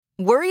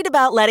Worried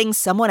about letting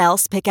someone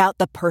else pick out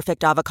the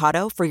perfect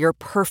avocado for your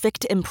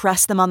perfect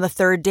impress them on the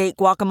third date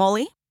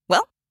guacamole?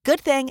 Well, good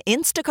thing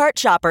Instacart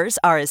shoppers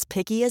are as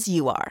picky as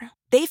you are.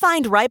 They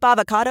find ripe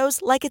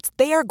avocados like it's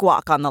their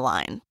guac on the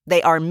line.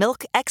 They are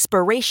milk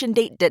expiration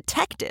date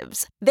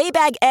detectives. They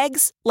bag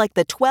eggs like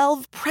the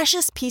 12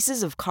 precious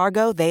pieces of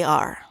cargo they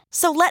are.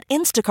 So let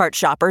Instacart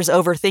shoppers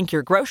overthink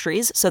your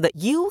groceries so that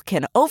you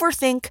can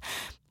overthink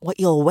what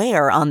you'll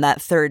wear on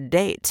that third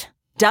date.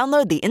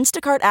 Download the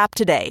Instacart app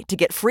today to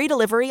get free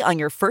delivery on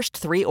your first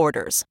 3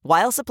 orders,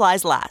 while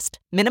supplies last.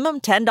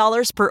 Minimum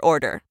 $10 per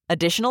order.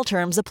 Additional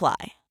terms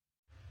apply.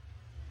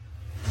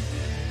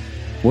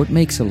 What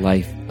makes a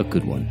life a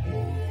good one?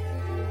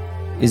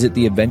 Is it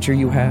the adventure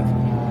you have?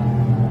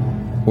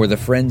 Or the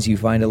friends you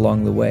find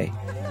along the way?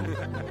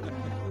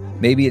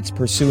 Maybe it's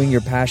pursuing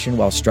your passion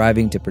while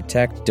striving to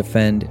protect,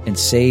 defend, and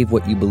save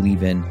what you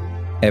believe in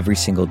every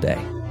single day.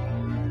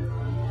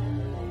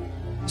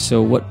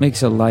 So what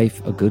makes a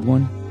life a good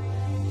one?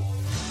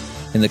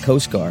 In the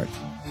Coast Guard,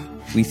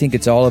 we think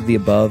it's all of the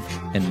above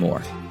and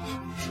more.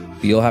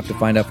 But you'll have to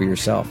find out for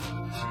yourself.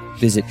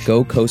 Visit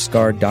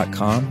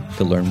gocoastguard.com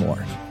to learn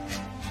more.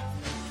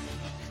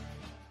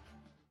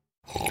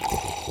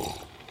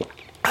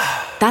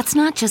 That's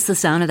not just the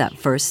sound of that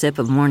first sip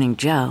of Morning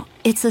Joe.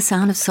 It's the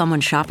sound of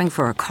someone shopping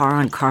for a car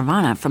on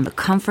Carvana from the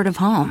comfort of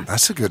home.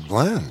 That's a good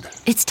blend.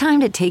 It's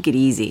time to take it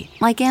easy,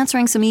 like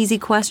answering some easy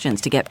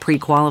questions to get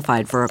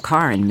pre-qualified for a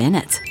car in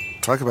minutes.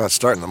 Talk about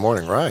starting the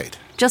morning right.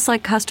 Just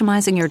like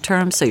customizing your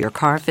terms so your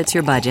car fits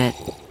your budget.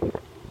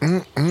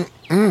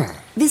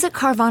 Visit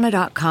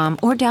Carvana.com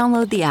or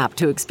download the app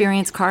to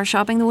experience car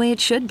shopping the way it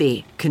should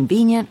be.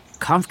 Convenient,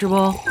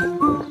 comfortable.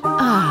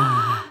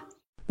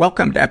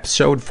 Welcome to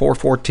episode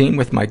 414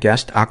 with my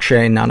guest,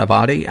 Akshay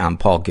Nanavati. I'm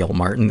Paul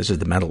Gilmartin. This is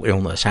the Mental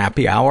Illness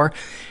Happy Hour.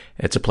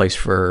 It's a place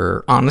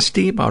for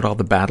honesty about all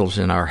the battles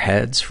in our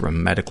heads,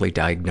 from medically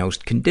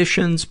diagnosed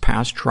conditions,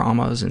 past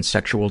traumas, and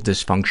sexual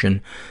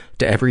dysfunction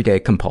to everyday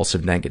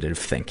compulsive negative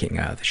thinking.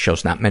 The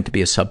show's not meant to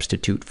be a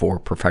substitute for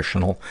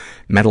professional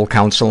mental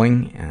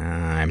counseling.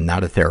 I'm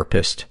not a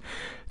therapist.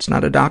 It's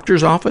not a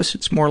doctor's office.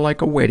 It's more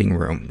like a waiting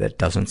room that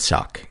doesn't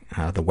suck.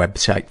 The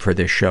website for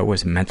this show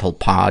is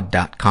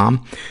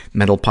mentalpod.com.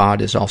 Mentalpod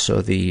is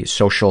also the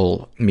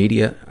social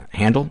media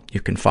handle.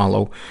 You can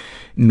follow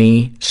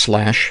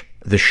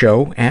me/the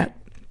show at.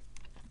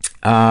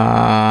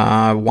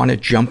 Want to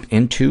jump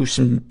into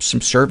some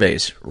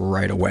surveys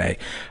right away.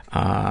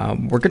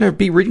 We're going to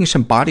be reading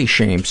some body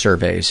shame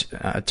surveys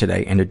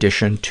today, in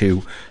addition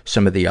to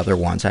some of the other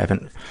ones. I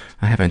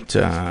haven't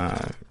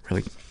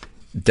really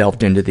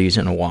delved into these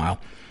in a while.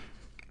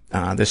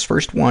 This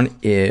first one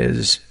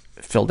is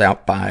filled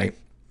out by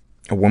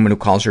a woman who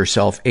calls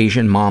herself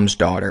Asian Mom's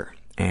Daughter.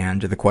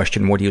 And the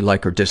question, what do you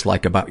like or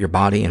dislike about your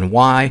body and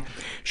why?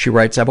 She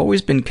writes, I've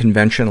always been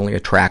conventionally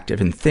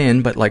attractive and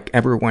thin, but like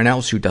everyone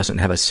else who doesn't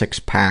have a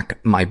six-pack,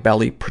 my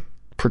belly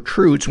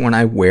protrudes when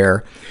I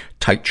wear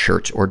tight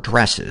shirts or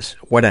dresses.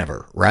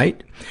 Whatever,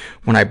 right?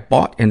 When I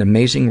bought an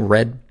amazing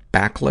red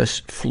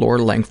backless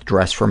floor-length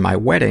dress for my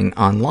wedding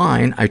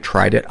online, I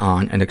tried it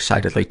on and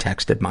excitedly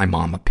texted my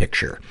mom a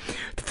picture.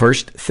 The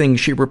first thing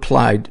she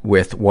replied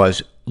with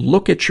was,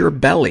 "Look at your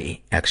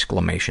belly!" ! I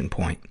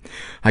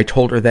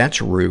told her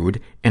that's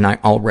rude and I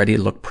already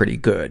look pretty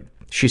good.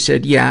 She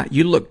said, yeah,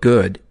 you look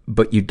good,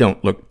 but you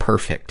don't look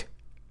perfect.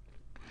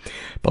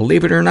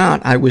 Believe it or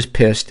not, I was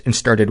pissed and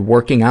started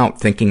working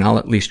out thinking I'll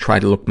at least try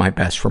to look my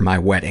best for my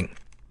wedding.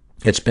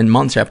 It's been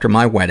months after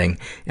my wedding,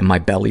 and my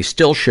belly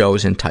still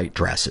shows in tight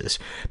dresses.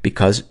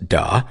 Because,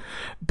 duh.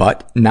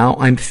 But now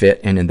I'm fit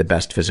and in the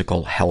best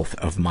physical health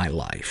of my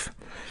life.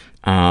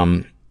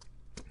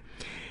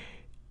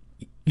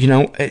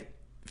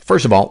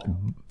 First of all,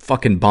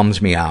 fucking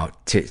bums me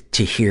out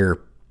to hear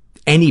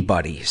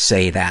anybody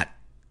say that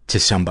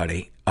to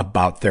somebody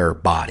about their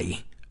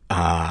body,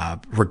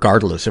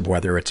 regardless of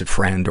whether it's a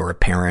friend or a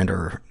parent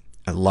or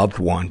a loved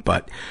one.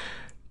 But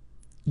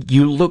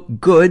you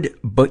look good,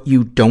 but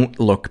you don't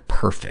look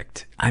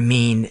perfect. I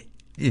mean,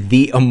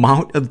 the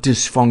amount of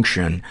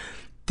dysfunction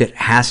that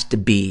has to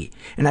be,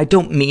 and I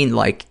don't mean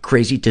like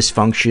crazy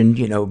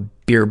dysfunction,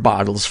 beer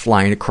bottles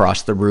flying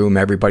across the room,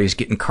 everybody's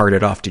getting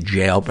carted off to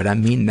jail, but I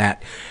mean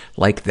that,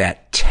 like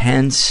that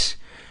tense,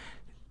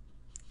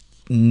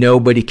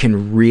 nobody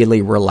can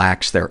really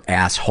relax their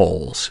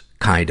assholes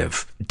kind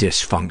of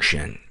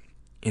dysfunction,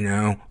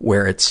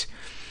 where it's,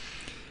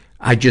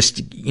 I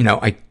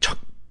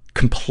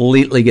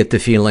completely get the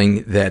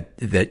feeling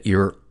that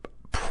you're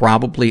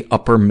probably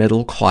upper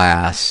middle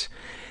class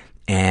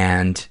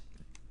and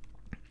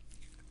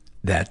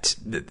that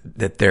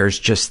there's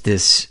just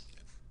this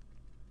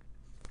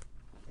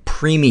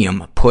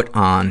premium put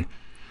on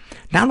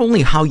not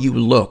only how you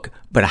look,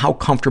 but how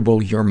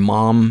comfortable your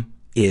mom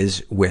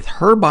is with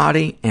her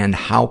body and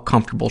how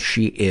comfortable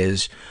she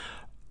is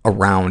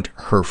around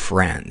her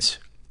friends.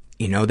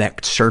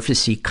 That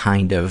surfacey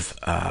kind of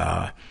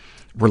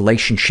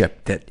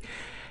relationship that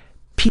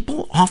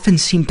people often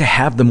seem to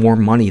have the more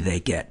money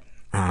they get.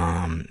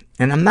 And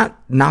I'm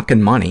not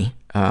knocking money,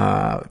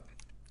 but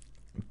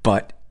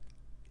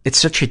It's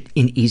such an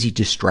easy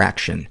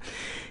distraction.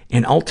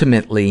 And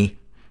ultimately,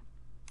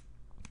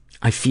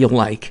 I feel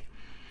like,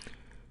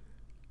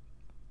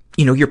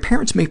 your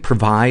parents may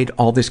provide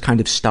all this kind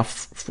of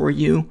stuff for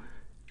you,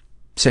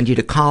 send you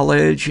to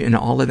college and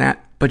all of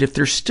that, but if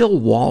there's still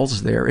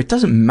walls there, it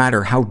doesn't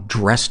matter how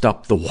dressed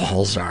up the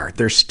walls are.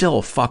 There's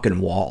still fucking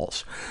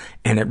walls.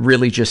 And it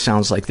really just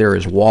sounds like there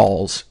is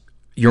walls.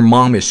 Your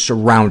mom is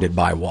surrounded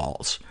by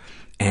walls.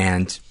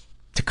 And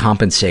to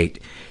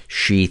compensate,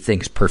 she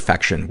thinks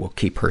perfection will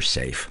keep her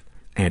safe.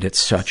 And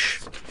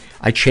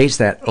I chased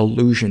that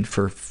illusion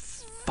for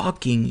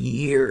fucking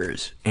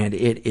years, and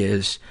it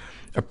is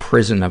a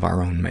prison of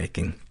our own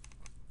making.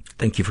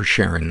 Thank you for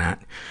sharing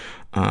that.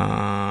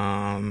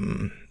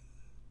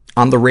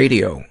 On the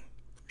radio,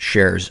 she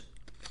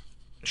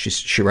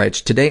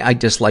writes, today I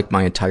disliked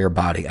my entire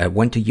body. I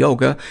went to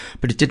yoga,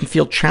 but it didn't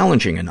feel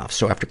challenging enough.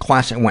 So after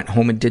class, I went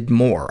home and did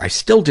more. I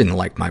still didn't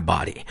like my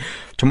body.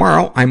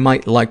 Tomorrow, I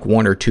might like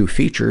one or two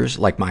features,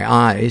 like my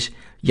eyes.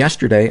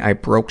 Yesterday, I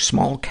broke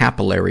small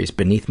capillaries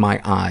beneath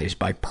my eyes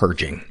by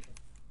purging.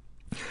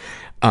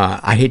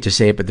 I hate to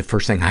say it, but the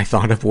first thing I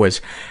thought of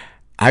was,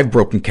 I've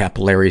broken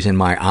capillaries in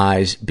my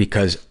eyes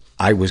because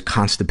I was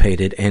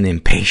constipated and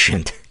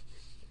impatient.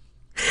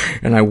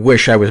 And I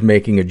wish I was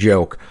making a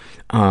joke.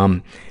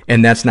 And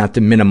that's not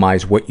to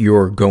minimize what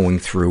you're going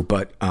through,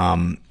 but,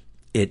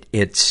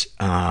 it's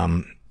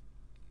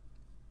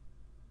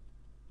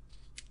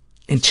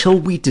until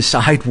we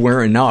decide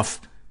we're enough,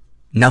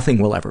 nothing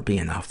will ever be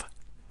enough.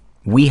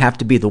 We have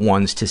to be the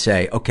ones to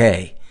say,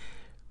 okay,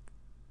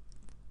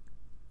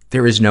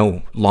 there is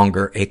no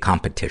longer a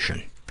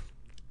competition.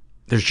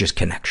 There's just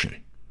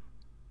connection.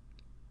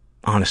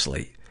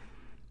 Honestly.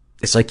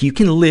 It's like you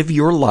can live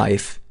your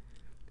life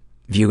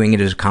viewing it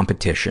as a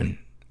competition,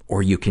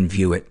 or you can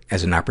view it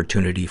as an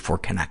opportunity for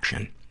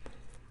connection.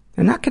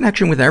 And not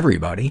connection with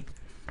everybody,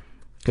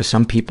 because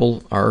some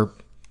people are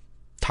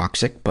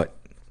toxic, but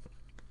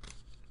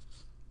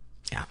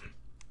yeah.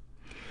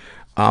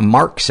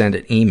 Mark sent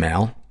an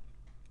email,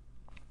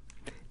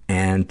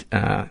 and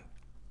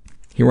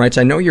he writes,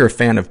 I know you're a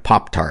fan of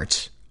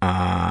Pop-Tarts.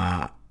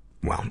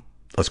 Well,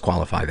 let's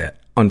qualify that.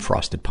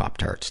 Unfrosted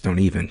Pop-Tarts. Don't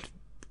even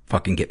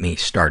fucking get me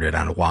started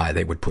on why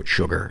they would put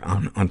sugar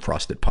on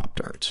unfrosted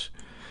Pop-Tarts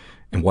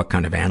and what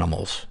kind of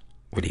animals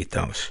would eat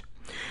those.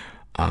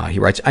 He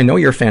writes, I know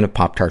you're a fan of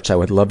Pop-Tarts. I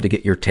would love to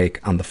get your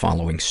take on the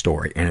following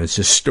story. And it's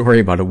a story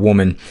about a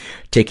woman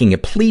taking a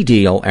plea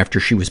deal after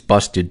she was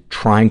busted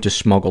trying to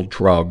smuggle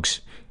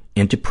drugs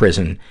into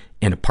prison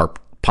in a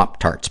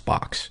Pop-Tarts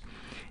box.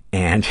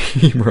 And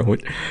he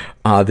wrote,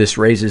 this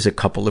raises a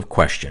couple of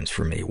questions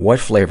for me. What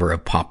flavor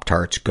of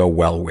Pop-Tarts go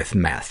well with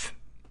meth?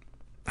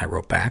 I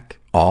wrote back,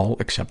 all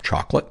except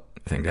chocolate.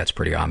 I think that's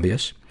pretty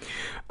obvious.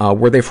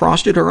 Were they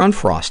frosted or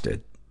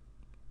unfrosted?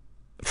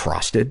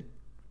 Frosted.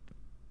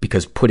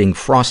 Because putting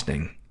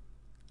frosting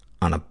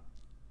on a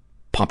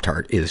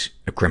Pop-Tart is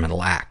a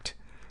criminal act.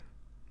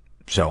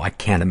 So I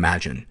can't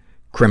imagine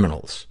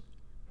criminals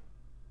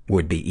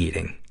would be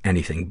eating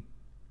anything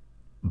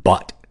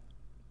but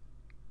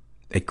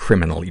a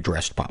criminally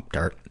dressed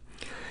Pop-Tart.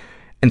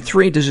 And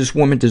 3, does this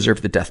woman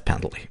deserve the death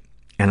penalty?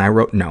 And I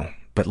wrote no,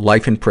 but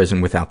life in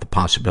prison without the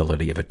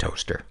possibility of a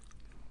toaster,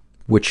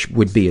 which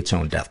would be its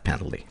own death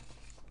penalty.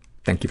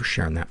 Thank you for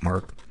sharing that,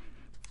 Mark.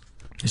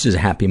 This is a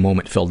happy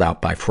moment filled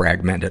out by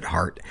Fragmented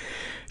Heart.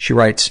 She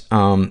writes,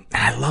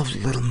 I love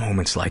little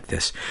moments like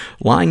this.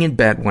 Lying in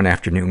bed one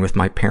afternoon with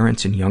my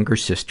parents and younger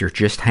sister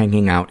just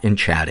hanging out and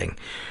chatting.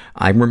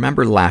 I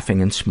remember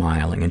laughing and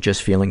smiling and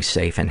just feeling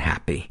safe and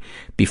happy.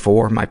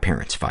 Before my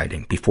parents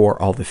fighting,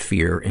 before all the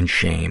fear and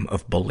shame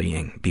of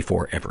bullying,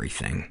 before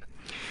everything.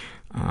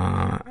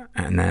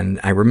 And then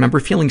I remember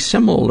feeling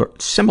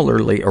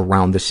similarly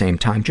around the same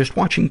time, just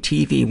watching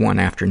TV one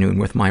afternoon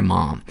with my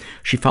mom.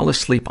 She fell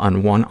asleep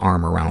on one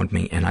arm around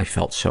me, and I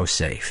felt so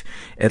safe.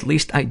 At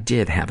least I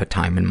did have a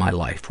time in my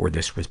life where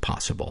this was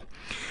possible.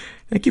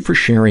 Thank you for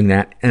sharing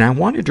that. And I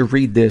wanted to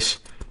read this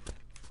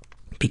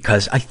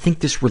because I think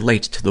this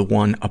relates to the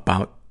one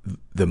about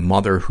the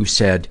mother who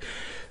said,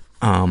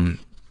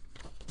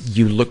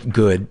 you look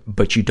good,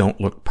 but you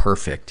don't look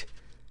perfect.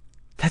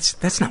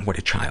 That's not what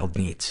a child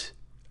needs.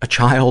 A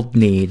child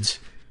needs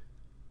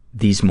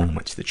these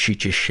moments that she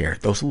just shared,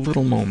 those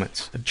little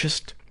moments of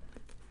just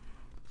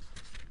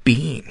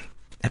being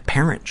a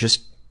parent,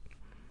 just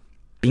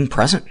being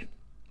present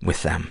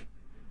with them.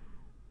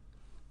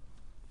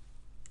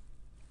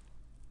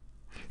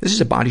 This is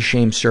a body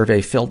shame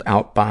survey filled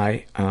out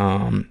by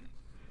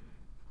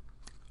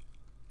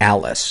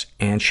Alice,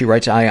 and she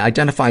writes, I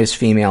identify as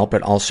female,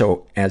 but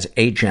also as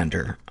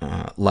agender.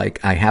 Like,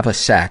 I have a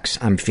sex,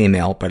 I'm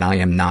female, but I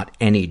am not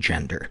any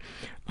gender.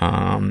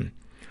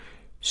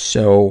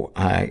 So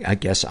I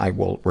guess I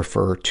will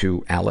refer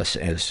to Alice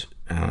as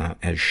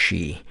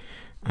she.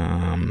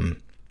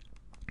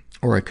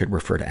 Or I could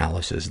refer to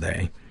Alice as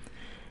they.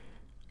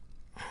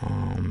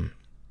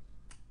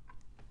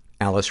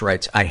 Alice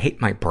writes, I hate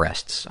my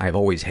breasts. I've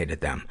always hated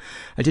them.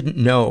 I didn't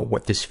know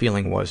what this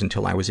feeling was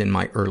until I was in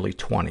my early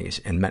 20s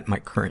and met my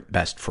current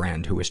best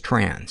friend who is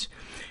trans.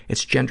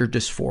 It's gender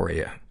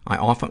dysphoria. I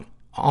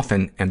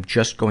often am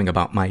just going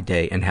about my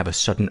day and have a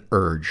sudden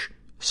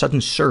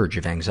surge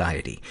of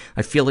anxiety.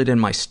 I feel it in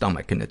my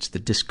stomach, and it's the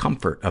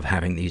discomfort of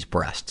having these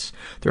breasts.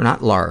 They're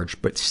not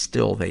large, but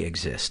still they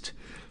exist.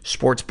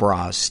 Sports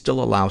bras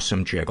still allow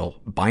some jiggle.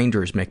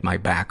 Binders make my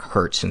back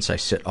hurt since I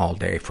sit all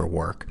day for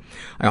work.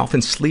 I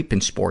often sleep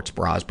in sports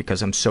bras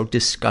because I'm so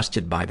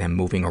disgusted by them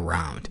moving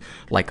around,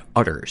 like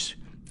udders.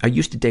 I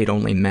used to date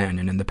only men,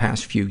 and in the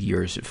past few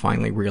years have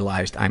finally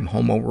realized I'm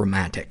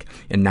homo-romantic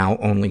and now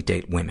only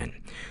date women.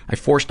 I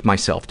forced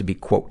myself to be,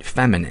 quote,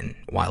 feminine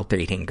while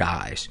dating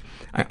guys.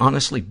 I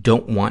honestly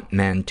don't want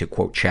men to,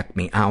 quote, check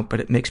me out,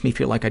 but it makes me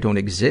feel like I don't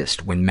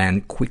exist when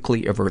men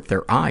quickly avert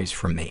their eyes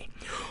from me.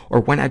 Or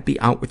when I'd be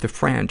out with a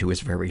friend who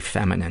is very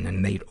feminine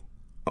and they'd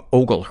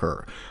ogle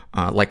her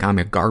like I'm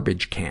a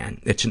garbage can.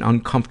 It's an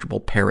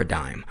uncomfortable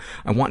paradigm.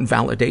 I want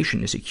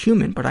validation as a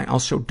human, but I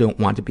also don't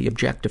want to be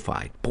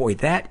objectified. Boy,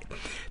 that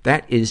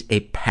is a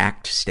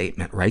packed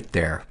statement right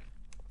there.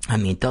 I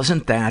mean,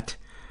 isn't that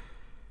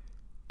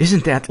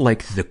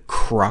like the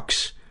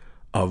crux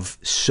of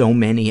so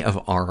many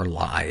of our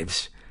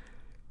lives?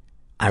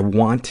 I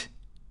want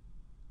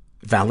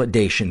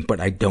validation,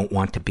 but I don't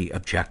want to be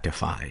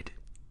objectified.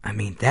 I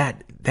mean,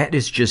 that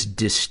is just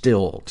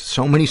distilled.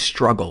 So many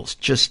struggles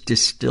just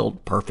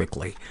distilled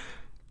perfectly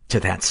to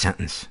that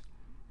sentence.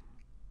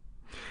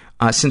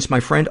 Since my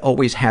friend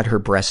always had her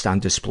breasts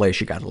on display,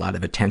 she got a lot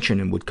of attention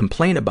and would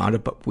complain about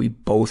it, but we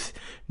both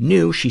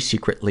knew she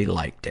secretly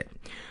liked it.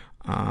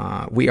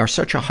 We are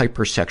such a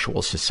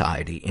hypersexual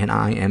society, and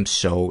I am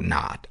so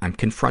not. I'm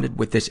confronted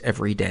with this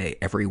every day,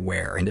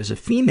 everywhere. And as a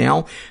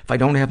female, if I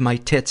don't have my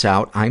tits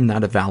out, I'm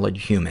not a valid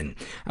human.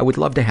 I would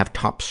love to have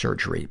top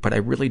surgery, but I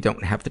really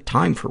don't have the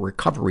time for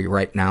recovery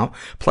right now.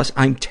 Plus,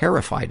 I'm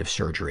terrified of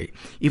surgery.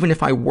 Even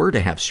if I were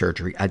to have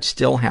surgery, I'd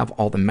still have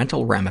all the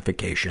mental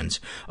ramifications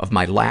of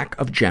my lack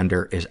of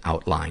gender as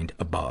outlined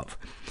above.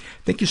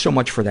 Thank you so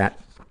much for that,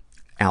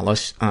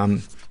 Alice.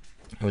 It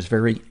was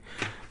very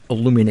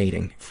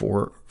illuminating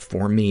for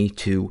me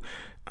to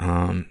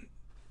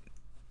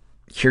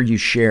hear you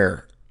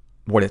share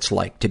what it's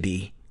like to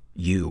be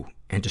you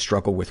and to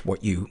struggle with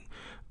what you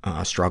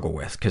struggle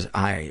with, because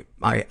I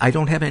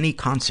don't have any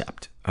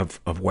concept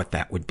of what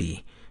that would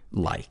be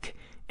like.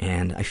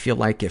 And I feel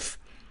like if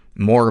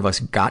more of us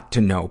got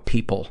to know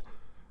people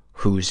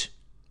whose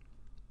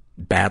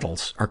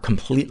battles are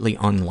completely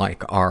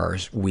unlike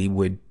ours, we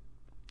would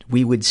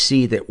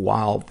see that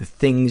while the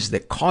things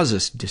that cause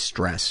us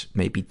distress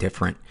may be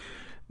different,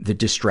 the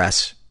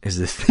distress is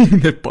the thing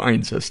that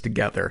binds us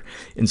together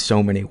in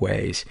so many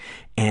ways.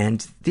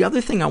 And the other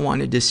thing I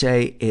wanted to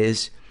say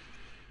is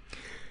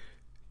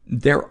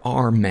there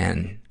are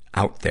men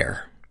out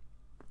there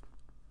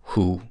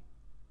who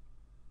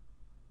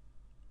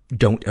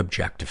don't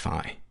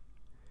objectify.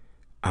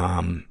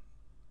 And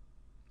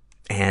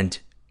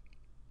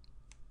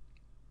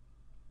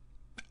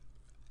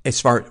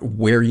as far as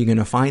where you're going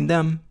to find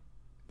them,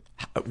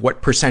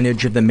 what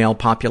percentage of the male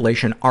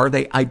population are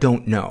they? I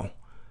don't know.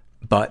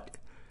 But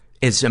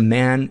as a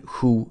man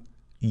who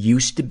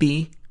used to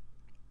be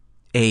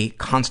a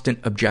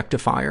constant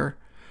objectifier,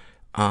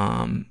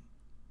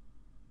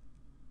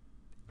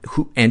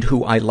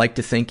 who I like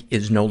to think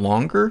is no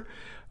longer,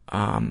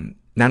 not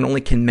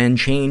only can men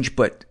change,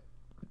 but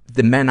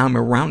the men I'm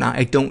around,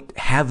 I don't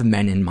have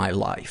men in my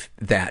life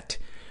that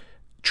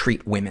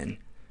treat women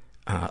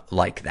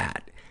like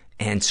that.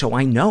 And so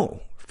I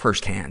know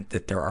firsthand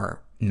that there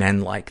are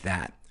men like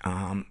that.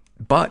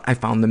 But I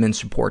found them in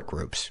support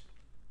groups.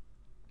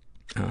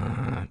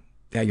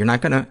 Yeah, you're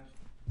not gonna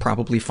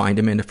probably find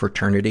them in a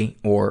fraternity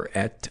or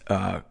at,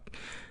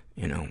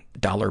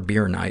 dollar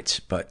beer nights,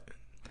 but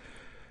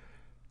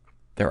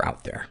they're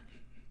out there.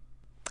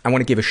 I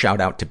want to give a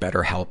shout out to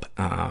BetterHelp,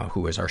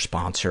 who is our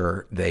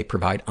sponsor. They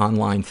provide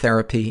online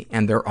therapy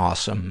and they're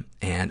awesome.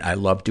 And I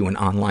love doing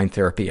online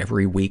therapy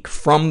every week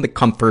from the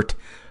comfort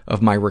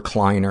of my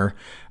recliner.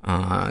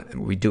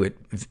 We do it,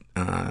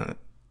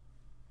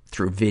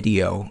 through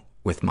video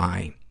with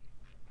my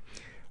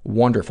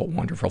wonderful,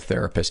 wonderful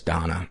therapist,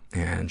 Donna,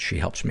 and she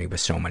helps me with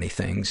so many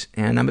things.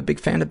 And I'm a big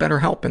fan of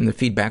BetterHelp, and the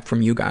feedback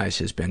from you guys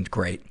has been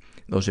great,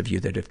 those of you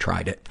that have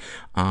tried it.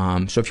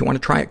 So if you want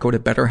to try it, go to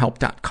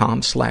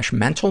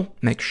betterhelp.com/mental.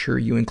 Make sure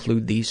you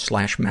include the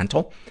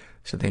 /mental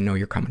so they know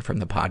you're coming from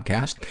the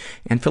podcast.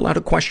 And fill out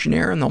a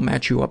questionnaire, and they'll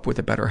match you up with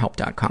a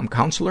BetterHelp.com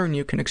counselor, and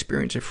you can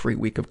experience a free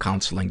week of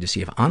counseling to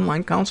see if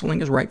online counseling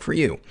is right for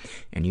you.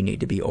 And you need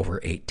to be over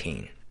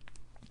 18.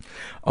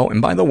 Oh,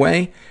 and by the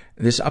way,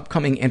 this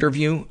upcoming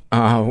interview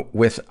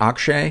with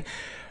Akshay,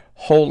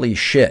 holy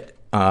shit,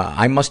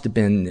 I must have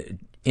been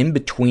in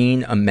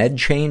between a med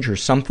change or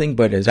something,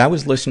 but as I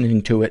was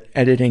listening to it,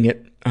 editing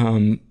it,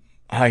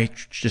 I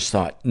just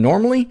thought,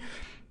 normally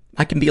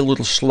I can be a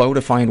little slow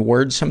to find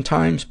words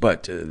sometimes,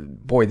 but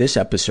boy, this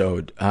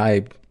episode,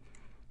 I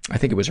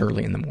think it was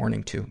early in the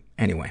morning too.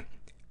 Anyway,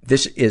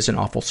 This is an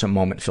awfulsome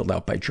moment filled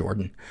out by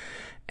Jordan.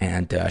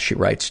 And she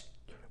writes,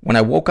 when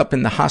I woke up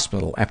in the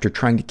hospital after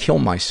trying to kill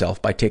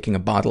myself by taking a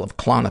bottle of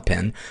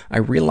Klonopin, I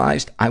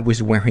realized I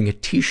was wearing a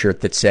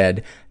t-shirt that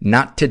said,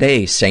 "Not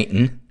today,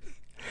 Satan."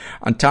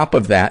 On top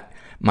of that,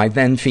 my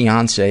then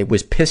fiancé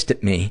was pissed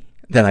at me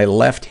that I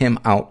left him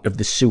out of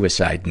the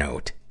suicide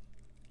note.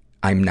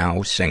 I'm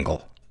now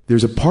single.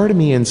 There's a part of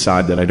me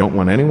inside that I don't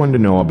want anyone to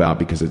know about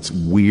because it's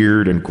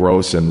weird and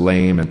gross and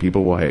lame and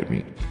people will hate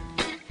me.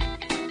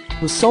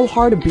 It was so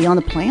hard to be on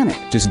the planet.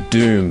 Just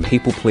doom,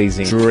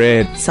 people-pleasing,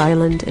 dread.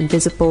 Silent,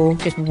 invisible,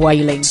 just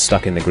wailing.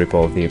 Stuck in the grip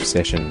of the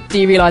obsession.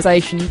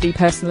 Derealization,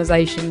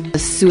 depersonalization. A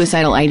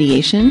suicidal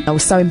ideation. I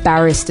was so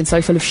embarrassed and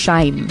so full of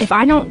shame. If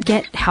I don't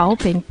get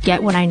help and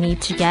get what I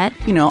need to get,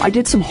 I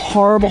did some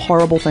horrible,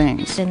 horrible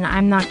things. Then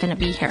I'm not going to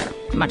be here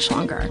much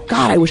longer.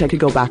 God, I wish I could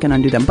go back and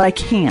undo them, but I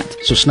can't.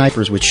 So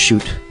snipers would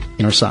shoot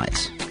in our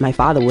sides. My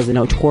father was a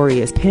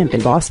notorious pimp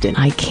in Boston.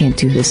 I can't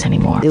do this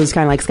anymore. It was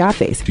kind of like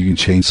Scarface. You can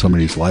change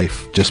somebody's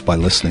life just by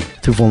listening.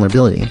 Through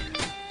vulnerability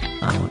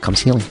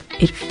comes healing.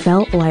 It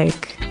felt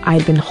like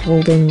I'd been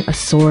holding a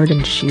sword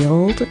and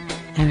shield,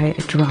 and I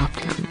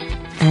dropped them.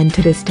 And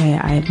to this day,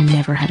 I have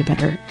never had a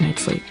better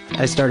night's sleep.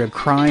 I started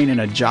crying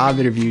in a job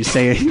interview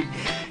saying,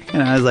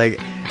 and I was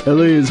like,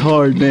 LA is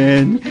hard,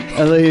 man.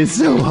 LA is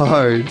so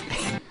hard.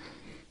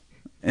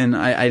 And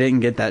I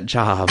didn't get that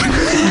job.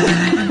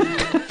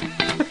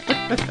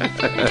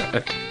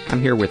 I'm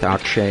here with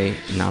Akshay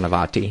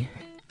Nanavati.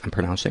 I'm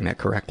pronouncing that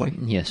correctly?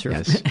 Yes, sir.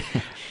 Yes.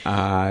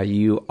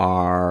 You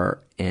are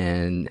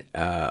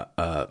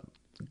a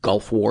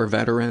Gulf War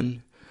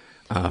veteran,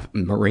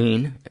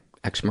 Marine,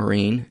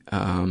 ex-Marine,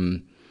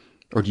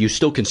 or do you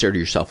still consider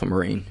yourself a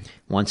Marine?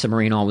 Once a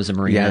Marine, always a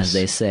Marine, yes. as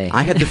they say.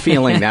 I had the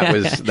feeling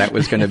that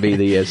was going to be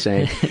the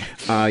saying.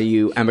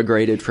 You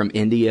emigrated from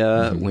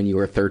India when you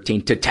were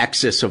 13 to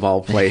Texas, of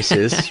all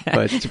places.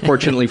 But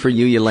fortunately for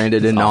you, you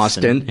landed in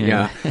Austin.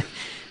 Yeah.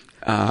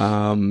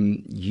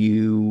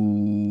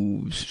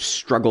 You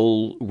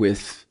struggle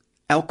with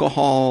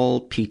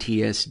alcohol,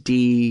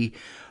 PTSD,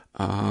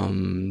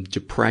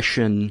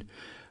 depression.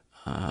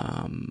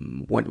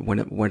 What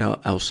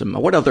else?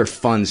 What other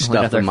fun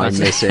stuff am I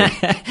missing?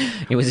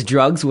 It was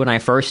drugs when I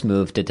first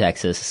moved to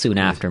Texas. Soon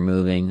after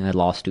moving, I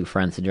lost 2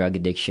 friends to drug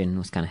addiction.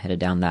 Was kind of headed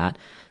down that.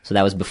 So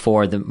that was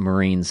before the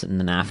Marines, and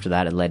then after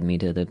that, it led me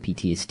to the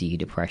PTSD,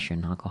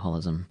 depression,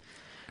 alcoholism,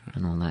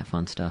 and all that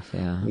fun stuff.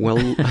 Yeah. Well,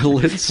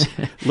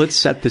 let's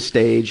set the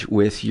stage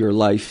with your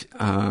life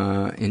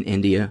in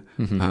India.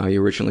 Mm-hmm.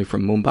 You're originally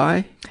from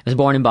Mumbai. I was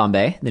born in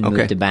Bombay, then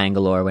moved to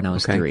Bangalore when I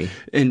was 3.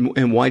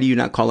 And why do you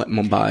not call it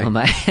Mumbai?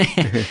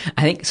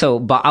 I think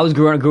so. I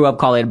grew up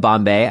calling it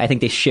Bombay. I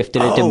think they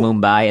shifted it to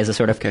Mumbai as a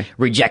sort of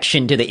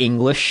rejection to the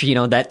English,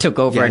 that took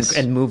over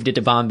and moved it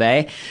to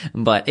Bombay.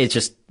 But it's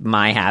just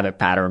my habit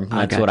pattern.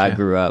 That's what I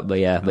grew up.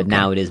 But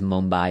now it is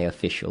Mumbai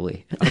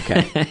officially.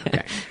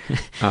 Okay.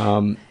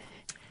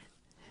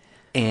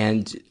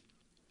 And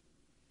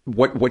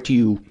what do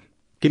you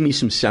give me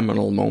some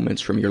seminal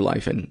moments from your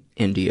life in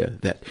India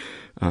that,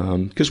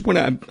 cause what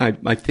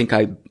I think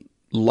I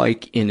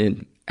like in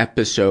an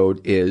episode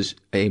is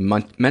a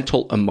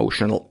mental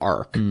emotional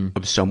arc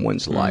of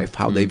someone's life,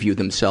 how they view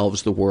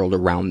themselves, the world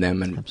around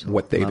them, and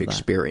what they've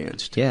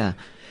experienced. Yeah.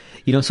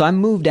 So I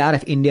moved out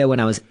of India when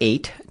I was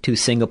 8 to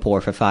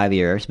Singapore for 5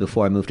 years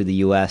before I moved to the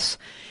US.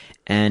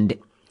 And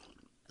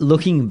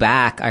looking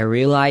back, I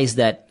realized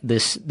that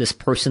this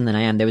person that I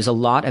am, there was a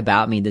lot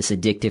about me, this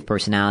addictive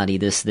personality,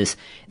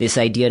 this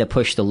idea to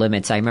push the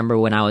limits. I remember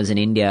when I was in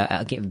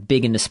India,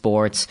 big into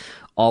sports,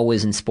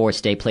 always in sports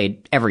day,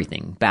 played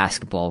everything,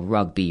 basketball,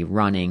 rugby,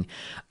 running,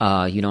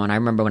 and I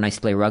remember when I used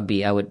to play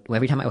rugby,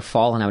 every time I would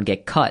fall and I would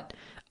get cut,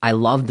 I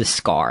loved the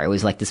scar. It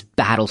was like this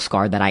battle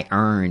scar that I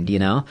earned,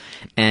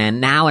 And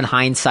now in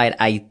hindsight,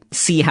 I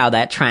see how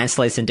that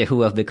translates into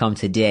who I've become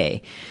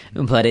today.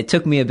 But it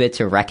took me a bit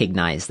to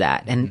recognize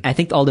that. And I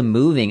think all the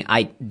moving,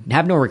 I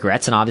have no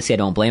regrets. And obviously I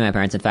don't blame my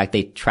parents. In fact,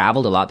 they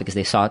traveled a lot because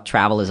they saw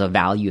travel as a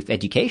value of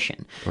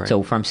education. Right.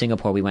 So from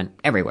Singapore, we went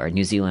everywhere.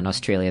 New Zealand,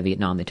 Australia,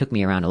 Vietnam. They took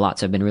me around a lot.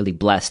 So I've been really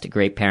blessed,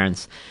 great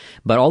parents.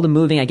 But all the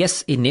moving, I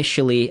guess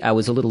initially I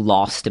was a little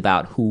lost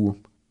about who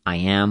I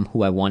am,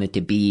 who I wanted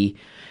to be.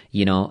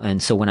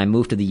 And so when I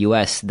moved to the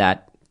U.S.,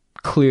 that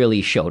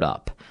clearly showed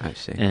up. I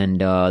see. And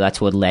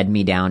that's what led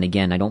me down.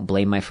 Again, I don't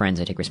blame my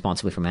friends. I take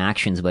responsibility for my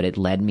actions, but it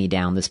led me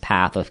down this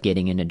path of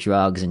getting into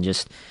drugs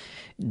and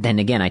then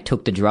again, I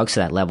took the drugs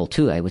to that level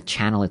too. I would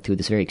channel it through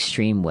this very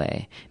extreme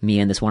way. Me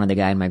and this one other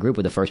guy in my group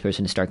were the first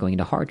person to start going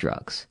into hard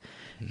drugs,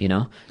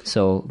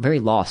 So very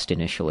lost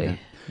initially.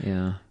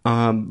 Yeah.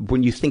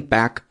 When you think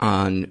back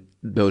on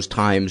those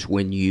times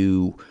when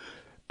you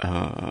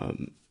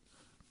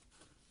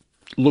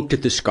looked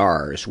at the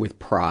scars with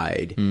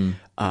pride.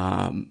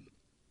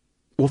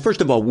 Well,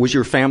 first of all, was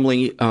your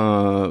family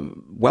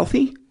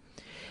wealthy?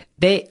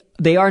 They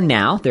are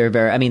now. They're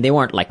very. They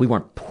weren't we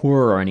weren't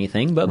poor or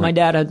anything. But my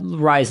dad had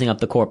rising up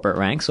the corporate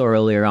ranks. So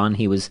earlier on,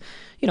 he was,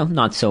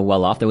 not so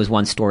well off. There was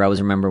one story I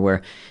always remember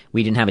where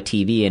we didn't have a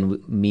TV,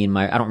 and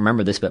I don't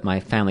remember this, but my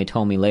family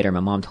told me later, my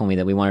mom told me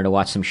that we wanted to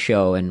watch some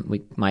show,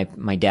 and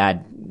my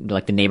dad,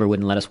 like the neighbor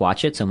wouldn't let us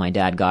watch it, so my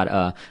dad got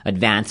a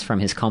advance from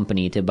his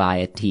company to buy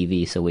a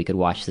TV so we could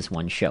watch this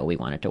one show we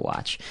wanted to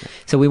watch.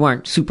 So we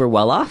weren't super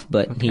well off,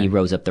 but he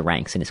rose up the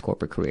ranks in his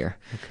corporate career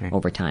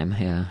over time.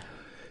 Yeah.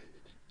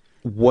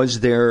 Was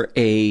there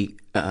a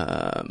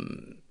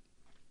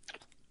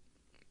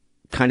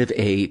kind of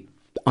a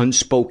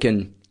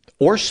unspoken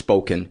or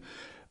spoken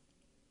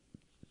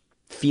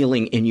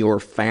feeling in your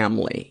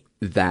family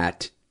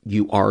that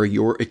you are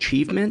your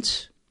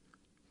achievements?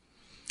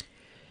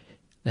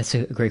 That's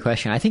a great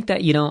question. I think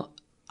that,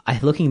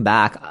 looking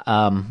back,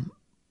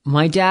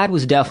 my dad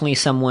was definitely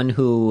someone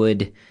who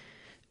would,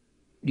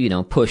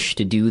 push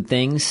to do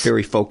things.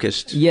 Very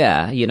focused.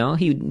 Yeah,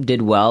 he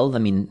did well. I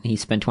mean, he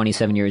spent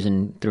 27 years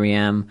in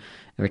 3M,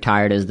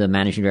 retired as the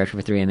managing director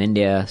for 3M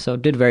India, so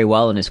did very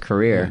well in his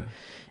career.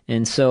 Yeah.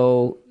 And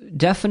so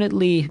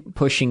definitely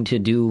pushing to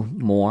do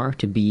more,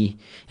 we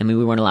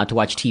weren't allowed to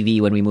watch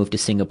TV when we moved to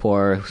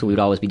Singapore, so we'd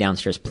always be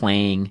downstairs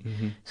playing.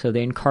 Mm-hmm. So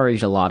they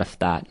encouraged a lot of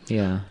that,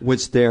 yeah.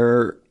 Was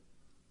there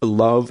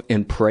love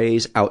and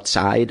praise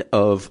outside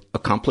of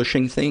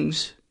accomplishing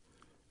things?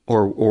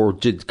 Or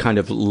did kind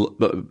of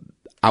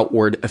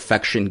outward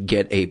affection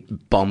get a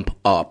bump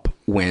up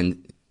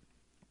when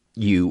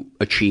you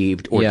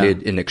achieved or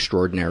did an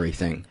extraordinary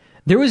thing?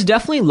 There was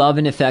definitely love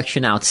and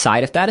affection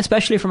outside of that,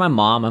 especially for my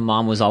mom. My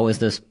mom was always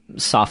this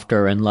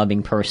softer and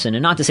loving person.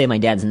 And not to say my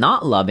dad's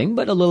not loving,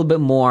 but a little bit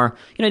more,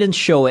 didn't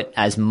show it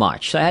as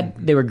much. So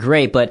they were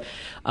great, but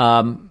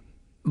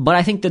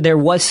I think that there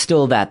was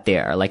still that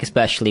there, like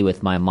especially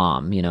with my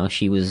mom.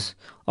 She was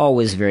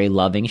always very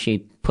loving.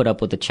 She put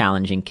up with a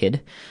challenging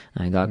kid.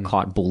 I got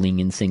caught bullying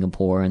in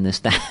Singapore and this,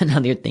 that, and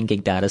other thing,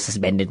 kicked out of,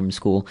 suspended from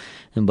school.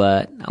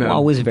 But I'm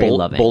always very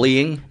loving.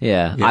 Bullying?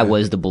 Yeah, I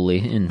was the bully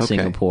in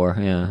Singapore.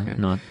 Yeah,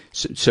 not.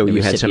 So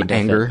you had some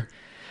anger?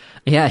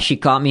 Yeah, she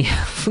caught me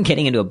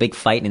getting into a big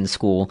fight in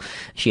school.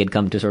 She had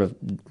come to sort of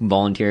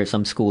volunteer at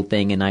some school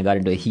thing, and I got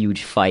into a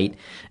huge fight,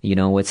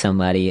 with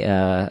somebody.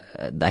 I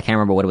can't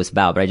remember what it was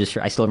about, but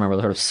I still remember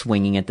sort of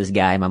swinging at this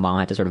guy. My mom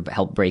had to sort of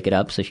help break it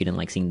up, so she didn't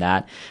like seeing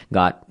that.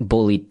 Got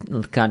bullied,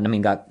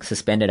 got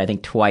suspended, I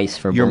think, twice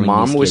for bullying these kids.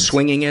 Your mom was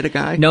swinging at a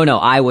guy? No,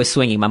 I was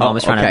swinging. My mom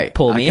was trying to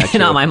pull me.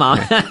 Not my mom.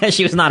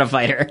 She was not a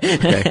fighter.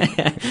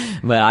 Okay.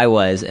 But I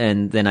was,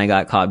 and then I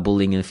got caught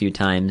bullying a few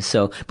times.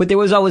 So, but there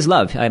was always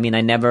love. I mean,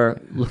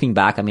 looking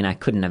back, I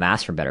couldn't have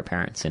asked for better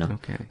parents,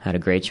 Okay. Had a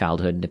great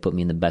childhood. They put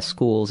me in the best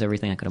schools,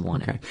 everything I could have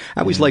wanted. Okay.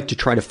 I always like to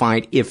try to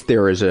find if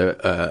there is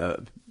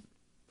a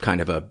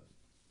kind of a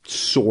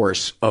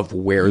source of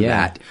where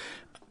that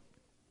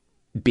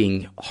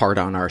being hard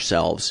on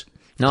ourselves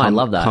I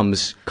love that.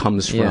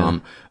 comes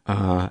from.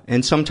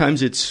 And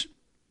sometimes it's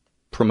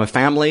from a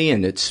family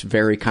and it's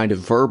very kind of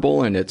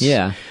verbal and it's,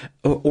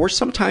 or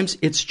sometimes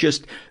it's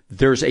just,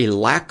 there's a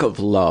lack of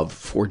love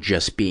for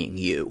just being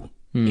you.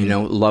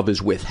 Love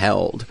is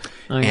withheld.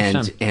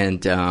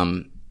 And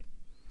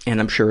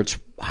I'm sure it's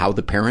how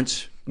the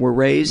parents were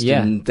raised.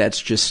 Yeah. And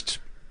that's just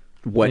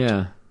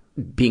what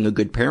being a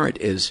good parent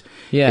is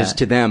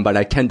to them. But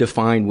I tend to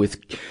find with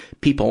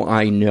people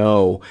I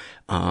know,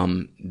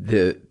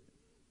 the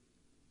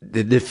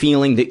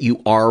feeling that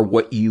you are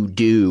what you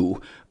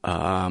do,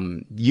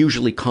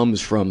 usually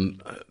comes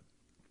from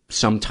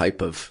some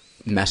type of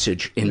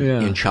message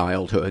in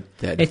childhood.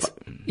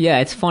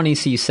 It's funny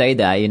you say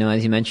that,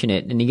 as you mention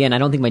it. And again, I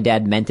don't think my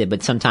dad meant it,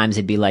 but sometimes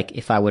it'd be like,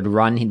 if I would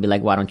run, he'd be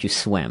like, why don't you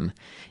swim?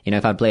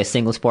 If I'd play a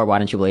single sport, why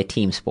don't you play a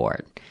team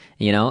sport?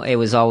 It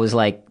was always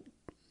like,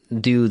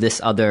 do this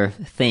other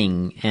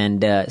thing.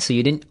 And so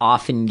you didn't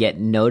often get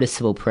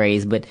noticeable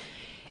praise, but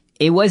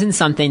it wasn't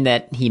something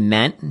that he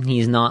meant.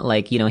 He's not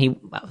like, he,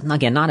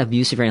 again, not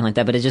abusive or anything like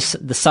that, but it's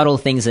just the subtle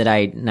things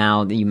that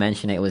now that you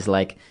mention it, was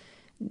like,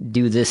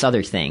 do this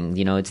other thing.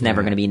 It's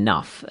never going to be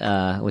enough,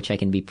 which I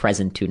can be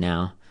present to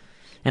now.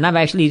 And I've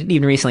actually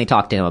even recently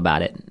talked to him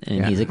about it,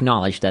 and he's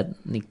acknowledged that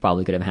he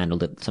probably could have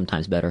handled it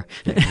sometimes better.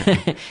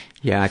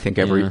 I think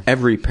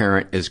every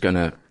parent is going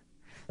to,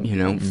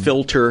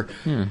 filter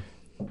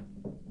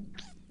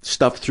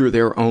stuff through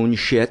their own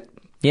shit.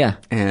 Yeah.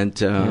 And,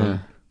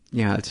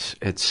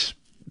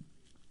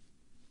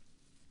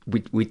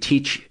 we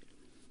teach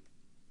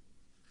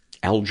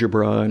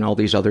algebra and all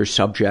these other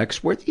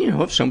subjects where,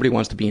 if somebody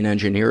wants to be an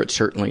engineer, it's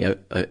certainly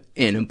an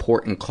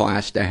important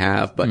class to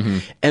have, but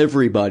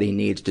everybody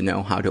needs to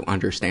know how to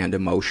understand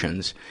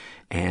emotions.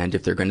 And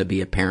if they're going to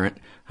be a parent,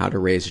 how to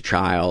raise a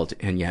child.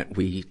 And yet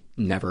we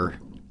never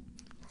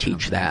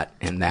teach that.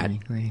 And that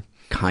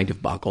kind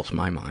of boggles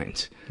my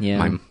mind.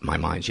 Yeah. My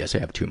minds. Yes, I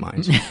have two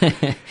minds.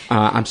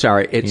 I'm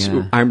sorry.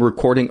 I'm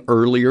recording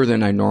earlier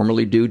than I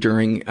normally do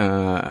during,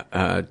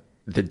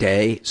 the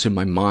day, so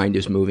my mind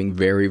is moving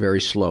very, very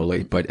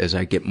slowly. But as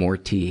I get more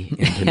tea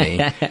into me,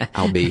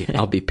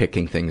 I'll be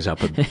picking things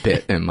up a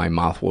bit, and my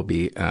mouth will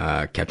be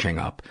catching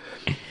up.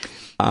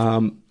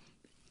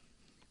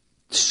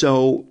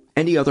 So,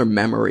 any other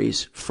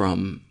memories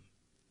from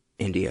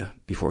India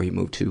before you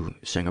moved to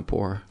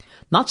Singapore?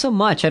 Not so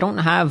much. I don't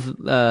have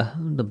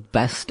the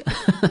best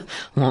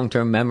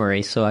long-term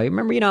memory. So I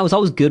remember, I was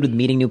always good with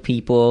meeting new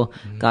people,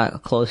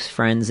 got close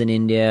friends in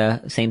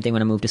India. Same thing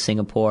when I moved to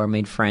Singapore,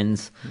 made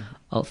friends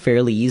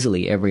fairly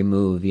easily every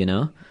move,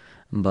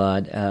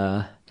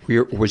 But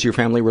was your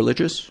family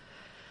religious?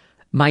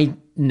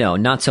 No,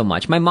 not so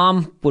much. My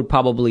mom would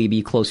probably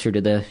be closer to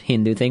the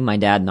Hindu thing. My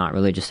dad, not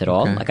religious at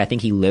all. Okay. Like, I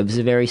think he lives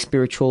a very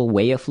spiritual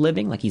way of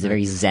living. Like, he's a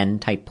very Zen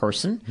type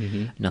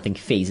person. Nothing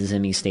phases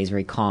him. He stays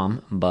very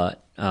calm.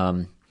 But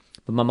my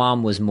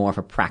mom was more of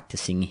a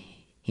practicing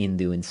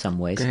Hindu in some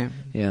ways. Okay.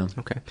 Yeah.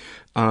 Okay.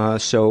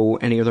 So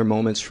any other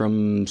moments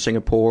from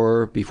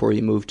Singapore before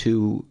you moved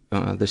to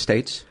the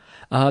States?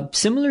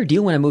 Similar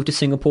deal when I moved to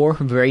Singapore.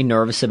 I'm very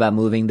nervous about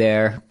moving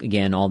there.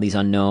 Again, all these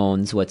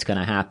unknowns, what's going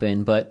to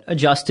happen, but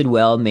adjusted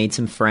well, made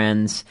some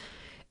friends.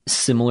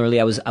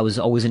 Similarly, I was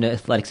always into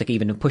athletics, like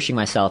even pushing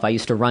myself. I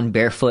used to run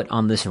barefoot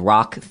on this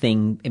rock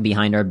thing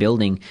behind our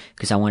building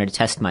because I wanted to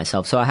test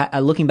myself. So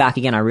looking back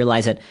again, I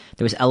realized that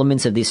there was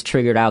elements of this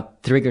triggered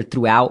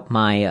throughout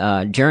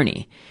my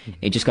journey.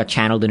 It just got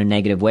channeled in a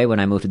negative way when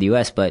I moved to the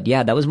U.S. But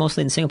yeah, that was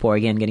mostly in Singapore.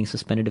 Again, getting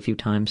suspended a few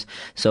times.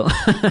 So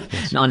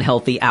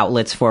unhealthy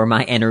outlets for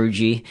my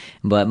energy.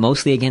 But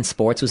mostly, again,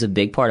 sports was a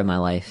big part of my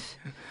life.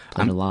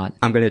 Played a lot.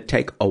 I'm going to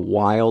take a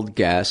wild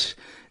guess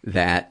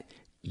that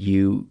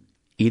you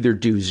either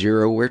do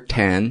 0 or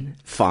 10.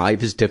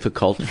 5 is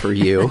difficult for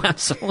you.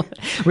 Absolutely.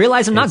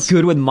 Realize I'm not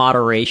good with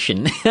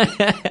moderation.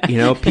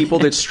 People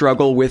that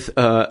struggle with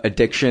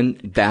addiction,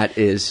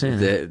 that's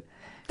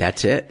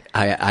it.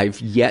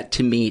 I've yet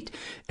to meet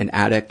an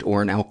addict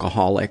or an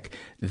alcoholic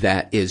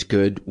that is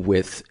good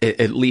with,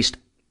 at least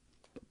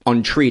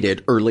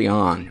untreated early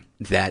on,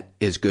 that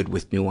is good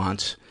with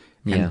nuance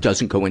and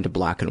doesn't go into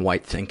black and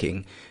white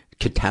thinking,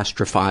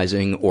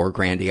 catastrophizing or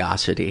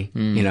grandiosity.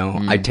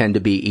 I tend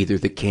to be either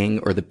the king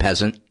or the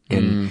peasant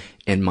in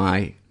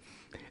my,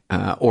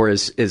 or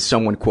as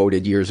someone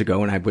quoted years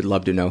ago, and I would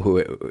love to know who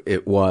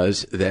it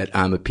was, that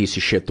I'm a piece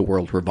of shit the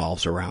world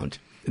revolves around.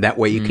 That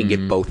way you can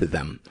get both of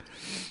them.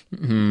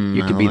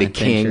 You can be the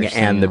king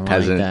and the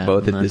peasant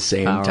both at the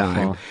same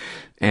time.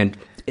 And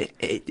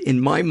in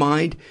my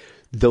mind,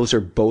 those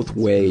are both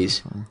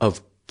ways of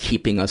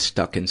keeping us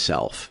stuck in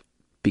self,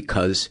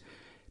 because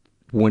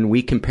when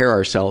we compare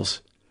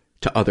ourselves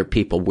to other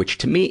people, which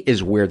to me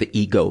is where the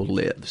ego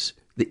lives,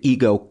 the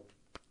ego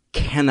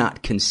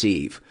cannot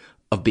conceive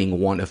of being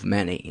one of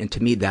many. And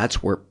to me,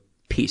 that's where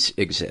peace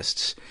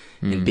exists,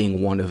 in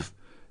being one of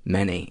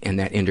many, and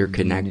that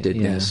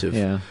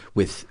interconnectedness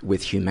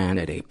with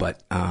humanity.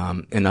 But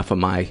enough of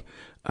my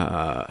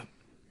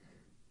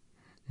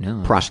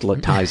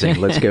proselytizing.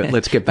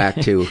 Let's get back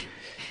to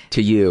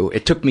you.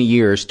 It took me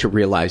years to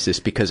realize this,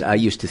 because I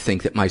used to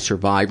think that my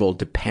survival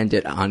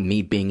depended on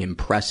me being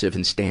impressive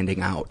and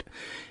standing out.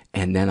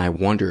 And then I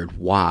wondered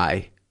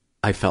why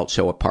I felt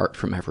so apart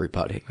from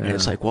everybody. Yeah. And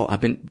it's like, well,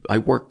 I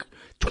work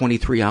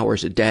 23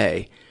 hours a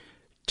day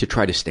to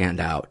try to stand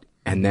out.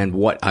 And then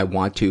what I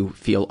want to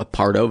feel a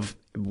part of,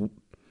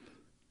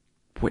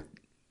 what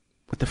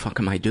the fuck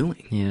am I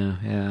doing?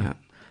 Yeah.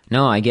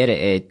 No, I get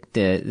it.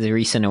 The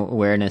recent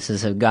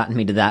awarenesses have gotten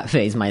me to that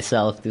phase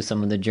myself through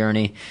some of the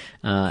journey,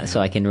 so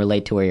I can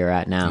relate to where you're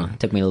at now. It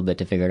took me a little bit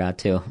to figure it out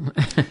too.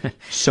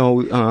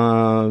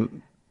 So,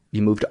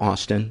 you moved to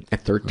Austin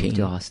at 13. Moved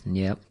to Austin,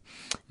 yep.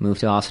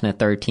 Moved to Austin at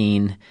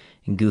 13.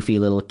 Goofy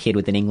little kid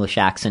with an English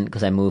accent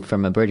because I moved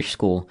from a British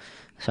school.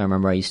 So I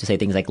remember I used to say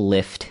things like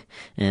lift.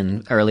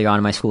 And earlier on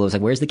in my school, I was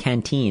like, where's the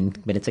canteen?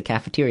 But it's a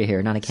cafeteria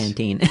here, not a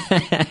canteen.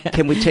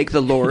 Can we take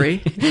the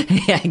lorry?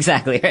 Yeah,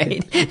 exactly,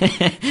 right?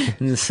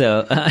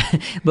 So,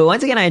 but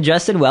once again, I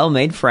adjusted well,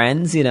 made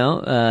friends, and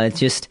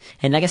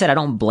like I said, I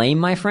don't blame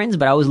my friends,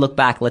 but I always look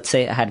back. Let's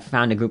say I had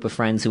found a group of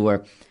friends who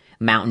were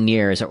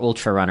mountaineers or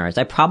ultra runners.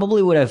 I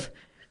probably would have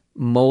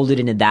molded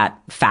into that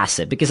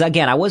facet, because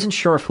again, I wasn't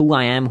sure of who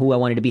I am, who I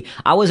wanted to be.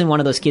 I wasn't one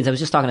of those kids. I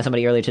was just talking to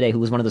somebody earlier today who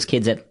was one of those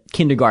kids at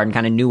kindergarten,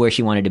 kind of knew where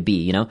she wanted to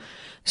be,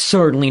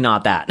 Certainly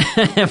not that.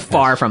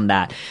 Far from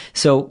that.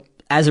 So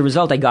as a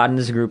result, I got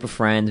into this group of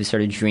friends. We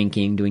started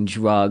drinking, doing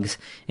drugs,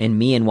 and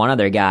me and one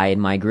other guy in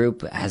my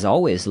group, as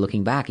always,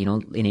 looking back,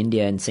 in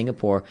India and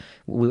Singapore,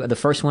 we were the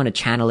first one to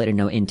channel it in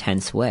an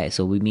intense way.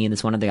 So me and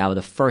this one other guy were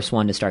the first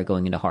one to start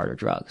going into harder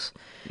drugs.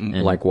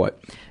 Like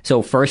what?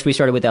 So first we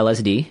started with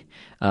LSD.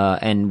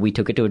 And we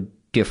took it to a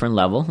different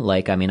level.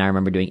 I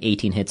remember doing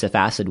 18 hits of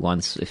acid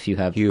once. If you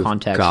have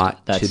context,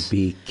 got to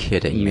be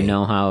kidding me. You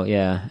know how,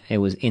 it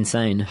was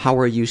insane. How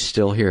are you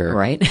still here?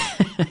 Right?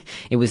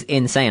 It was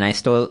insane. I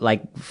still,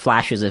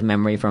 flashes of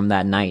memory from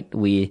that night.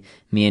 Me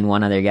and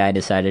one other guy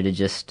decided to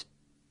just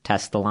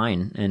test the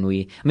line. And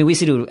we used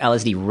to do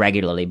LSD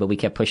regularly, but we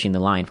kept pushing the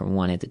line from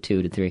 1 hit to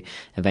 2 to 3.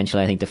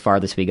 Eventually, I think the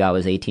farthest we got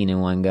was 18 in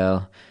one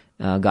go.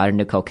 Got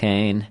into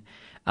cocaine.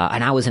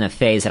 And I was in a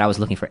phase that I was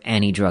looking for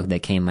any drug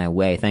that came my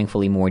way.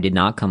 Thankfully, more did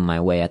not come my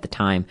way at the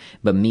time.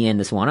 But me and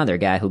this one other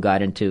guy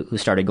who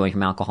started going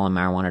from alcohol and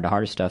marijuana to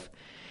harder stuff,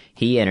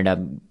 he's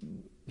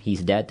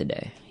dead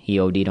today. He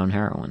OD'd on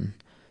heroin.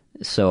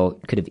 So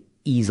it could have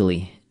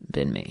easily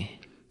been me.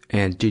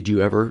 And did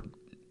you ever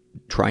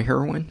try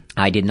heroin?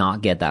 I did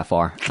not get that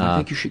far. I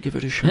think you should give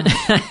it a shot.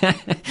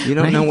 You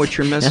don't know what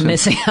you're missing. I'm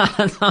missing out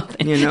on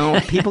something. You know,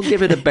 people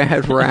give it a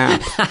bad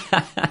rap.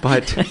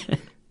 But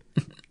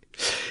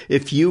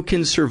if you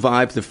can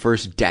survive the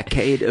first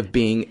decade of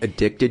being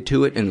addicted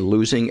to it and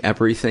losing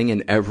everything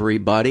and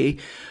everybody,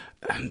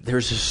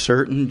 there's a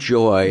certain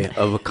joy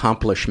of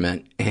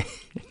accomplishment.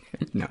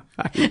 No,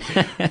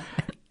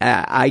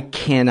 I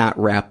cannot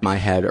wrap my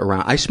head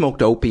around. I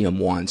smoked opium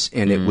once,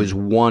 and it was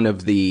one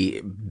of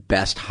the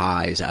best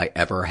highs I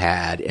ever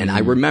had. And I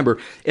remember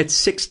at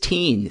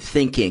 16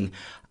 thinking,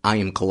 I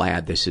am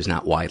glad this is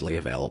not widely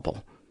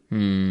available.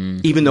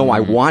 Even though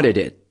I wanted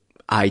it,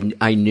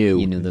 I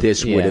knew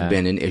this would have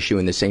been an issue.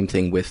 And the same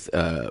thing with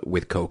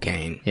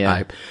cocaine.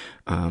 Yeah.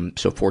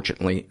 So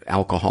fortunately,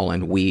 alcohol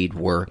and weed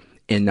were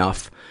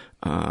enough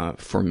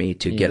for me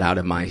to get out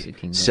of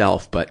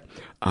myself. But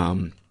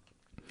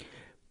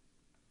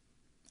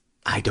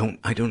I don't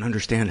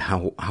understand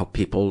how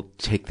people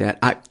take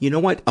that. You know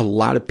what? A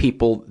lot of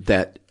people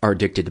that are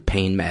addicted to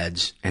pain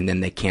meds and then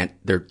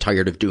they're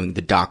tired of doing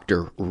the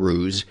doctor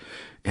ruse.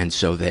 And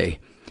so they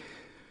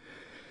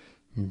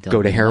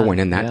go to heroin,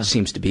 and that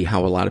seems to be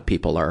how a lot of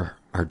people are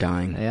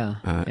dying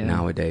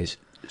nowadays.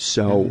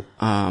 So,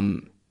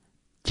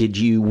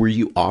 were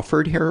you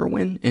offered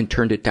heroin and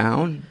turned it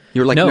down?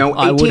 You're like, no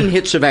 18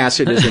 hits of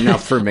acid is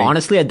enough for me.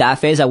 Honestly, at that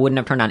phase, I wouldn't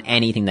have turned on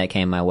anything that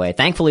came my way.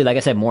 Thankfully, like I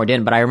said, more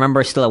didn't, but I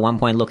remember still at one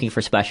point looking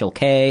for Special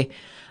K.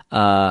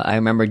 I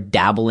remember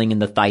dabbling in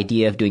the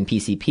idea of doing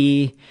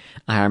PCP.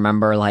 I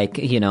remember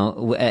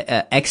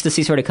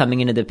ecstasy sort of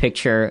coming into the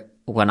picture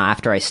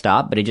after I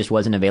stopped, but it just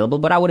wasn't available.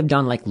 But I would have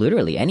done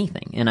literally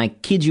anything. And I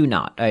kid you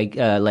not. I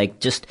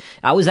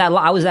was that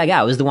guy.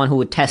 I was the one who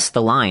would test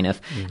the line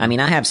of, I mean,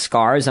 I have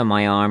scars on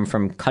my arm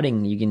from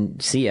cutting. You can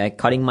see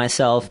cutting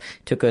myself.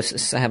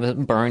 I have a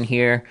burn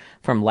here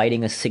from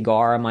lighting a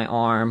cigar on my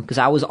arm, because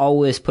I was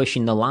always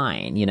pushing the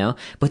line,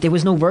 but there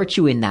was no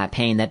virtue in that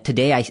pain that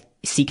today I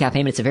seek out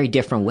pain. It's a very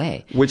different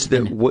way. Was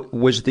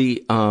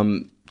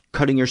the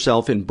cutting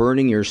yourself and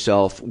burning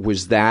yourself,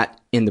 was that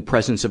in the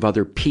presence of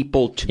other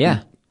people?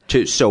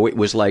 So it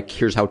was like,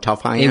 here's how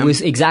tough I am?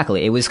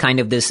 It was kind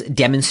of this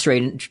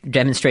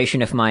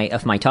demonstration of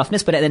my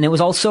toughness, but then it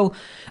was also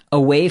a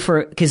way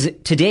because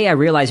today I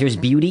realize there's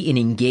beauty in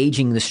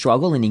engaging the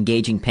struggle and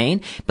engaging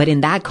pain, but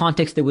in that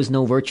context there was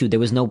no virtue, there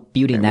was no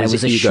beauty in that. It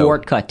was a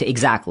shortcut to,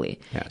 exactly.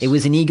 Yes. It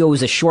was an ego, it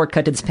was a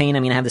shortcut to this pain. I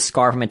mean, I have the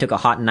scar from, I took a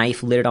hot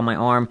knife, lit it on my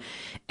arm,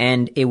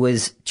 and it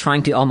was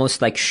trying to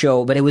almost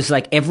show, but it was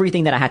like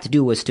everything that I had to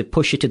do was to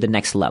push it to the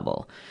next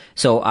level.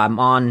 So I'm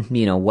on,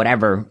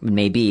 whatever it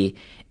may be,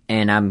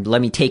 and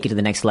let me take it to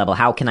the next level.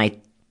 How can I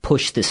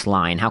push this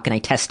line? How can I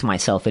test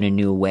myself in a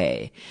new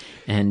way?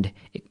 And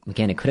it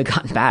could have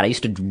gotten bad. I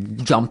used to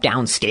jump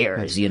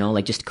downstairs,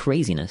 just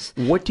craziness.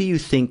 What do you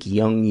think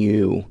young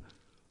you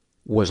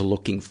was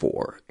looking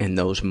for in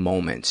those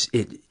moments?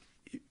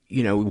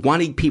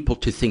 Wanting people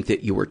to think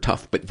that you were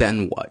tough, but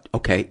then what?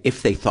 Okay,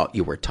 if they thought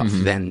you were tough,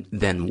 then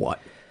what?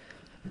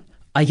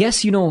 I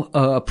guess,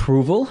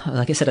 approval.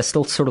 Like I said, I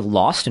still sort of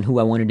lost in who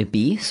I wanted to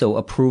be. So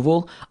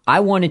approval.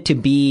 I wanted to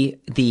be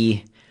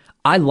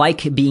I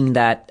like being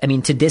that. I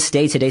mean, to this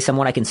day,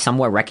 somewhat I can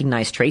somewhat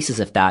recognize traces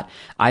of that.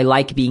 I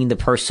like being the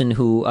person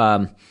who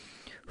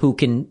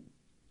can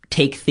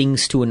take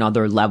things to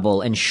another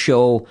level and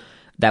show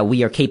that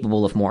we are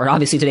capable of more.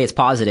 Obviously today it's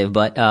positive,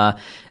 but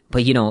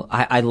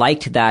I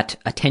liked that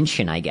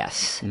attention, I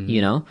guess,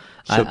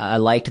 So, I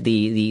liked I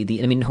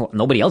mean,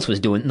 nobody else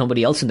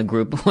in the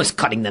group was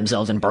cutting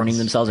themselves and burning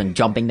themselves and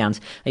jumping down.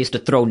 I used to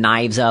throw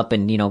knives up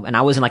and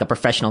I wasn't like a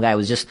professional guy. I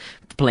was just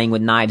playing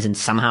with knives and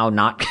somehow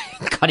not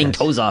cutting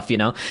toes off,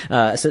 So,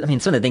 I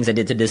mean, some of the things I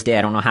did to this day,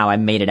 I don't know how I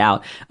made it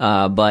out.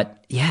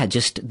 But yeah,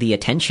 just the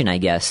attention, I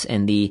guess,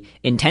 and the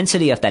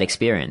intensity of that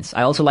experience.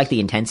 I also like the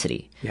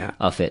intensity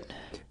of it.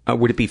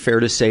 Would it be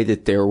fair to say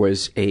that there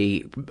was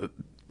a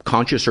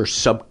conscious or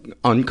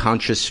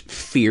unconscious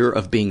fear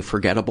of being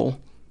forgettable?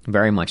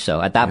 Very much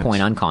so. At that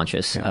point,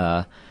 unconscious.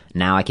 Yeah.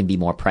 Now I can be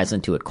more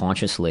present to it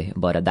consciously,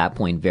 but at that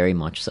point, very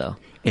much so.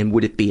 And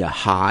would it be a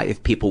high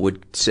if people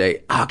would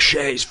say,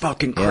 Akshay's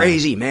fucking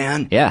crazy,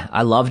 man? Yeah,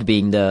 I loved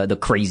being the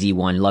crazy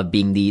one, loved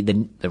being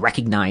the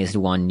recognized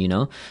one,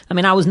 I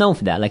mean, I was known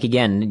for that. Like,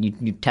 again,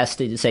 you test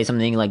it, say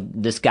something like,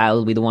 this guy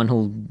will be the one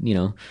who,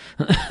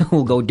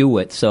 who'll go do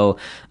it. So,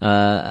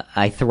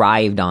 I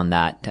thrived on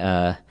that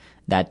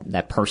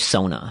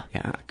persona.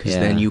 Yeah, because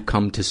then you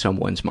come to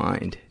someone's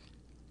mind.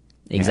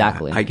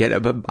 Exactly. Yeah, I get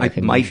it.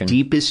 But my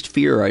deepest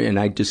fear, and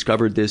I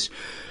discovered this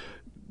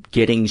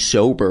getting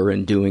sober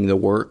and doing the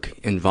work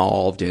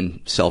involved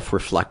in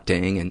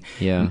self-reflecting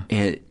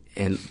and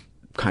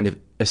kind of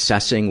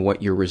assessing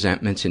what your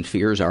resentments and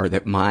fears are,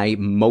 that my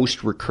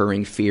most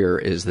recurring fear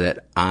is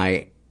that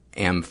I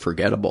am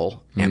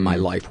forgettable and my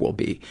life will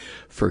be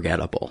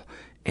forgettable.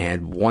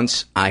 And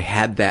once I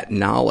had that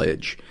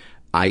knowledge,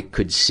 I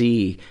could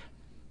see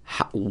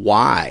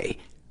why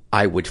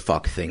I would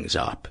fuck things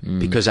up,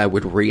 because I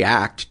would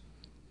react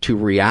to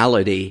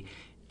reality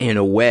in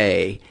a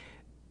way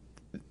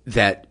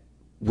that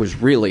was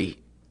really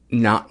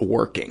not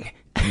working.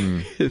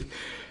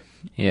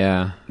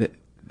 Yeah.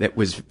 That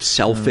was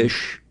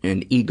selfish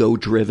and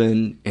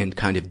ego-driven and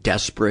kind of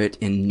desperate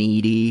and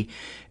needy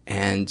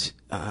and,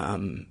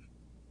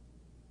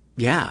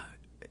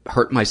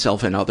 hurt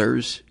myself and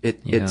others.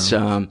 It's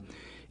a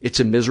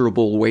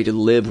miserable way to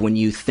live when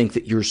you think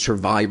that your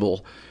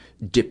survival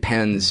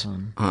depends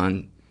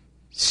on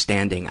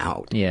standing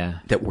out. Yeah.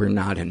 That we're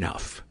not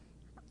enough.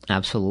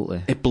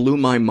 Absolutely. It blew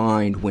my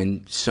mind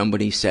when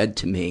somebody said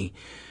to me,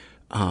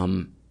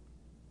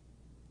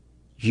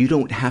 you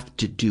don't have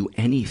to do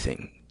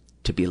anything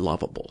to be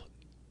lovable.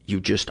 You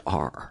just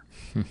are.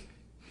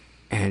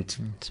 And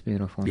it's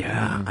beautiful.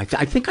 Yeah.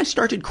 I think I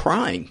started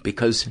crying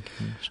because,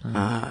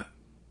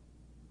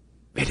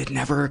 it had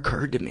never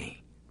occurred to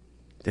me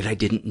that I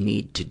didn't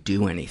need to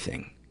do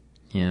anything.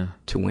 Yeah.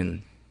 To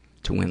win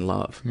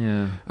love.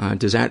 Yeah.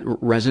 Does that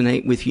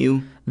resonate with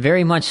you?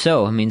 Very much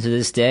so. I mean, to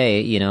this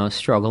day,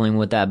 struggling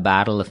with that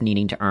battle of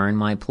needing to earn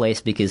my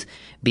place, because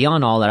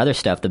beyond all that other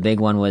stuff, the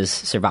big one was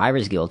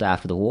survivor's guilt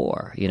after the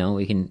war.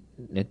 We can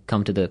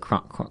come to the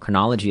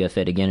chronology of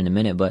it again in a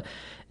minute, but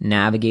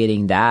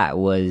navigating that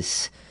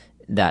was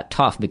that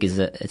tough because,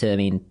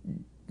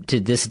 to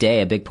this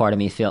day, a big part of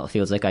me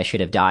feels like I should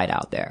have died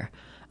out there.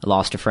 I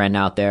lost a friend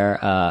out there,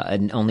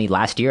 and only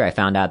last year I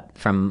found out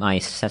from my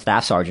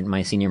staff sergeant,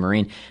 my senior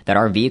Marine, that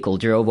our vehicle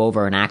drove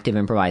over an active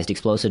improvised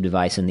explosive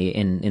device in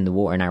the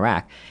war in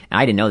Iraq. And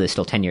I didn't know this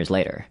till 10 years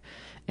later.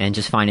 And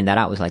just finding that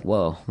out was like,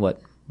 whoa,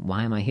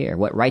 why am I here?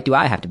 What right do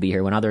I have to be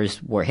here when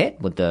others were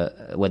hit with the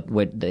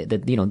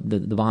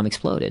bomb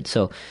exploded?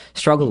 So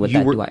struggled with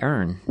that. Do I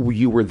earn?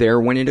 You were there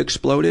when it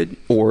exploded,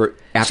 or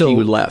after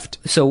you left?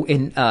 So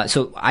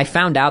I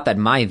found out that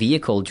my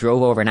vehicle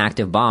drove over an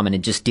active bomb and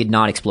it just did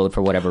not explode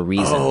for whatever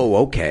reason.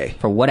 Oh, okay.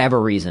 For whatever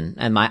reason,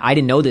 and I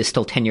didn't know this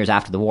till 10 years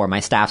after the war.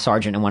 My staff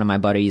sergeant and one of my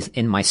buddies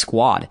in my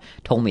squad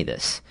told me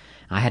this.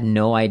 I had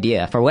no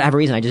idea. For whatever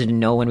reason, I just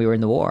didn't know when we were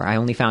in the war. I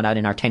only found out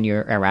in our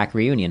 10-year Iraq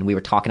reunion. We were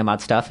talking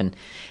about stuff, and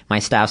my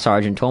staff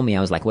sergeant told me. I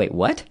was like, wait,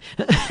 what?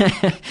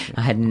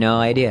 I had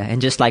no idea.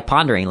 And just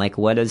pondering,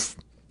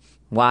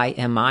 why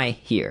am I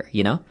here,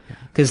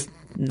 Because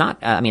like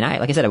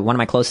I said, one of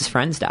my closest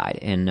friends died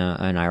in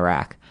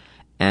Iraq.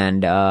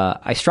 And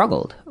I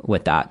struggled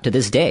with that. To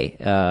this day,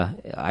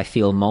 I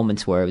feel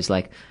moments where it was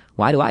like,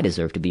 why do I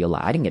deserve to be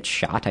alive? I didn't get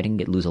shot. I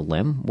didn't lose a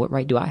limb. What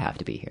right do I have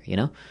to be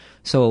here,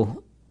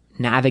 So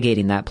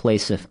navigating that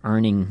place of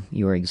earning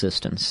your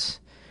existence.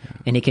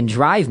 And it can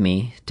drive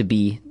me to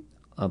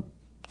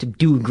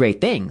do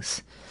great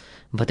things.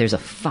 But there's a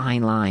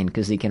fine line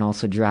because it can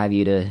also drive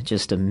you to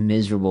just a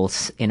miserable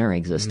inner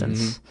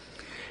existence.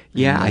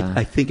 Yeah,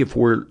 I think if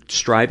we're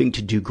striving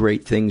to do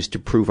great things to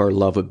prove our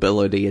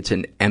lovability, it's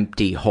an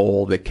empty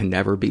hole that can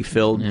never be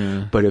filled.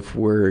 Yeah. But if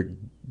we're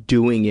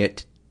doing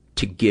it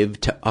to give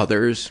to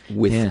others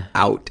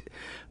without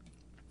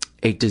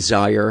a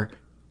desire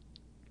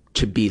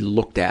to be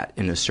looked at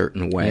in a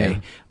certain way,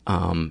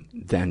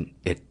 then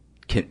it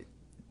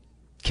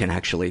can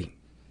actually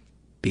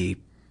be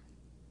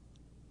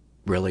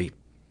really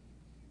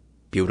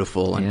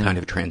beautiful and kind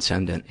of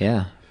transcendent.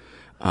 Yeah.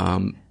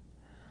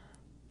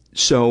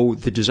 So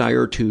the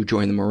desire to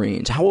join the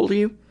Marines. How old are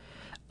you?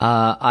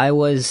 I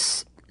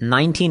was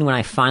 19 when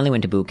I finally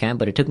went to boot camp,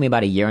 but it took me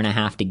about a year and a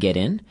half to get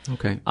in.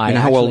 Okay. And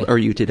how old are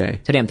you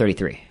today? Today I'm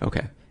 33.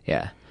 Okay.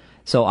 Yeah.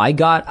 So I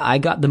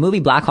got the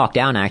movie Black Hawk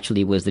Down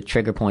actually was the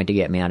trigger point to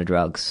get me out of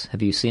drugs.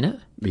 Have you seen it?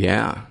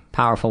 Yeah.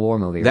 Powerful war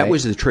movie, That right?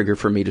 was the trigger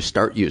for me to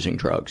start using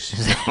drugs.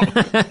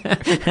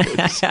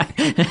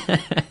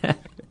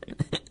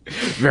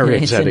 Very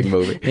exciting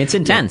movie. It's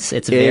intense.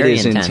 It's very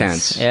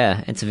intense.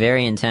 Yeah, it's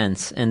very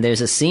intense. And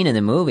there's a scene in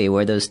the movie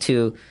where those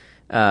two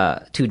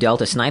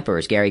Delta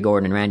snipers, Gary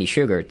Gordon and Randy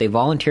Sugar, they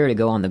volunteer to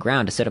go on the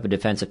ground to set up a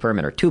defensive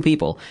perimeter. Two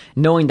people,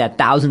 knowing that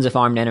thousands of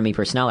armed enemy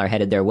personnel are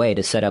headed their way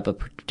to set up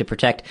to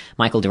protect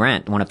Michael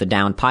Durant, one of the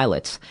downed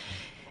pilots.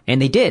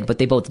 And they did, but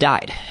they both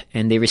died.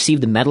 And they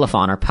received the Medal of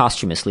Honor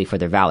posthumously for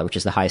their valor, which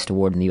is the highest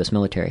award in the U.S.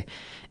 military.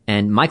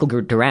 And Michael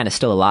Durant is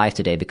still alive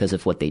today because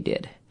of what they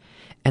did.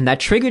 And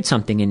that triggered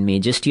something in me,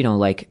 just,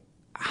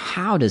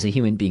 how does a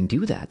human being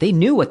do that? They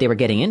knew what they were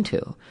getting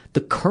into.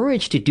 The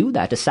courage to do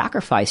that, to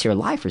sacrifice your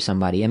life for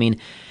somebody.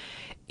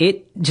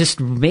 It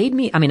just made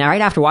me, right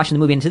after watching the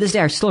movie, and to this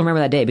day, I still remember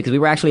that day because we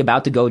were actually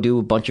about to go do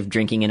a bunch of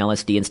drinking and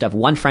LSD and stuff.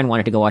 One friend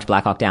wanted to go watch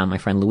Black Hawk Down, my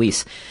friend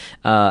Luis.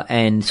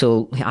 And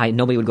so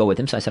nobody would go with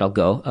him, so I said, I'll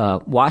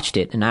go. Watched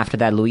it, and after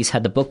that, Luis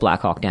had the book Black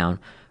Hawk Down,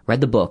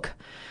 read the book.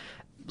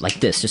 Like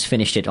this, just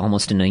finished it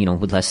almost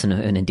with less than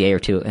in a day or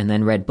two, and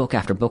then read book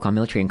after book on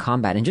military and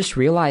combat, and just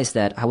realized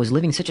that I was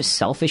living such a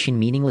selfish and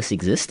meaningless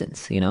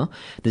existence,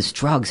 There's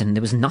drugs, and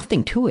there was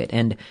nothing to it.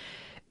 And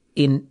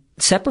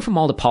separate from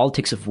all the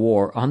politics of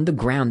war, on the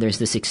ground, there's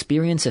this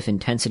experience of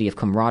intensity, of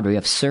camaraderie,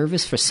 of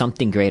service for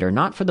something greater,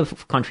 not for the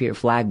country or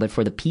flag, but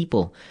for the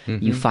people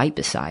you fight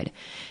beside.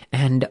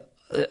 And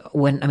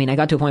I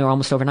got to a point where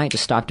almost overnight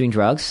just stopped doing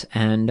drugs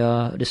and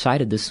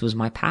decided this was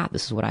my path.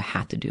 This is what I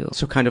had to do.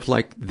 So kind of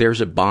like there's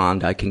a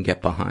bond I can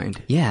get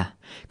behind. Yeah.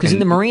 Because in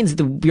the Marines,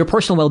 your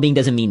personal well-being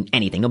doesn't mean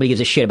anything. Nobody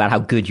gives a shit about how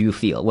good you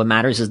feel. What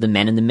matters is the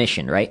men and the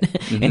mission, right?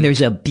 Mm-hmm. And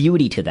there's a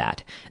beauty to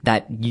that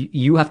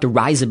you have to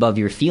rise above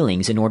your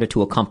feelings in order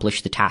to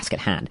accomplish the task at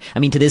hand. I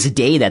mean, to this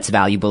day, that's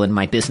valuable in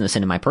my business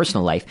and in my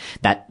personal life,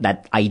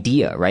 that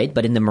idea, right?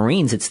 But in the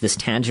Marines, it's this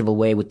tangible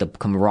way with the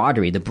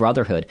camaraderie, the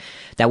brotherhood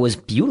that was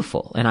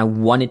beautiful. And I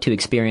wanted to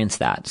experience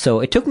that. So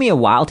it took me a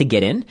while to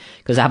get in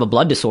because I have a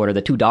blood disorder.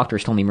 The 2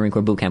 doctors told me Marine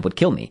Corps boot camp would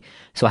kill me.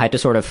 So I had to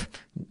sort of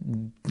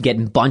get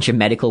a bunch of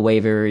medical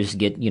waivers,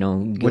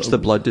 What's the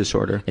blood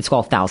disorder? It's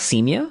called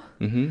thalassemia.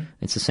 Mm-hmm.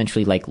 It's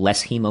essentially like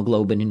less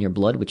hemoglobin in your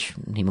blood, which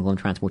hemoglobin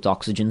transports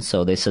oxygen.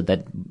 So they said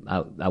that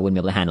I wouldn't be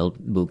able to handle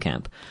boot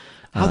camp.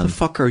 How the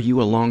fuck are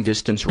you a long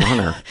distance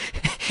runner?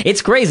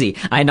 It's crazy.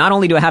 Not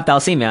only do I have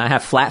thalassemia, I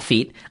have flat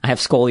feet, I have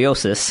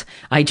scoliosis.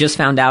 I just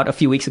found out a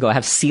few weeks ago I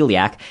have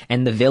celiac,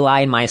 and the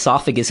villi in my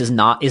esophagus is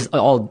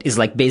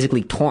like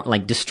basically torn,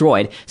 like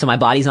destroyed. So my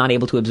body's not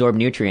able to absorb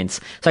nutrients.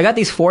 So I got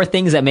these 4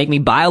 things that make me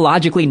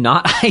biologically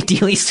not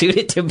ideally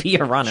suited to be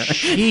a runner.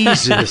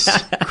 Jesus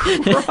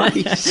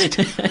Christ.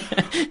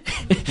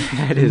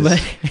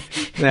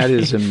 That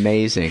is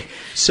amazing.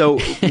 So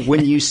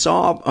when you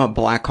saw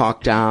Black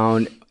Hawk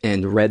Down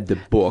and read the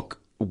book,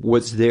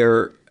 was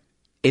there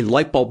a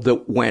light bulb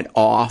that went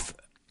off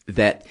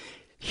that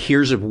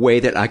here's a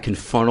way that I can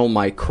funnel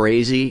my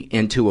crazy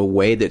into a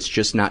way that's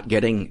just not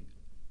getting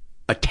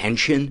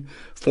attention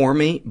for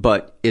me,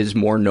 but is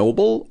more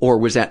noble? Or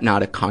was that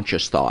not a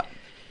conscious thought?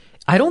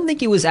 I don't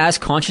think it was as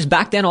conscious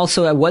back then.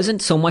 Also, I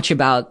wasn't so much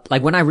about,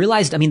 like, when I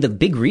realized, I mean, the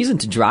big reason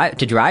to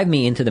drive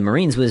me into the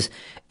Marines was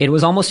it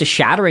was almost a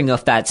shattering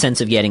of that sense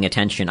of getting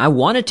attention. I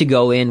wanted to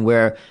go in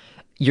where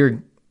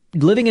you're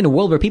living in a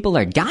world where people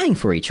are dying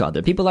for each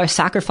other. People are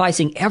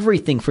sacrificing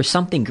everything for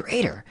something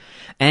greater.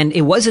 And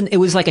it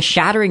was like a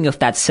shattering of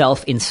that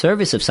self in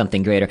service of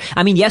something greater.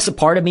 I mean, yes, a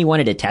part of me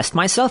wanted to test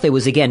myself. It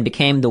was, again,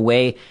 became the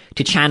way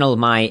to channel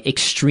my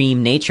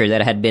extreme nature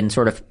that had been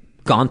sort of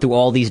gone through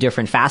all these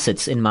different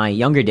facets in my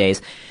younger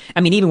days.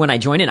 I mean, even when I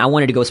joined in, I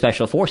wanted to go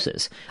special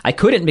forces. I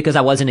couldn't because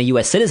I wasn't a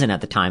U.S. citizen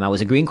at the time. I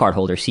was a green card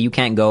holder, so you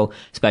can't go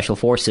special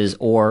forces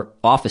or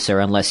officer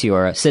unless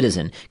you're a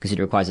citizen because it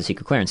requires a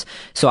secret clearance.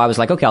 So I was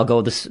like, okay, I'll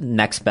go this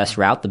next best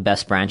route, the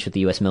best branch of the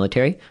U.S.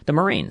 military, the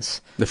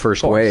Marines. The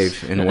first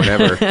wave and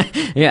whatever.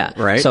 Yeah.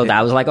 Right. So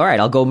that was like, all right,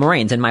 I'll go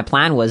Marines. And my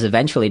plan was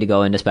eventually to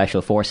go into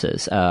special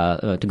forces,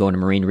 to go into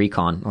Marine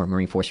Recon or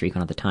Marine Force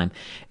Recon at the time.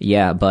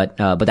 Yeah. But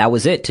that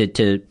was it.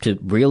 To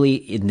really,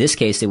 in this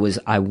case, it was,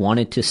 I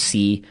wanted to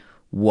see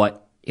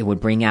what it would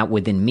bring out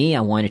within me.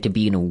 I wanted to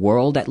be in a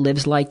world that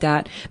lives like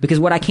that. Because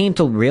what I came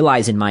to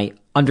realize in my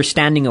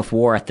understanding of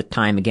war at the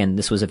time, again,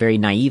 this was a very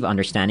naive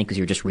understanding because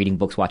you're just reading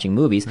books, watching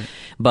movies. Right.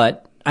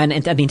 But,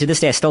 and I mean, to this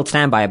day, I still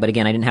stand by it. But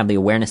again, I didn't have the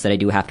awareness that I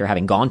do after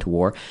having gone to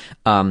war.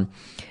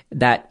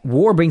 That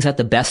war brings out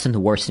the best and the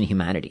worst in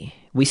humanity.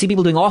 We see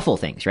people doing awful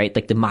things, right?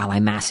 Like the Malai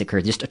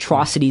massacre, just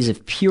atrocities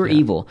of pure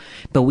evil.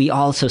 But we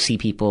also see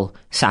people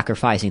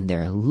sacrificing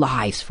their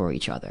lives for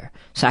each other,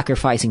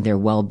 sacrificing their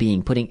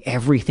well-being, putting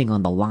everything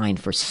on the line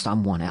for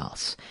someone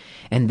else.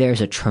 And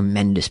there's a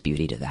tremendous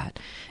beauty to that.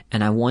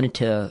 And I wanted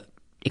to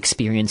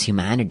experience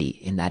humanity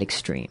in that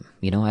extreme.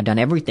 You know, I'd done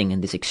everything in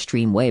this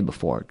extreme way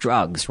before.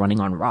 Drugs, running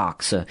on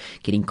rocks,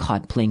 getting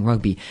caught playing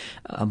rugby.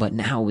 But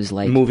now it was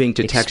like moving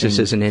to Texas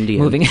as an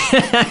Indian.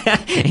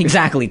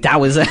 Exactly.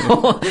 That was the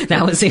whole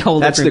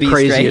That's the beast,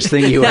 craziest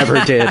right? thing you ever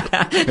did.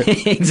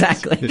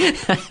 Exactly.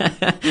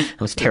 I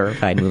was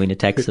terrified moving to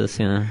Texas,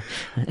 you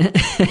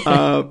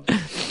know.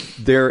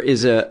 There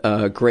is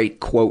a great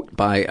quote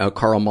by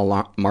Karl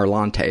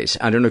Marlantes.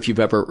 I don't know if you've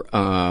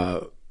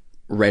ever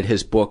read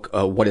his book,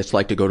 What It's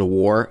Like to Go to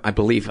War. I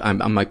believe I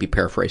might be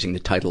paraphrasing the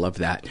title of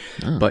that,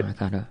 but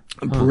a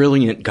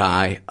brilliant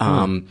guy,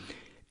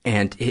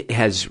 and it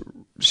has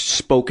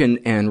spoken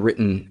and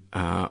written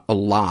a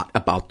lot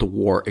about the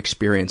war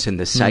experience in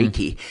the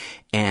psyche.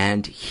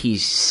 And he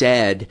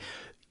said,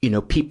 you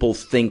know, people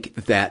think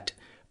that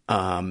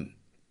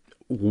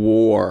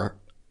war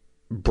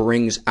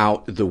brings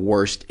out the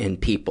worst in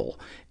people,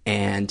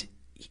 and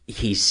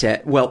he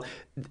said, well,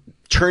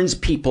 turns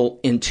people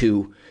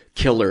into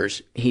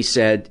killers. He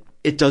said,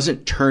 it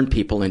doesn't turn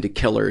people into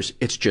killers.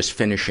 It's just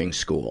finishing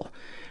school.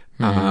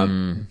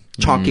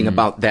 Talking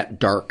about that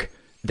dark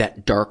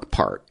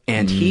part.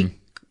 And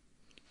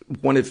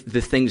one of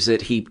the things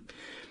that he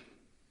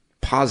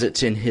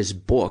posits in his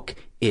book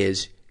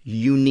is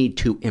you need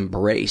to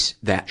embrace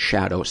that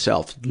shadow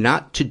self,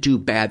 not to do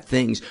bad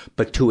things,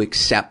 but to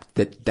accept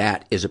that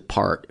that is a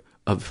part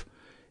of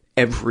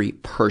every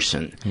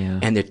person. Yeah.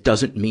 And it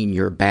doesn't mean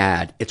you're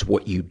bad. It's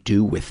what you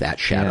do with that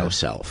shadow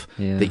self.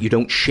 Yeah. That you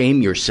don't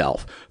shame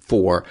yourself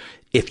for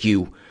if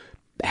you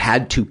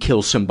had to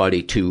kill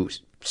somebody to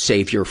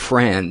save your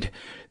friend,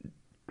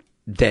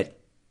 that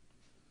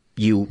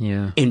you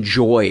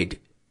enjoyed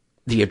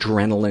the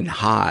adrenaline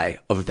high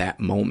of that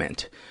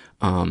moment.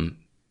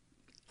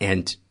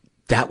 And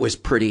that was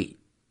pretty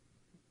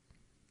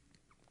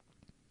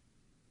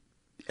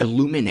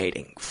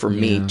illuminating for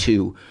me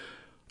to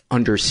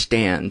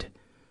understand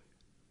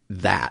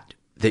that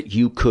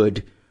you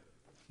could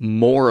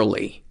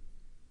morally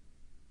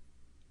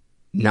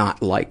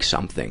not like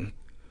something,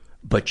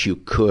 but you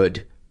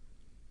could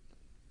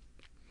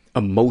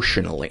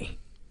emotionally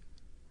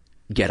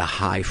get a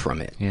high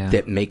from it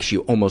that makes you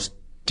almost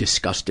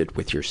disgusted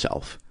with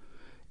yourself.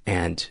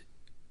 And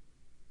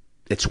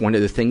it's one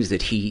of the things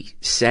that he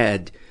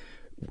said,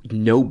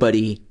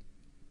 we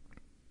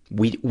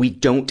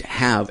don't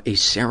have a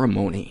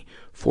ceremony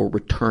for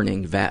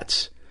returning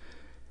vets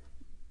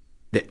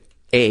that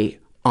A,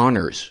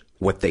 honors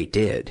what they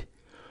did,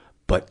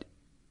 but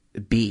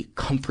B,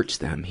 comforts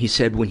them. He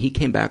said when he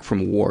came back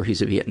from war,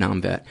 he's a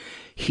Vietnam vet,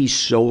 he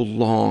so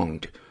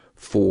longed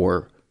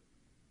for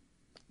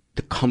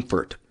the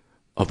comfort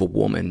of a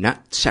woman,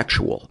 not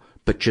sexual,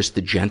 but just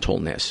the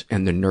gentleness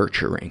and the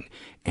nurturing.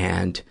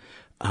 And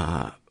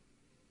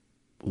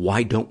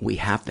why don't we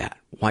have that?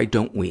 Why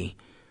don't we,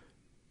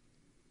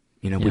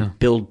 we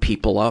build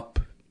people up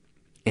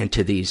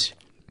into these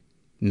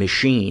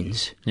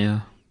machines.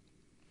 Yeah.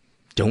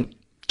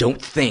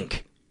 Don't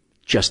think,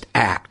 just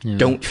act. Yeah.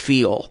 Don't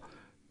feel.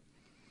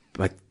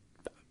 But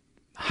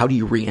how do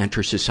you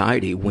re-enter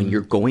society when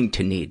you're going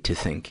to need to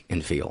think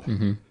and feel?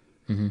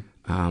 Mm-hmm.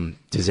 Mm-hmm.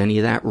 Does any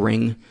of that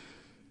ring?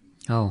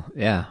 Oh,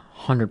 yeah,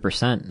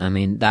 100%. I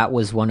mean, that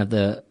was one of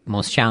the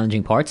most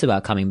challenging parts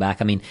about coming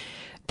back. I mean,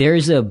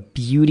 there's a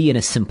beauty and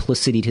a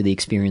simplicity to the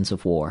experience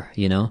of war,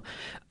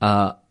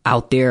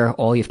 out there,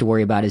 all you have to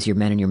worry about is your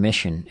men and your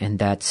mission. And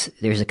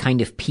there's a kind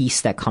of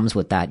peace that comes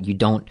with that. You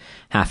don't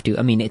have to,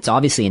 I mean, it's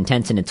obviously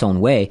intense in its own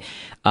way,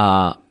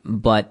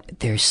 but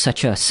there's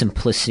such a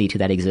simplicity to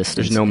that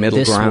existence. There's no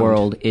middle ground. This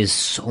world is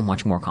so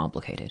much more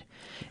complicated.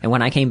 And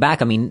when I came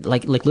back, I mean,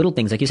 like little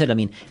things, like you said, I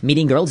mean,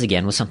 meeting girls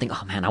again was something,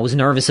 oh man, I was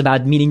nervous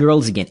about meeting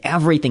girls again.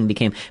 Everything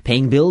became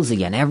paying bills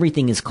again.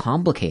 Everything is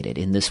complicated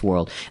in this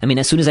world. I mean,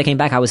 as soon as I came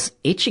back, I was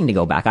itching to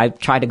go back. I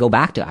tried to go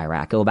back to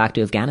Iraq, go back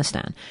to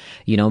Afghanistan,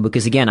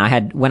 because again,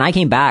 when I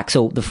came back,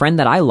 so the friend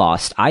that I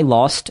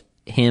lost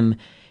him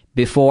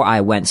before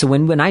I went. So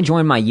when I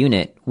joined my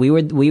unit,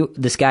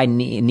 this guy,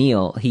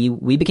 Neil,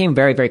 we became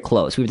very, very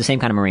close. We were the same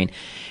kind of Marine.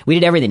 We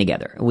did everything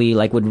together. We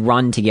would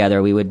run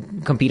together. We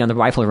would compete on the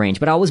rifle range,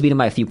 but I always beat him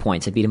by a few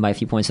points. I beat him by a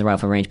few points in the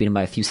rifle range, beat him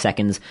by a few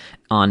seconds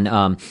on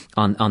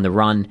the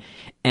run.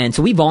 And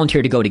so we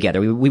volunteered to go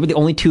together. We were the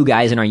only two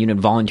guys in our unit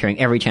volunteering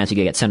every chance we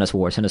could get. Send us to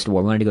war.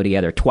 We wanted to go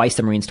together. Twice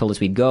the Marines told us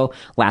we'd go.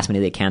 Last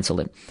minute they canceled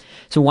it.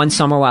 So one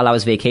summer while I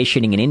was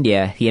vacationing in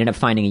India, he ended up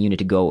finding a unit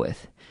to go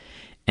with.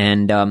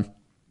 And,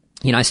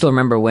 I still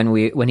remember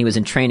when he was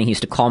in training, he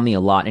used to call me a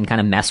lot and kind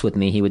of mess with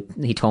me.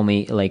 He told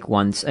me like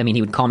once, I mean,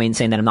 he would call me and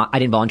saying that I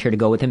didn't volunteer to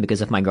go with him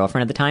because of my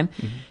girlfriend at the time.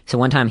 Mm-hmm. So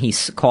one time he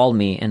called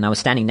me and I was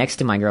standing next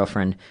to my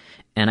girlfriend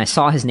and I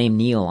saw his name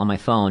Neil on my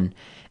phone.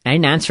 I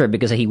didn't answer it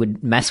because he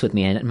would mess with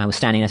me and I was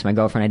standing next to my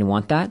girlfriend. I didn't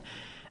want that.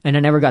 And I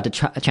never got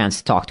a chance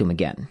to talk to him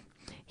again.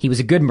 He was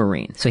a good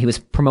Marine. So he was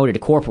promoted to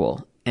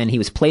corporal and he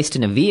was placed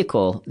in a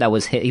vehicle that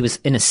was hit. He was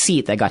in a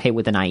seat that got hit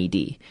with an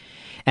IED.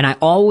 And I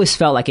always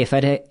felt like if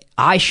I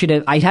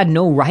had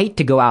no right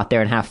to go out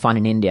there and have fun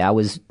in India. I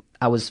was,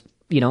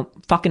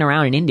 fucking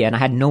around in India and I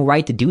had no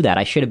right to do that.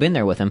 I should have been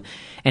there with him.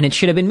 And it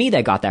should have been me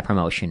that got that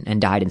promotion and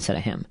died instead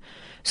of him.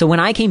 So when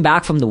I came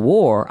back from the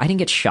war, I didn't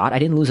get shot. I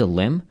didn't lose a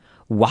limb.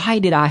 Why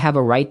did I have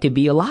a right to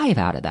be alive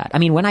out of that? I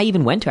mean, when I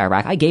even went to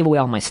Iraq, I gave away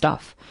all my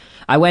stuff.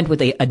 I went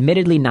with a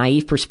admittedly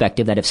naive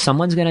perspective that if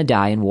someone's going to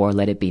die in war,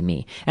 let it be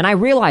me. And I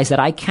realized that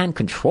I can't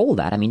control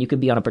that. I mean, you could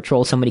be on a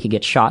patrol, somebody could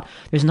get shot.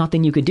 There's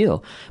nothing you could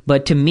do.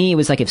 But to me, it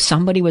was like if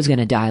somebody was going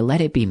to die,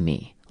 let it be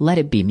me. Let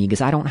it be me because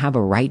I don't have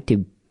a right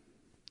to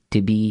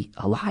be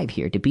alive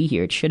here, to be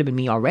here. It should have been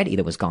me already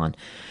that was gone.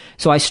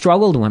 So I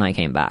struggled when I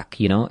came back,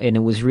 and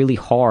it was really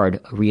hard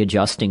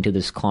readjusting to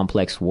this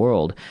complex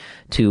world,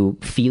 to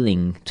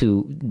feeling,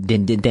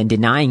 then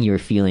denying your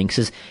feelings.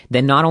 Because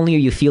then not only are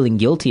you feeling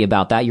guilty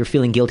about that, you're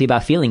feeling guilty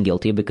about feeling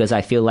guilty because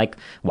I feel like,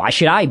 why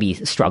should I be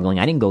struggling?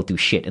 I didn't go through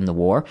shit in the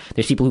war.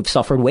 There's people who've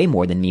suffered way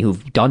more than me,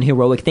 who've done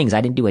heroic things.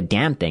 I didn't do a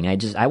damn thing.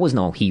 I was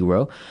no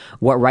hero.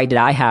 What right did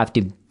I have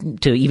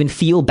to even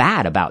feel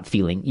bad about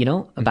feeling,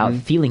 about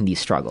feeling these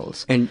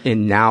struggles?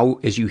 And now,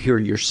 as you hear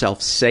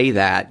yourself say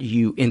that,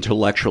 you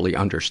intellectually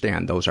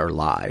understand those are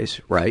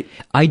lies, right?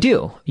 I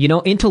do.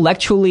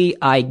 Intellectually,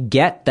 I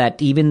get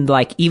that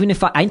even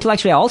if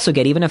I also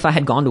get, even if I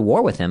had gone to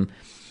war with him,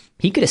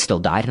 he could have still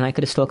died and I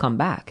could have still come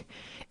back.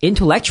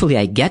 Intellectually,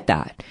 I get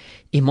that.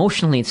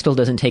 Emotionally, it still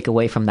doesn't take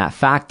away from that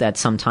fact that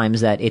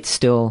sometimes that it's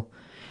still,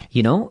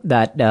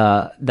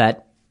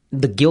 that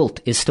the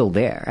guilt is still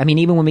there. I mean,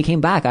 even when we came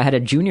back, I had a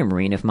junior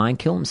Marine of mine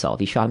kill himself.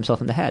 He shot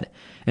himself in the head.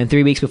 And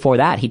 3 weeks before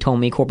that, he told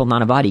me, Corporal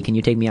Nanavati, can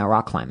you take me out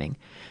rock climbing?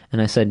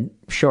 And I said,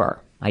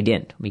 sure. I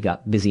didn't. We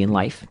got busy in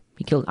life.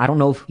 I don't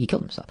know if he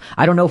killed himself.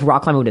 I don't know if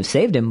rock climbing would have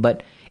saved him,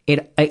 but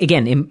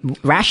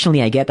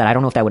rationally I get that. I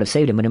don't know if that would have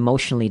saved him, but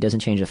emotionally it doesn't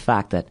change the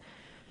fact that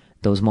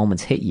those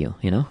moments hit you,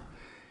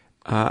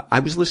 I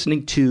was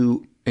listening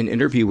to an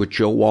interview with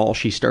Joe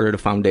Walsh. He started a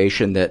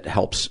foundation that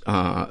helps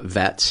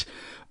vets,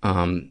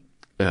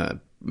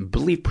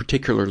 believe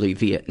particularly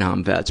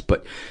Vietnam vets,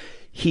 but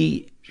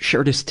he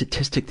shared a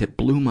statistic that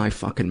blew my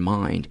fucking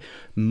mind.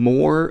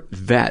 More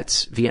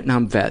vets,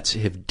 Vietnam vets,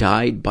 have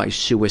died by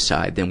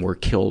suicide than were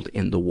killed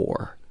in the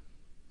war.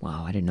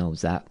 Wow, I didn't know it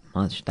was that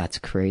much. That's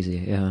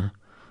crazy, yeah.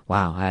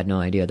 Wow, I had no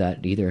idea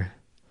that either.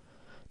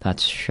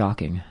 That's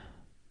shocking.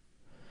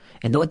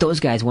 And what those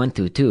guys went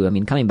through, too. I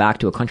mean, coming back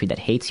to a country that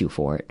hates you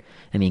for it.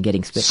 I mean,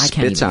 getting I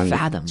can't even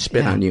fathom.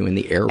 Spit on you in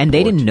the airport. And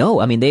they didn't know.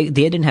 I mean, they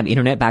didn't have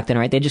internet back then,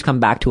 right? They just come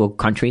back to a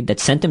country that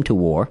sent them to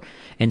war,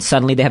 and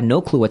suddenly they have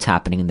no clue what's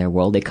happening in their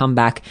world. They come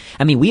back.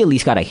 I mean, we at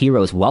least got a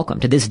hero's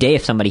welcome. To this day,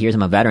 if somebody hears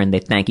I'm a veteran, they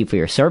thank you for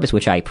your service,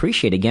 which I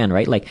appreciate again,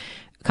 right? Like,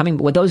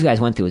 what those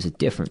guys went through is a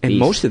different beast. And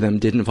most of them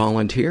didn't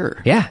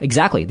volunteer. Yeah,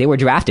 exactly. They were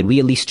drafted. We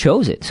at least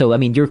chose it. So, I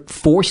mean, you're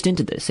forced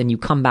into this, and you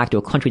come back to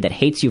a country that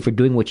hates you for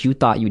doing what you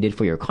thought you did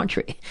for your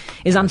country.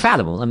 Is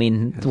unfathomable. I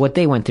mean, what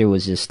they went through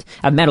was just...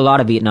 I've met a lot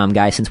of Vietnam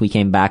guys since we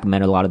came back,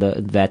 met a lot of the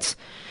vets.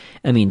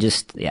 I mean,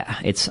 just, yeah,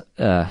 it's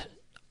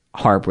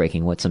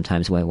heartbreaking what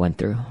sometimes we went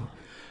through.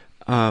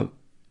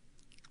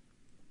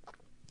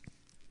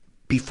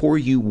 Before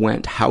you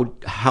went,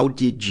 how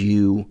did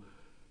you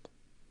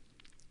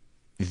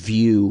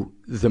view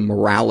the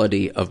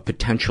morality of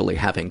potentially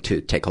having to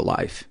take a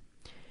life?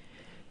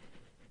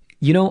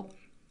 You know,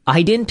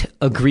 I didn't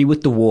agree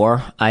with the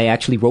war. I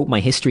actually wrote my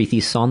history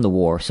thesis on the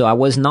war. So I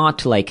was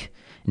not like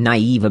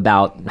naive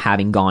about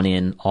having gone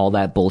in, all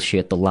that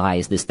bullshit, the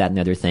lies, this, that, and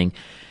the other thing.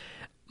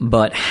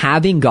 But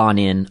having gone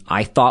in,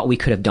 I thought we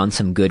could have done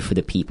some good for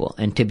the people.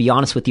 And to be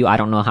honest with you, I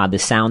don't know how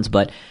this sounds,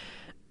 but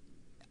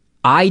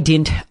I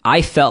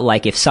felt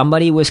like if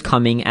somebody was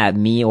coming at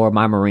me or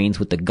my Marines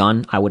with a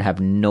gun, I would have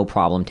no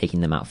problem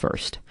taking them out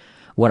first.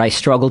 What I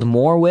struggled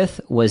more with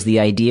was the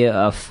idea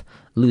of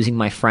losing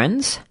my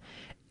friends,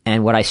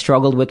 and what I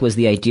struggled with was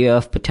the idea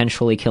of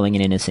potentially killing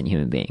an innocent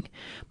human being.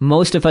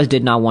 Most of us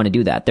did not want to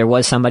do that. There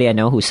was somebody I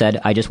know who said,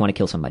 I just want to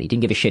kill somebody. He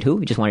didn't give a shit who,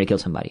 he just wanted to kill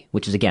somebody,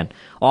 which is, again,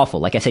 awful.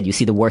 Like I said, you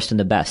see the worst and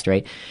the best,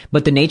 right?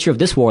 But the nature of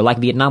this war, like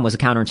Vietnam, was a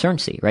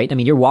counterinsurgency, right? I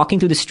mean, you're walking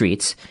through the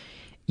streets,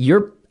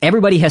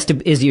 everybody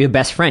is your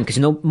best friend, because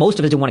most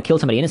of us don't want to kill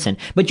somebody innocent,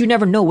 but you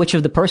never know which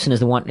of the person is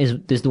the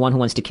one who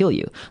wants to kill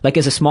you. Like,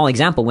 as a small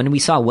example, when we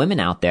saw women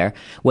out there,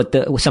 what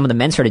some of the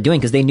men started doing,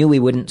 because they knew we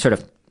wouldn't sort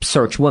of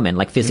search women,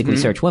 like physically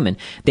search women,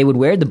 they would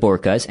wear the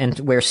burqas and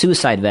wear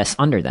suicide vests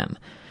under them.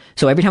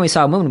 So every time we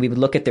saw a woman, we would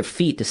look at their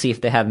feet to see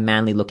if they have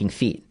manly looking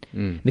feet.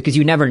 Because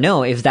you never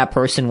know if that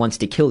person wants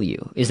to kill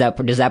you. Does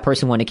that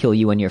person want to kill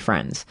you and your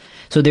friends?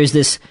 So there's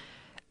this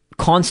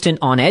constant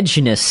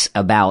on-edgeness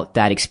about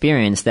that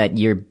experience, that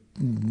you're,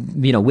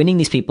 winning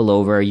these people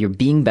over, you're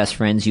being best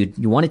friends, you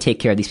want to take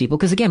care of these people,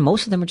 because again,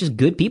 most of them are just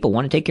good people,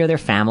 want to take care of their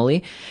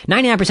family.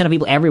 99% of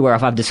people everywhere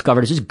I've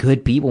discovered is just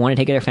good people, want to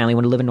take care of their family,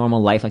 want to live a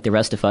normal life like the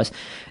rest of us.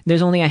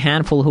 There's only a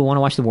handful who want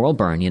to watch the world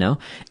burn,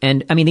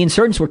 And I mean, the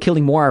insurgents were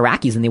killing more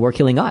Iraqis than they were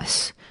killing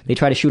us. They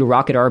tried to shoot a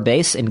rocket at our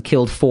base and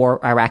killed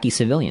 4 Iraqi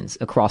civilians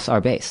across our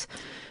base.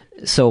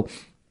 So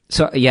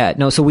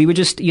we were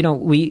just,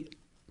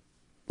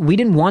 we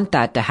didn't want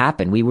that to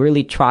happen. We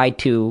really tried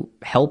to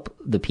help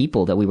the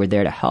people that we were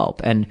there to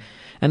help. And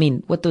I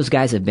mean, what those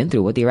guys have been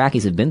through, what the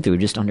Iraqis have been through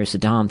just under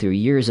Saddam, through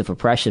years of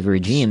oppressive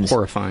regimes. It's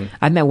horrifying.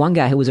 I met one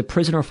guy who was a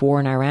prisoner of war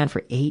in Iran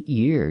for 8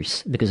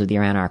 years because of the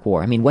Iran-Iraq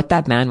war. I mean, what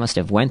that man must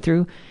have went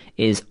through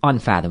is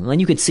unfathomable. And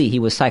you could see he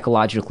was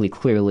psychologically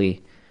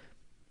clearly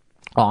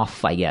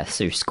off, I guess,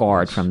 or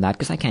scarred from that,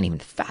 because I can't even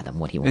fathom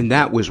what he went through. And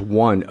that was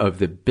one of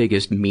the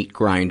biggest meat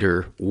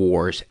grinder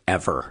wars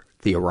ever.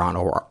 The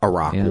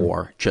Iran-Iraq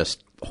war,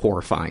 just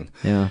horrifying.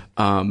 Yeah.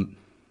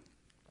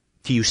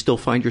 Do you still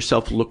find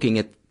yourself looking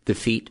at the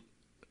feet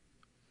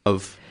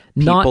of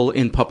people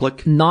in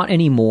public? Not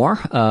anymore.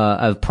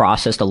 I've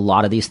processed a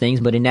lot of these things,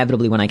 but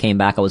inevitably when I came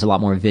back, I was a lot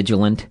more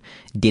vigilant,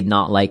 did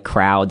not like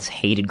crowds,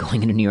 hated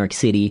going into New York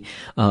City,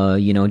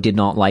 did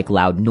not like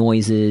loud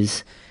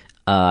noises.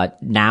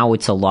 Now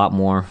it's a lot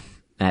more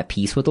at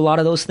peace with a lot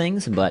of those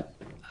things, but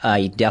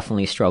I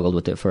definitely struggled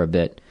with it for a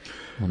bit.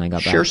 When I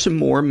got back. Share some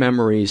more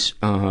memories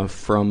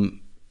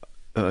from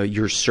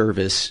your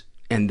service,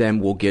 and then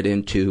we'll get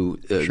into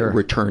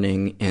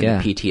returning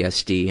and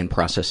PTSD and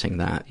processing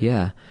that.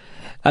 Yeah.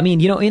 I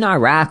mean, in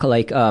Iraq,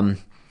 like,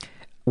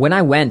 when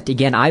I went,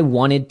 again, I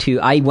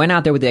went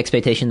out there with the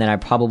expectation that I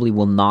probably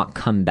will not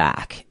come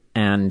back.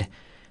 And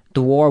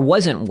the war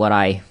wasn't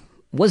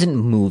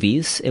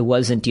movies. It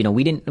wasn't,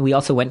 we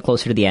also went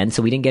closer to the end,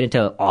 so we didn't get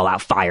into all out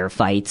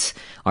firefights.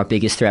 Our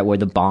biggest threat were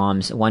the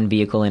bombs. One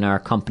vehicle in our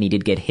company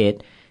did get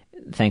hit.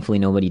 Thankfully,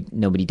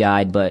 nobody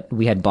died, but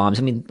we had bombs.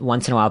 I mean,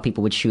 once in a while,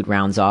 people would shoot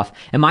rounds off.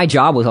 And my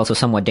job was also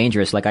somewhat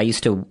dangerous. Like,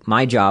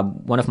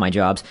 one of my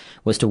jobs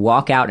was to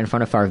walk out in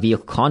front of our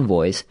vehicle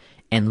convoys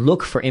and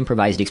look for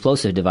improvised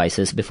explosive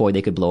devices before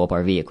they could blow up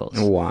our vehicles.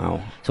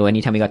 Wow. So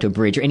anytime we got to a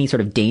bridge or any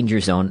sort of danger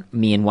zone,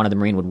 me and one of the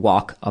Marine would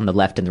walk on the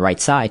left and the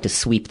right side to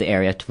sweep the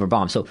area for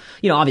bombs. So,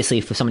 obviously,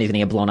 if somebody's going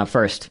to get blown up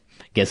first,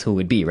 guess who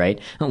would be, right?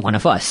 One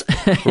of us.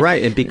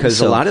 Right, and because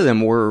a lot of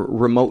them were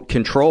remote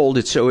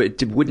controlled, so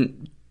it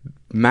wouldn't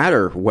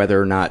matter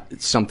whether or not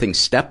something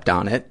stepped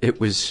on it. It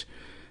was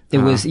It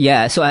was,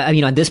 yeah. So,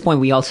 at this point,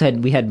 we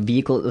had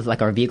vehicles,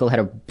 like our vehicle had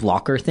a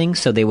blocker thing,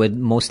 so they would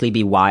mostly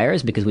be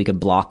wires because we could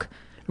block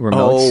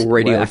remotes. Oh,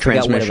 radio I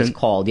forget transmission. what it was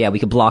called. Yeah, we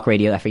could block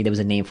radio. I forget there was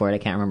a name for it. I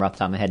can't remember off the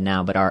top of my head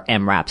now, but our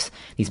MRAPs,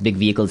 these big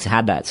vehicles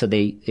had that. So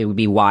it would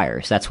be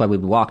wires. That's why we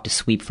would walk to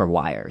sweep for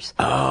wires.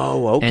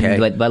 Oh, okay.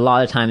 But a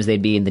lot of times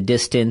they'd be in the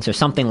distance or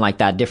something like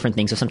that, different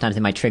things. So sometimes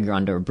they might trigger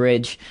under a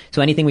bridge.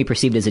 So anything we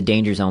perceived as a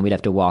danger zone, we'd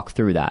have to walk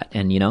through that.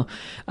 And,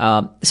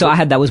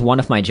 that was one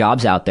of my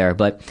jobs out there.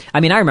 But I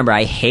remember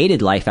I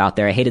hated life out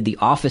there. I hated the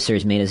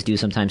officers made us do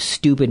sometimes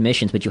stupid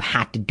missions, but you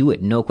had to do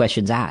it. No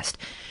questions asked.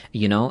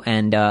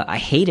 And I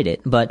hated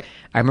it. But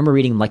I remember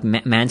reading like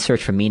Man's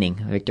Search for Meaning,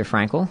 Viktor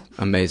Frankl.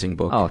 Amazing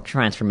book. Oh,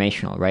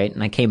 transformational, right?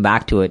 And I came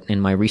back to it in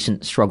my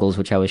recent struggles,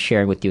 which I was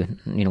sharing with you,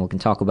 we can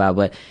talk about.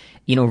 But,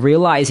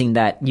 realizing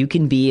that you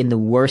can be in the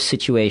worst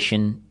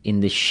situation,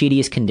 in the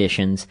shittiest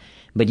conditions,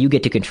 but you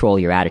get to control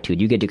your attitude.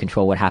 You get to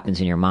control what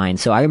happens in your mind.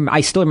 So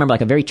I still remember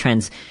like a very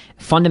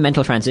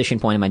fundamental transition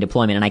point in my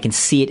deployment, and I can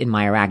see it in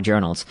my Iraq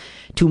journals.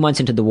 2 months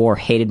into the war,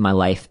 hated my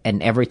life,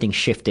 and everything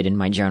shifted in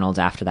my journals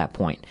after that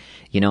point.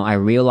 I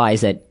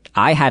realized that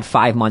I had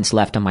 5 months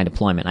left on my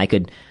deployment. I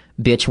could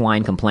bitch,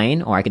 whine,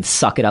 complain, or I could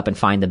suck it up and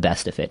find the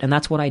best of it. And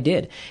that's what I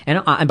did.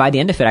 And by the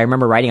end of it, I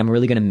remember writing, I'm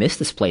really going to miss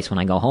this place when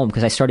I go home,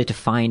 because I started to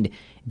find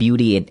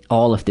beauty in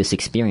all of this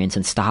experience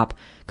and stop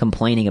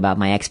complaining about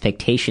my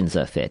expectations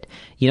of it.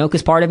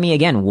 Because part of me,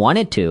 again,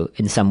 wanted to,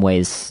 in some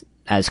ways,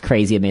 as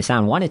crazy it may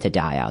sound, wanted to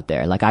die out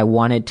there. Like I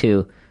wanted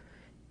to,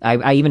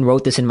 I even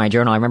wrote this in my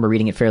journal. I remember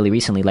reading it fairly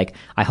recently. Like,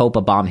 I hope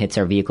a bomb hits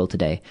our vehicle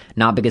today.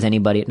 Not because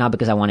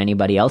I want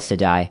anybody else to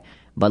die,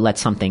 but let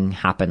something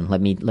happen.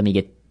 Let me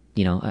get,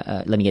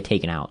 let me get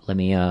taken out.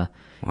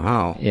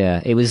 Wow.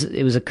 Yeah, it was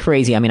a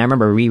crazy. I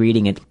remember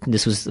rereading it.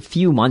 This was a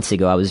few months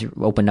ago. I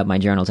opened up my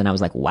journals and I was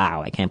like,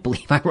 wow, I can't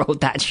believe I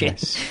wrote that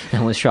shit. Yes.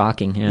 That was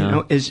shocking.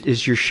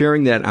 As you're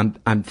sharing that,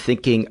 I'm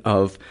thinking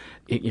of,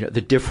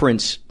 the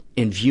difference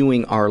in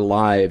viewing our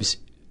lives,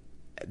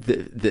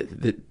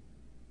 the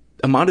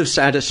amount of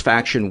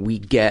satisfaction we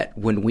get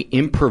when we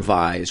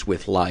improvise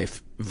with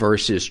life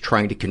versus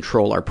trying to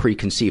control our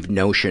preconceived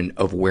notion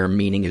of where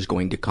meaning is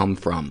going to come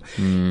from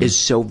is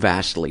so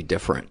vastly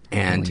different.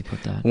 And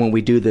when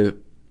we do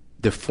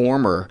the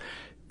former,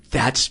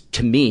 that's,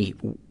 to me,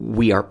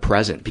 we are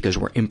present because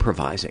we're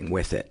improvising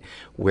with it.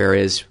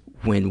 Whereas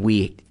when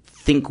we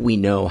think we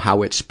know how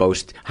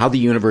the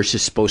universe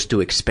is supposed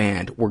to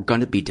expand, we're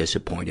going to be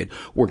disappointed.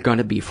 We're going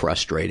to be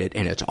frustrated,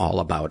 and it's all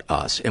about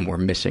us, and we're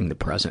missing the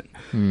present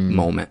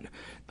moment.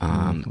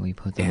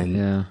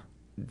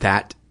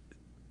 That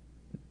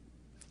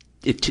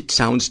it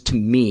sounds to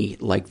me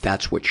like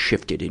that's what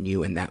shifted in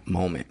you in that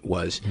moment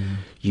was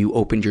you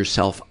opened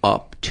yourself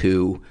up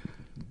to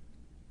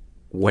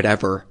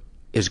whatever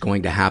is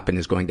going to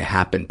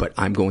happen, but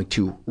I'm going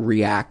to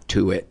react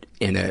to it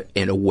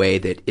in a way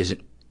that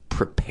isn't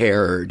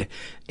prepared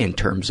in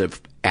terms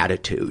of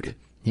attitude.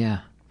 Yeah.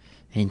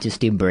 And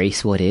just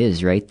embrace what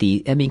is, right?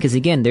 Because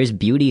again, there's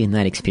beauty in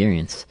that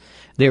experience.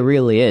 There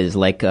really is,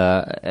 like,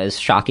 as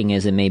shocking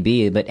as it may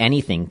be, but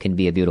anything can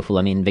be a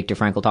beautiful. Viktor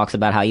Frankl talks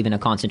about how even a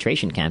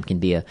concentration camp can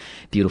be a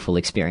beautiful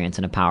experience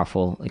and a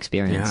powerful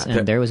experience.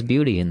 And there was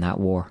beauty in that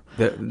war,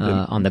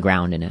 on the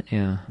ground in it.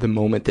 Yeah. The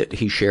moment that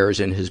he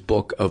shares in his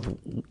book of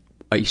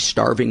a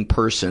starving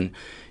person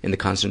in the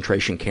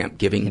concentration camp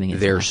giving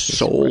their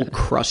sole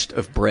crust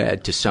of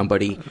bread to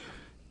somebody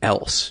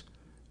else,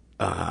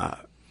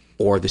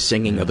 or the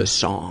singing of a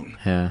song.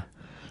 Yeah.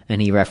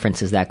 And he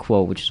references that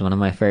quote, which is one of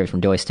my favorites from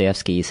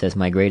Dostoevsky. He says,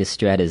 "My greatest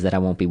dread is that I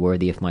won't be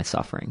worthy of my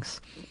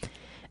sufferings."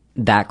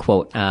 That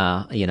quote,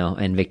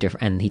 and Victor,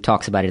 and he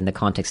talks about it in the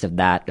context of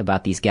that,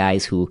 about these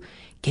guys who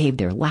gave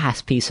their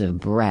last piece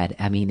of bread.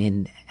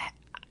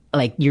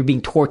 Like, you're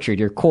being tortured,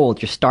 you're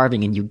cold, you're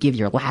starving, and you give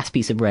your last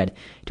piece of bread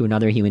to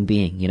another human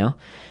being,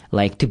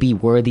 Like, to be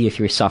worthy if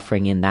you're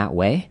suffering in that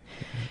way.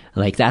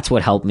 Like, that's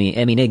what helped me.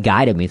 It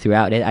guided me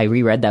throughout it. I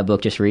reread that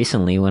book just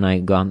recently when I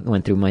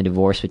went through my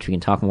divorce, which we can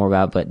talk more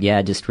about. But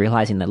yeah, just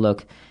realizing that,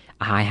 look,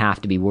 I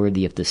have to be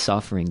worthy of this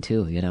suffering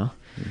too,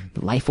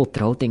 Life will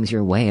throw things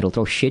your way. It'll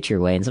throw shit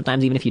your way. And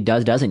sometimes even if you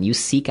doesn't, you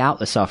seek out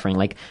the suffering.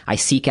 Like, I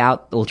seek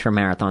out ultra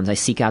marathons. I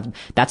seek out,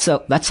 that's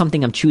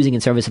something I'm choosing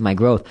in service of my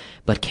growth.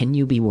 But can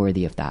you be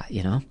worthy of that,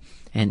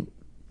 And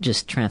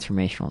just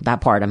transformational.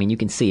 That part, you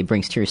can see it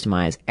brings tears to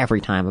my eyes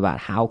every time about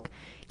how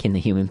can the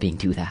human being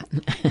do that?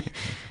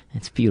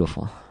 It's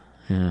beautiful.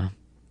 Yeah.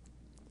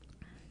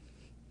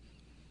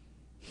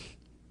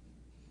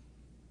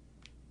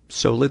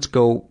 So let's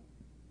go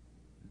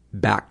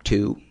back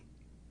to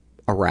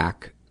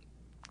Iraq.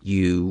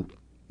 You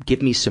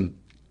give me some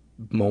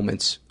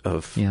moments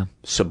of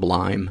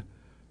sublime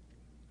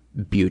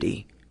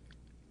beauty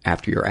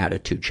after your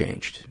attitude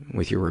changed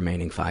with your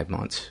remaining 5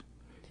 months,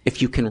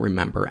 if you can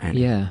remember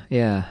any.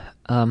 Yeah.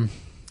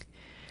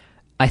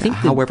 I think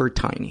however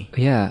tiny.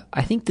 Yeah.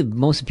 I think the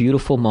most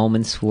beautiful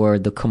moments were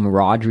the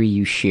camaraderie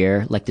you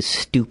share, like the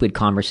stupid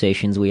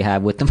conversations we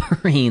have with the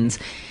Marines.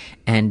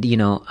 And,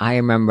 I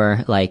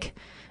remember, like,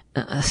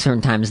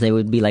 certain times they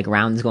would be like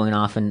rounds going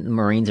off and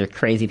Marines are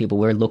crazy people.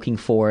 We're looking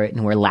for it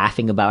and we're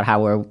laughing about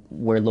how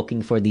we're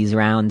looking for these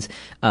rounds,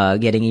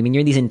 getting even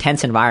you're in these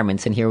intense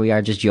environments and here we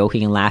are just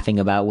joking and laughing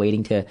about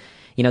waiting to,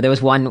 there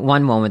was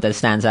one moment that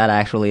stands out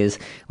actually is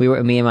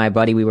me and my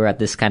buddy, we were at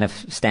this kind of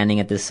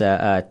standing at this,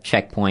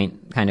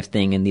 checkpoint kind of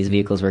thing and these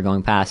vehicles were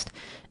going past.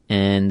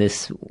 And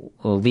this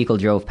vehicle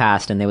drove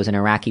past, and there was an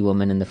Iraqi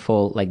woman in the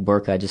full, like,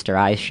 burqa, just her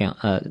eyes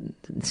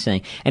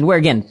saying. And we're,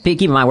 again,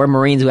 keep in mind, we're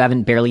Marines who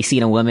haven't barely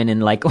seen a woman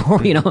and, like, or,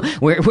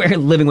 we're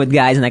living with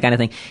guys and that kind of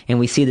thing. And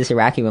we see this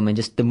Iraqi woman,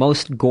 just the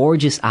most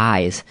gorgeous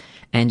eyes,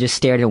 and just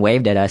stared and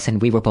waved at us, and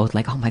we were both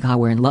like, oh my God,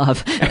 we're in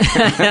love.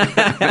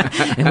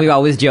 And we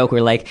always joke,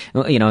 we're like,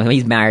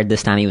 he's married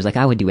this time, he was like,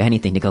 I would do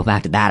anything to go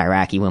back to that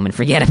Iraqi woman,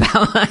 forget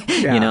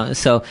about,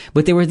 so,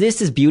 but there were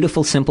this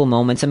beautiful, simple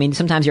moments. I mean,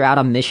 sometimes you're out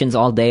on missions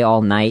all day,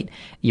 all night,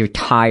 you're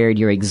tired,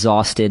 you're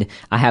exhausted.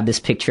 I have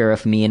this picture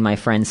of me and my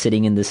friend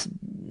sitting in this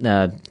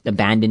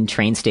abandoned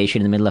train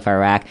station in the middle of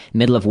Iraq,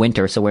 middle of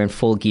winter, so we're in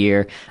full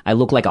gear. I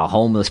look like a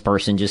homeless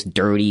person, just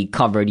dirty,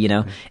 covered,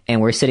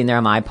 and we're sitting there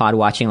on my iPod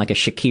watching like a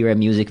Shakira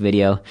music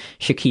video.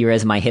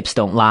 Shakira's My Hips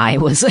Don't Lie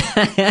was,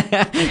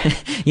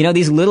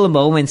 these little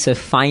moments of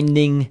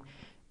finding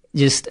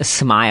just a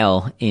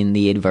smile in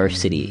the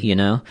adversity,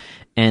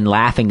 and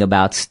laughing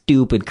about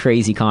stupid,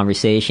 crazy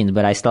conversations.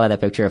 But I still have that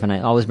picture of, and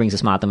it always brings a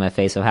smile to my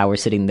face of how we're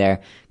sitting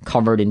there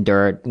covered in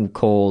dirt and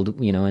cold,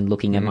 and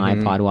looking at my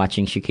iPod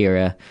watching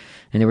Shakira.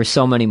 And there were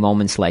so many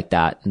moments like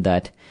that,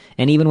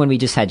 and even when we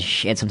just had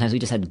sometimes we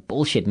just had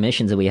bullshit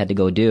missions that we had to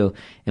go do,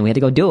 and we had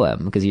to go do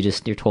them because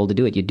you're told to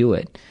do it, you do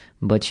it.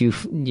 But you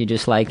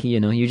just like,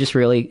 you just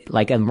really,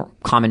 like a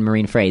common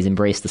Marine phrase,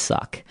 embrace the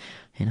suck.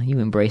 You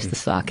embrace the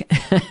suck.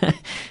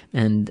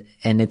 and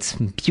it's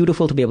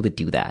beautiful to be able to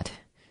do that.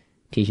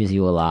 Teaches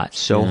you a lot.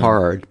 So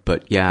hard,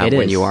 but when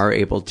is. you are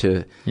able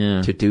to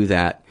do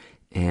that.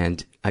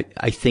 And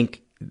I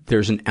think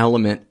there's an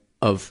element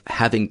of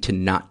having to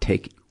not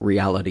take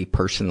reality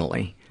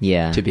personally.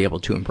 Yeah. To be able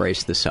to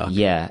embrace the suck.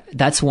 Yeah.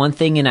 That's one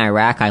thing in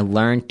Iraq I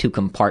learned to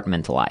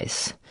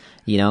compartmentalize.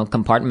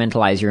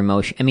 Compartmentalize your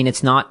emotion. I mean,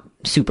 it's not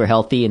super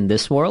healthy in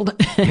this world,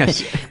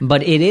 yes.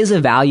 But it is a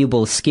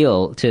valuable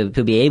skill to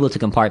be able to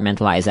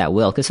compartmentalize at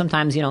will. Because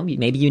sometimes,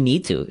 maybe you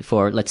need to,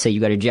 for, let's say you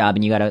got a job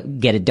and you got to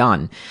get it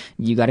done.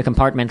 You got to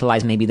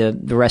compartmentalize maybe the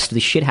rest of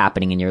the shit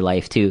happening in your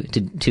life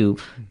to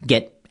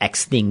get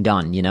X thing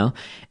done,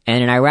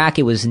 And in Iraq,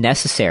 it was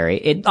necessary.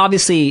 It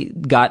obviously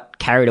got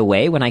carried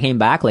away when I came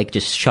back, like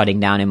just shutting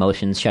down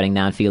emotions, shutting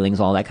down feelings,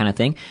 all that kind of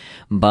thing.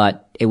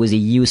 But it was a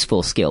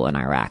useful skill in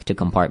Iraq to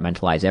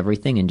compartmentalize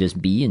everything and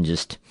just be and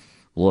just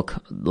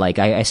look. Like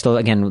I still,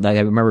 again, like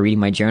I remember reading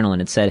my journal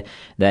and it said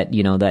that,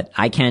 that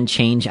I can't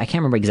change. I can't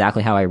remember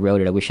exactly how I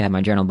wrote it. I wish I had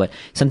my journal, but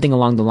something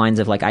along the lines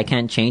of like, I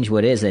can't change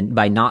what is. And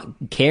by not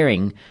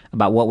caring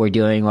about what we're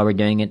doing while we're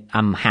doing it,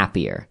 I'm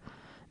happier.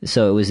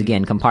 So it was,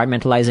 again,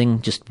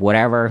 compartmentalizing, just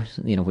whatever,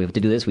 we have to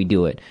do this, we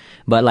do it.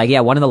 But like,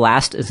 one of the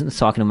last,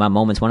 talking about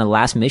moments, one of the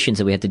last missions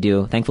that we had to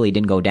do, thankfully it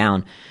didn't go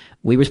down.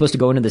 We were supposed to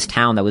go into this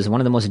town that was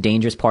one of the most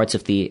dangerous parts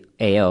of the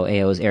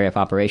AO's area of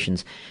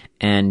operations.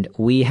 And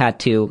we had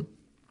to,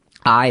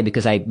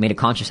 because I made a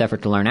conscious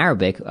effort to learn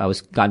Arabic, I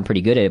was gotten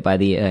pretty good at it by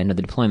the end of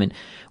the deployment,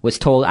 was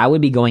told I would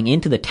be going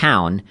into the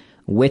town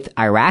with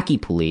Iraqi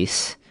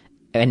police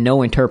and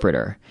no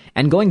interpreter.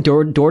 And going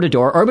door to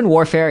door, urban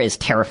warfare is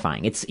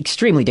terrifying. It's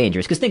extremely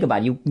dangerous. Because think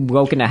about it, you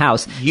broke in a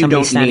house, you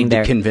somebody's standing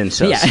there. You don't need to convince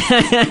us.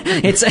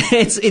 Yeah.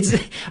 it's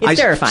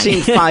terrifying.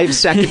 I've seen 5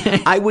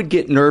 seconds. I would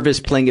get nervous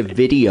playing a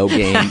video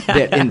game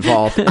that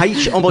involved, I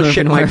almost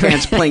shit my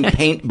pants playing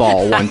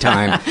paintball one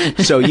time.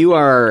 So you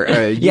are,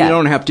 you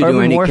don't have to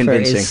do any warfare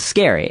convincing. Is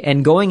scary.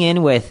 And going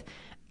in with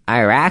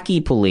Iraqi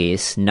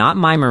police, not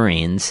my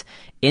Marines,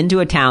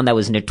 into a town that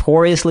was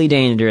notoriously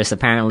dangerous,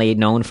 apparently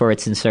known for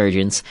its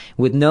insurgents,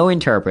 with no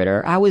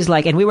interpreter. I was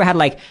like, and we had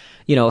like,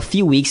 a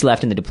few weeks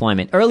left in the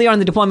deployment. Early on in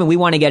the deployment, we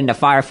want to get into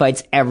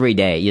firefights every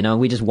day.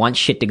 We just want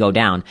shit to go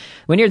down.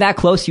 When you're that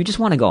close, you just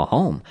want to go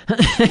home.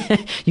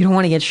 You don't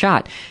want to get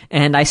shot.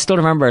 And I still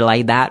remember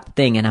like that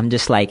thing. And I'm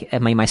just like,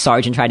 my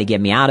sergeant tried to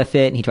get me out of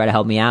it and he tried to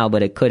help me out,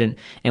 but it couldn't.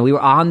 And we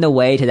were on the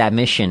way to that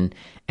mission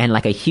and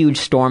like a huge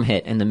storm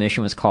hit and the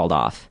mission was called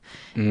off.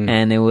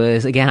 And it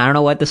was, again, I don't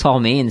know what this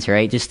all means,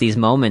 right? Just these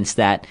moments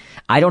that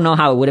I don't know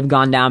how it would have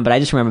gone down, but I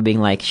just remember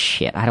being like,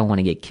 shit, I don't want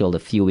to get killed a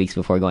few weeks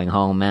before going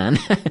home, man.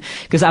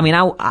 Because I mean,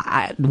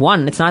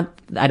 it's not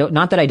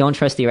that I don't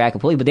trust the Iraqi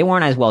police, but they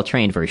weren't as well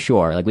trained for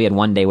sure. Like we had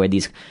one day where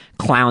these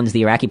clowns,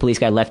 the Iraqi police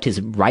guy left his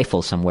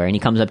rifle somewhere and he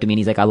comes up to me and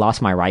he's like, I lost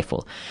my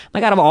rifle.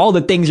 Like out of all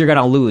the things you're going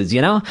to lose,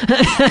 Wow.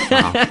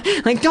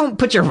 Like don't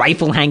put your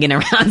rifle hanging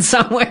around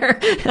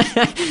somewhere.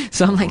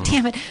 So I'm like,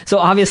 damn it. So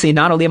obviously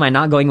not only am I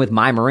not going with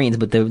my Marines,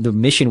 but the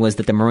mission was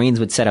that the Marines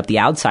would set up the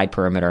outside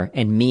perimeter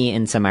and me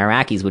and some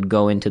Iraqis would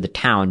go into the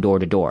town door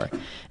to door.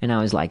 And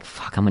I was like,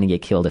 fuck, I'm going to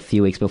get killed a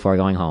few weeks before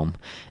going home.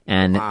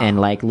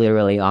 And like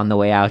literally on the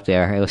way out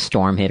there, it was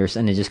storm hitters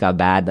and it just got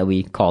bad that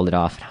we called it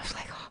off. And I was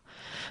like,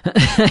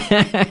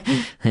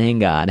 Thank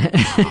God.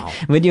 Wow.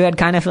 But you had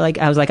kind of like,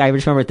 I just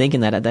remember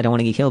thinking that I don't want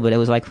to get killed, but it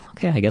was like,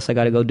 okay, I guess I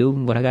got to go do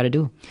what I got to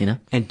do, you know?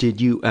 And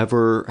did you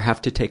ever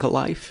have to take a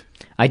life?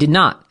 I did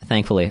not,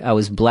 thankfully. I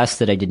was blessed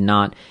that I did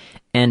not.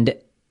 And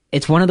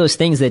it's one of those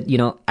things that, you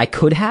know, I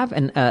could have,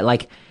 and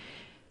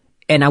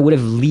and I would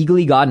have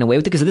legally gotten away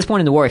with it, because at this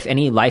point in the war, if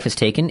any life is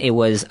taken, it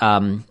was,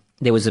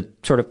 there was a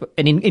sort of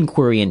an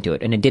inquiry into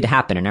it, and it did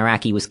happen. An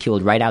Iraqi was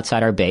killed right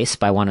outside our base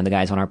by one of the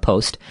guys on our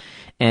post,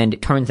 and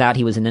it turns out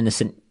he was an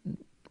innocent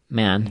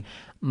man,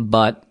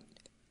 but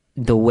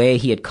the way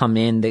he had come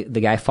in, the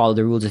guy followed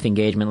the rules of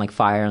engagement, like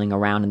firing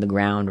around in the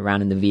ground,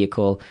 around in the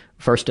vehicle,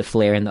 first a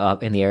flare in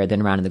the air,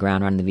 then around in the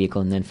ground, around in the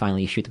vehicle, and then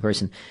finally you shoot the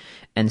person.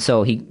 And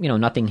so he, you know,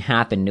 nothing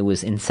happened. It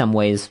was in some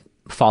ways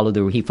he followed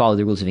the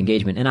rules of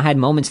engagement. And I had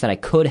moments that I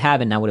could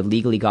have, and I would have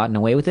legally gotten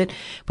away with it,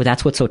 but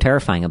that's what's so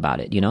terrifying about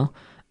it, you know?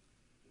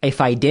 If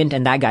I didn't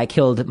and that guy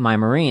killed my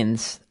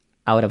Marines,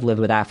 I would have lived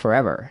with that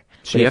forever.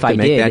 So you have to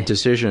make that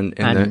decision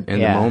in the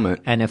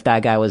moment. And if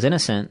that guy was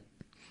innocent,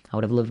 I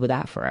would have lived with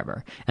that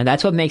forever. And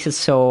that's what makes it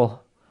so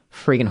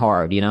freaking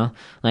hard, you know?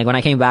 Like when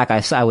I came back,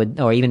 I would,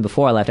 or even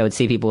before I left, I would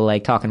see people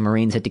like talking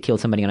Marines had to kill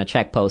somebody on a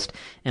check post.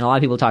 And a lot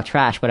of people talk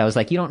trash, but I was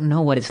like, you don't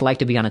know what it's like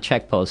to be on a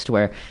check post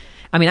where,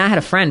 I mean, I had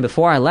a friend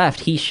before I left,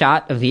 he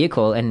shot a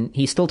vehicle, and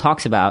he still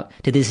talks about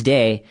to this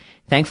day,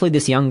 thankfully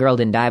this young girl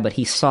didn't die, but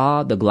he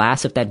saw the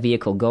glass of that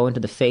vehicle go into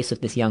the face of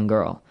this young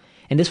girl.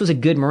 And this was a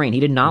good Marine. He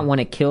did not want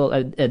to kill,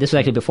 this was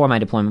actually before my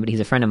deployment, but he's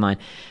a friend of mine.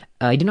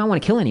 He did not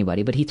want to kill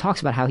anybody, but he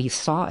talks about how he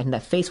saw it and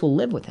that face will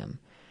live with him.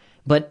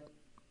 But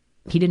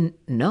he didn't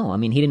know. I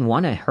mean, he didn't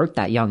want to hurt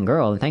that young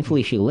girl, and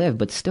thankfully she lived,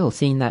 but still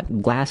seeing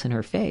that glass in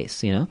her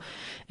face, you know?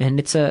 And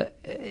it's a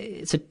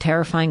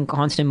terrifying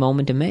constant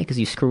moment to make, because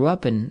you screw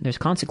up and there's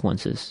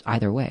consequences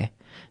either way,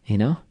 you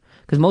know?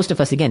 Because most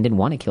of us, again, didn't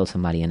want to kill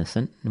somebody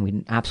innocent, and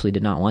we absolutely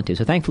did not want to.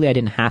 So thankfully I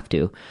didn't have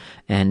to.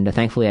 And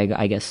thankfully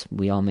I guess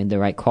we all made the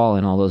right call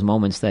in all those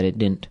moments that it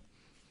didn't,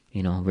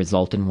 you know,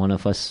 result in one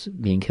of us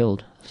being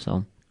killed.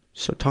 So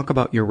talk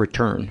about your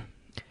return.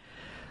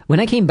 When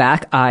I came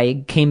back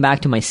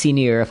to my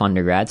senior year of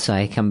undergrad, so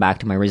I come back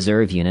to my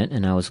reserve unit,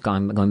 and I was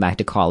going back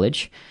to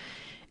college.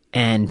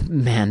 And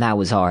man, that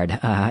was hard.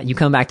 You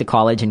come back to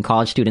college, and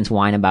college students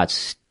whine about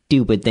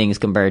stupid things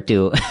compared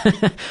to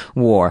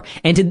war.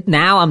 And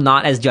now I'm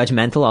not as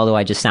judgmental, although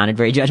I just sounded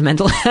very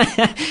judgmental,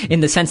 in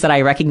the sense that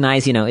I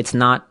recognize, you know, it's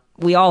not,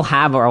 we all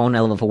have our own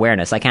level of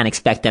awareness. I can't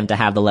expect them to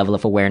have the level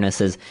of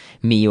awareness as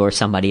me or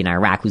somebody in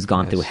Iraq who's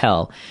gone through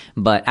hell.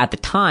 But at the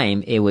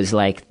time, it was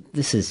like,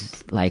 this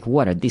is like,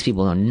 what are these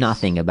people know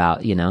nothing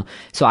about, you know?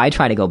 So I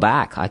try to go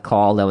back. I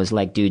called, I was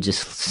like, dude,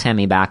 just send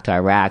me back to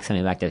Iraq, send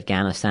me back to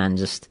Afghanistan,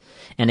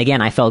 and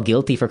again, I felt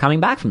guilty for coming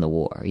back from the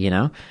war, you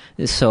know?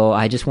 So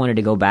I just wanted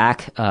to go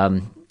back,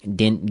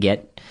 didn't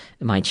get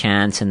my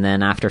chance. And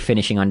then after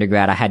finishing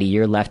undergrad, I had a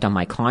year left on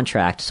my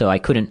contract, so I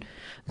couldn't,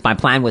 my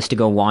plan was to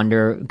go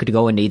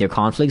into either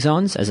conflict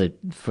zones as a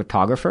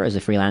photographer, as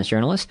a freelance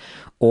journalist,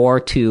 or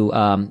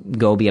to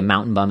go be a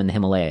mountain bum in the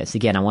Himalayas.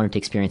 Again, I wanted to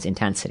experience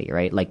intensity,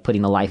 right? Like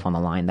putting the life on the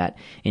line, that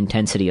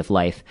intensity of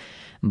life.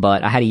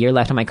 But I had a year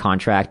left on my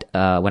contract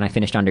when I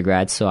finished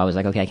undergrad, so I was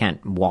like, okay, I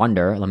can't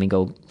wander. Let me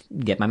go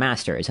get my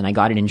master's. And I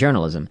got it in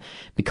journalism,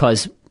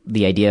 because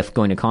the idea of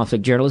going to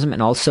conflict journalism,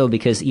 and also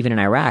because even in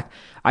Iraq,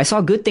 I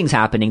saw good things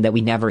happening that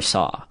we never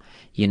saw.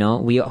 You know,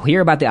 we hear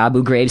about the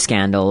Abu Ghraib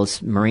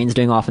scandals, Marines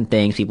doing awful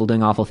things, people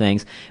doing awful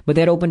things, but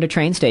they had opened a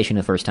train station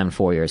the first time in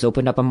 4 years,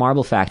 opened up a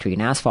marble factory,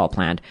 an asphalt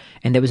plant,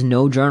 and there was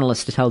no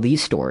journalist to tell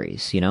these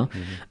stories, you know,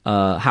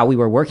 how we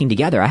were working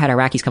together. I had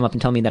Iraqis come up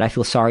and tell me that I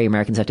feel sorry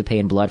Americans have to pay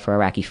in blood for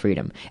Iraqi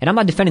freedom. And I'm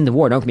not defending the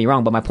war, don't get me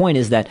wrong, but my point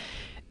is that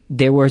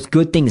there was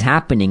good things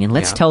happening, and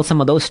let's tell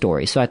some of those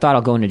stories. So I thought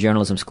I'll go into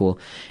journalism school,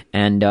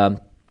 and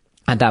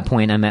at that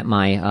point I met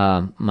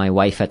my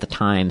wife at the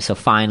time. So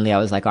finally I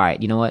was like, all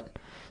right, you know what?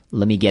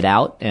 Let me get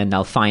out, and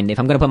I'll find, if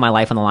I'm going to put my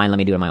life on the line, let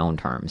me do it on my own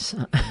terms.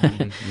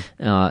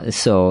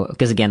 So,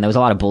 because again, there was a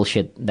lot of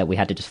bullshit that we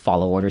had to just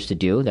follow orders to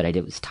do that I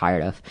was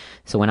tired of.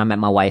 So when I met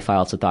my wife, I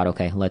also thought,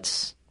 okay,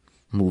 let's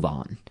move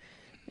on.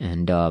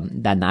 And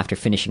then after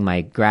finishing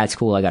my grad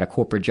school, I got a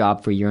corporate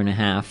job for a year and a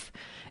half,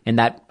 and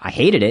that, I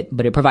hated it,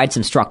 but it provides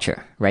some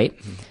structure, right?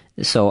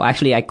 So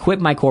actually, I quit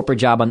my corporate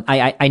job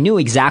I knew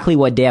exactly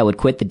what day I would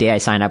quit the day I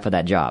signed up for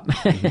that job,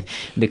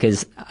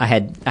 because I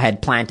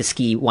had planned to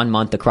ski 1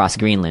 month across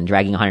Greenland,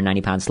 dragging a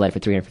 190-pound sled for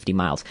 350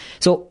 miles.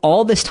 So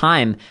all this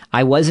time,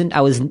 I was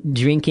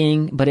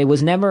drinking, but I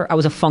was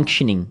a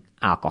functioning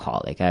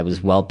alcoholic. I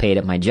was well paid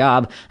at my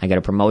job. I got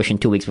a promotion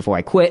 2 weeks before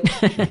I quit,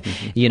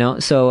 you know,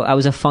 so I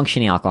was a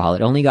functioning alcoholic.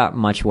 It only got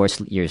much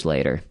worse years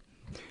later.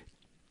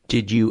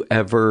 Did you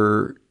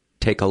ever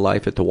take a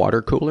life at the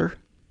water cooler?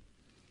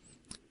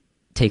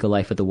 Take a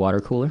life at the water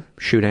cooler?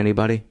 Shoot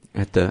anybody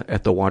at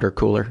the water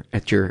cooler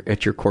at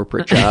your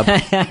corporate job?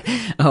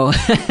 Oh,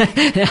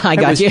 I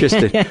got you. It was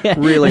just a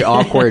really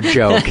awkward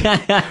joke.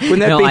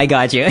 I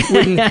got you.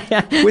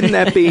 wouldn't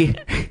that be?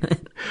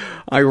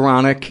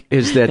 ironic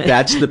is that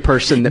that's the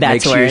person that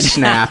That's makes where you it-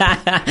 snap.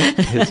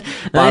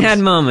 I had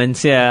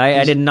moments, yeah.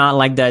 I did not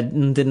like that.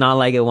 Did not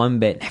like it one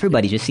bit.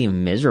 Everybody just seemed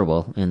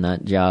miserable in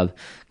that job,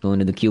 going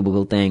to the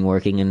cubicle thing,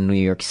 working in New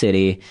York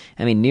City.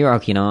 I mean, New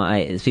York,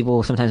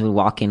 people sometimes would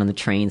walk in on the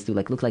trains through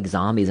look like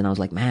zombies, and I was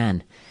like,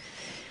 man,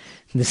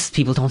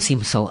 people don't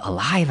seem so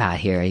alive out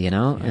here,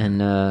 and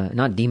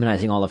not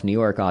demonizing all of New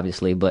York,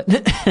 obviously, but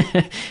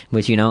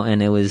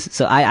and it was,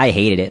 so I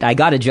hated it. I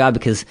got a job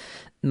because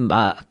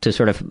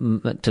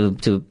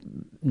to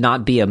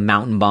not be a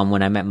mountain bum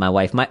when I met my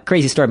wife. My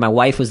crazy story, my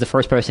wife was the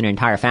first person in her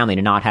entire family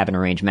to not have an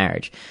arranged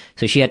marriage.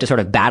 So she had to sort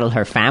of battle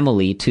her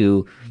family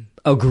to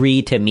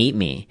agree to meet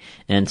me.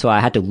 And so I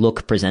had to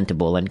look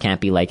presentable and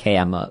can't be like, hey,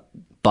 I'm a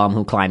bum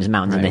who climbs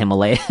mountains in the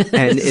Himalayas.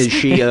 And is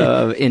she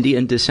of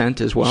Indian descent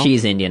as well?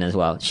 She's Indian as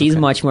well. She's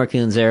much more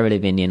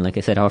conservative Indian. Like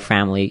I said, our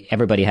family,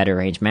 everybody had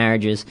arranged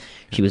marriages.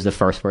 She was the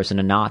first person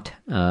to not,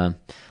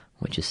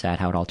 which is sad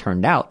how it all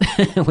turned out,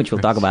 which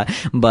we'll talk about.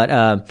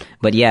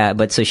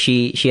 But so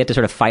she had to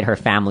sort of fight her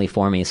family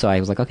for me. So I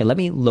was like, okay, let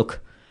me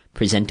look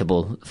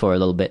presentable for a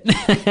little bit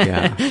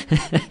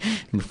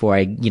before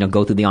I,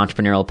 go through the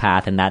entrepreneurial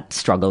path and that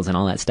struggles and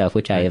all that stuff,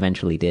 which I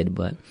eventually did.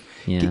 But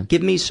yeah.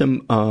 Give me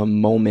some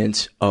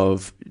moments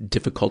of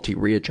difficulty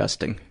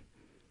readjusting.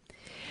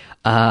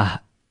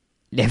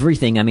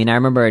 Everything. I mean, I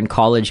remember in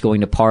college going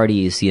to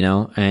parties,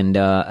 and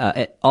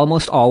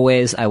almost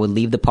always I would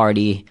leave the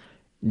party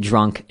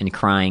drunk and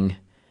crying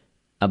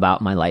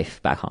about my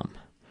life back home.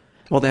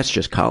 Well, that's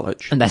just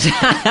college. And that's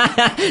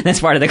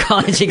part of the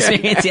college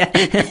experience.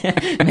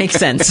 Yeah, makes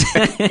sense.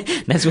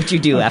 That's what you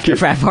do after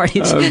frat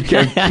parties. I'm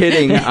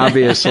kidding,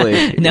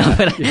 obviously. No,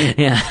 but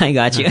I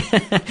got you.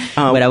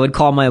 But I would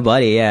call my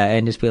buddy,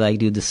 and just be like,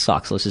 "Dude, this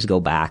sucks. Let's just go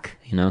back."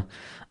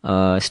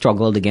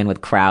 Struggled again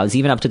with crowds,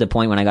 even up to the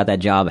point when I got that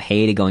job.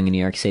 Hated going to New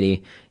York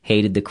City.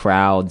 Hated the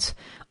crowds.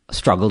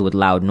 Struggled with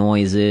loud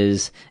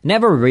noises.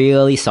 Never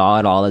really saw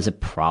it all as a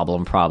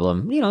problem.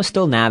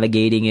 Still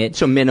navigating it.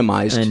 So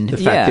minimized the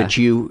fact that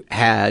you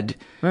had.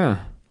 Yeah.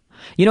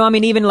 I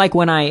mean, even like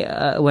when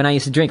I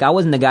used to drink, I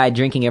wasn't the guy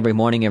drinking every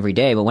morning, every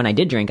day. But when I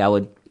did drink, I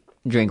would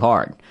drink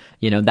hard.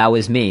 That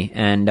was me.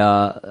 And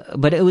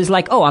but it was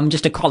like, oh, I'm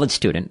just a college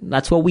student.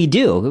 That's what we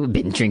do. We've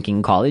been drinking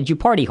in college. You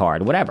party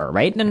hard, whatever,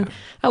 right? And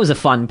I was a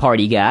fun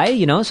party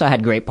guy, so I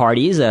had great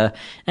parties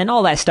and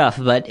all that stuff.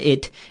 But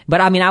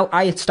I mean,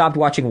 I had stopped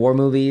watching war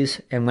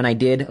movies, and when I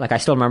did, like, I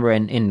still remember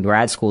in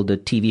grad school, the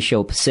TV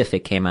show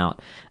Pacific came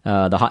out,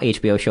 the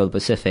HBO show The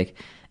Pacific.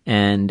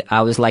 And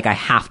I was like, I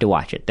have to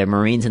watch it. The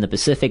Marines in the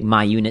Pacific.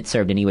 My unit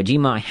served in Iwo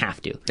Jima. I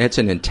have to. It's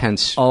an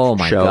intense show,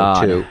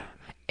 God. Too.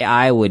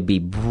 I would be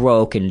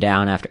broken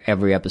down after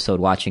every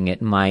episode watching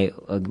it. My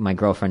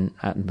girlfriend,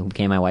 who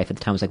became my wife at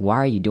the time, was like, "Why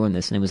are you doing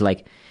this?" And it was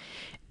like,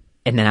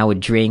 and then I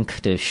would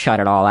drink to shut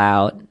it all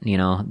out.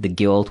 The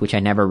guilt, which I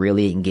never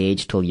really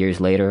engaged till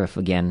years later. If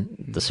again,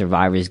 the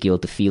survivor's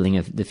guilt, the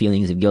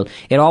feelings of guilt,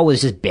 it all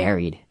was just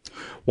buried.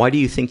 Why do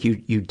you think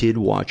you did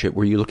watch it?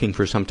 Were you looking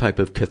for some type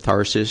of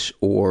catharsis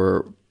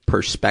or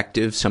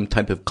perspective, some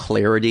type of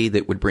clarity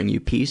that would bring you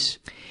peace?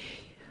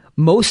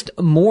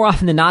 More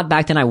often than not,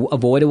 back then I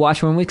avoided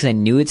watching one because I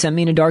knew it sent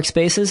me into dark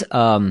spaces,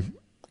 and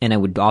it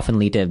would often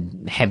lead to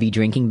heavy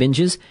drinking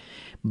binges.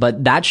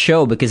 But that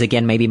show, because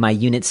again, maybe my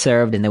unit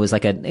served, and there was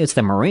it's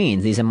the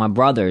Marines, these are my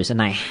brothers, and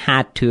I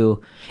had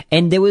to,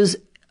 and there was,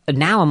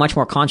 now I'm much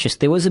more conscious.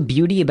 There was a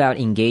beauty about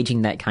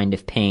engaging that kind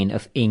of pain,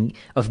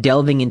 of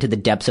delving into the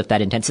depths of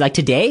that intensity. Like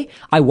today,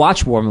 I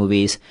watch war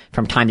movies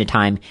from time to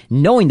time,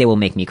 knowing they will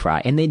make me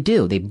cry. And they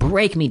do. They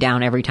break me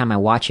down every time I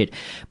watch it.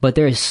 But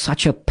there is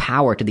such a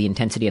power to the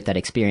intensity of that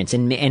experience.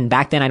 And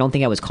back then, I don't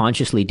think I was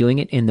consciously doing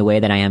it in the way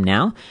that I am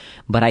now.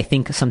 But I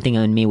think something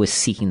in me was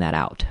seeking that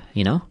out,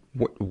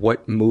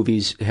 What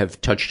movies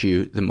have touched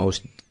you the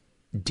most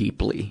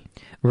deeply?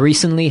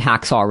 Recently,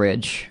 Hacksaw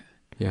Ridge.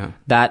 Yeah.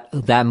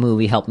 That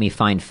movie helped me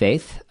find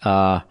faith.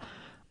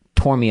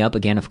 Tore me up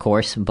again, of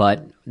course,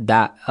 but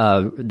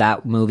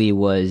that movie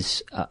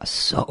was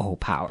so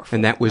powerful.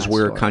 And that was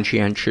where a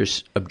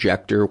conscientious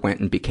objector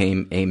went and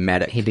became a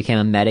medic. He became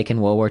a medic in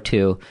World War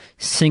II,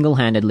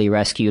 single-handedly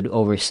rescued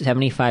over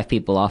 75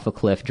 people off a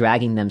cliff,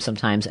 dragging them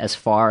sometimes as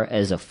far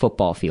as a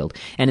football field.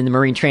 And in the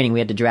Marine training, we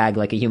had to drag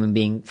like a human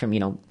being from,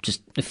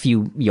 just a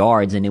few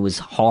yards, and it was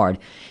hard.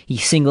 He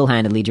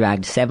single-handedly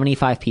dragged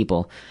 75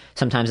 people,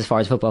 sometimes as far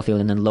as a football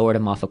field, and then lowered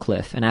them off a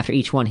cliff. And after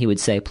each one, he would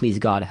say, "Please,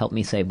 God, help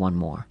me save one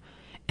more."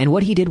 And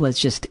what he did was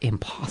just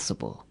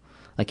impossible.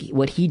 Like,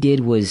 what he did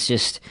was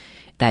just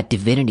that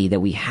divinity that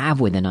we have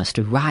within us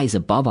to rise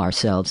above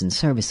ourselves in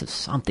service of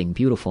something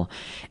beautiful.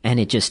 And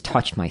it just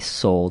touched my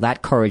soul.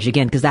 That courage,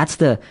 again, because that's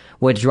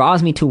what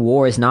draws me to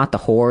war is not the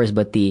horrors,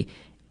 but the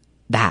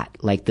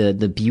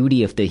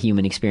beauty of the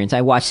human experience.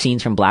 I watch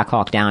scenes from Black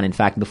Hawk Down. In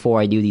fact, before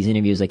I do these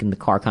interviews, like in the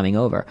car coming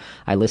over,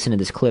 I listen to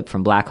this clip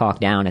from Black Hawk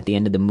Down at the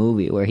end of the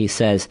movie where he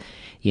says,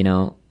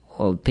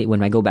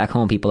 when I go back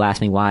home, people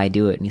ask me why I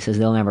do it. And he says,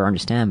 they'll never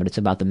understand, but it's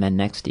about the men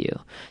next to you.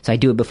 So I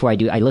do it before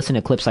I listen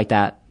to clips like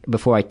that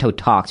before I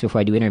talks,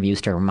 before I do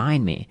interviews, to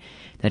remind me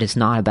that it's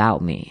not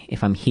about me.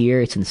 If I'm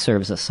here, it's in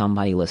service of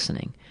somebody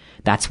listening.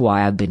 That's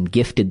why I've been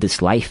gifted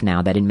this life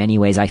now that in many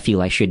ways I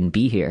feel I shouldn't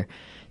be here.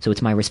 So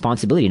it's my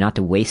responsibility not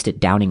to waste it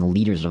downing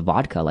liters of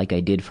vodka like I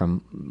did for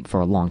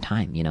a long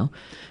time, you know?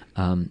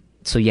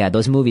 So yeah,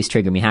 those movies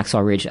trigger me.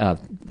 Hacksaw Ridge,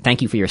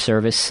 thank you for your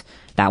service.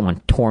 That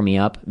one tore me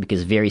up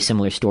because very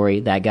similar story.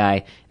 That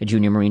guy, a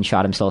junior Marine,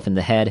 shot himself in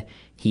the head.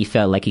 He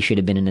felt like he should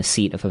have been in the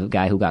seat of a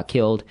guy who got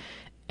killed.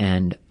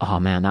 And, oh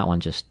man, that one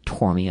just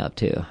tore me up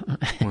too.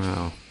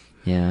 Wow.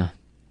 Yeah.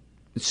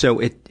 So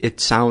it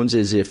sounds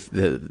as if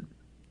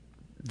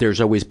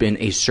there's always been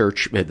a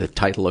search, the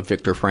title of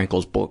Viktor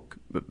Frankl's book,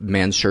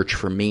 Man's Search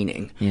for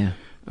Meaning. Yeah.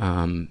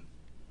 And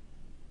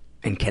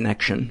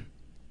connection.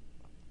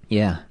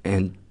 Yeah.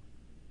 And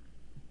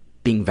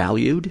being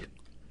valued.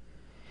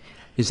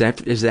 Is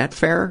that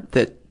fair?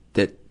 That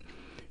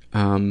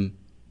I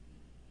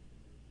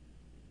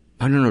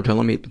don't know.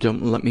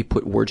 Don't let me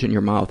put words in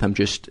your mouth.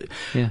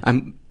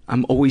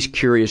 I'm always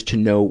curious to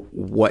know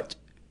what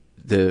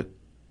the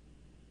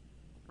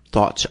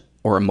thoughts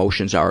or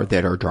emotions are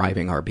that are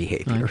driving our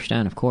behavior. I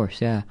understand, of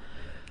course, yeah.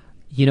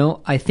 You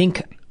know, I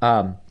think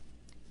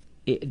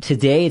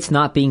today it's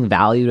not being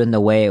valued in the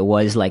way it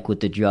was like with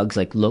the drugs,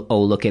 like,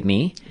 look at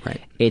me.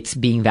 Right. It's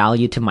being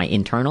valued to my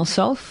internal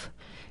self,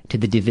 to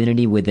the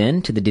divinity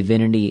within, to the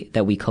divinity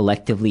that we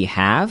collectively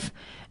have,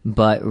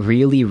 but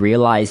really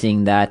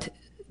realizing that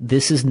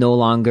this is no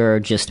longer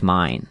just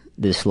mine,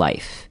 this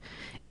life.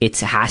 It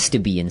has to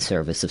be in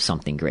service of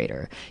something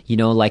greater. You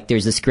know, like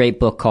there's this great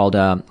book called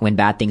When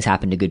Bad Things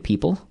Happen to Good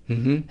People.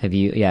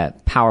 Mm-hmm.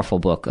 Powerful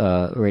book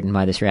written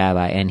by this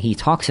rabbi. And he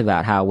talks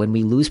about how when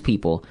we lose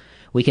people,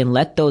 we can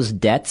let those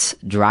debts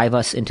drive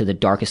us into the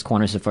darkest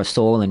corners of our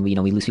soul, and we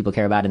lose people we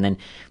care about, and then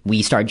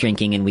we start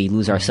drinking and we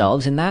lose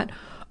ourselves in that.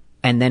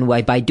 And then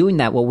by doing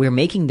that, what we're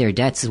making their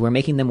debts is we're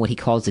making them what he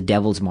calls the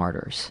devil's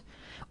martyrs.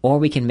 Or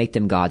we can make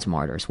them God's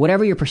martyrs.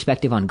 Whatever your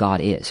perspective on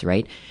God is,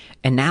 right?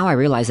 And now I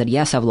realize that,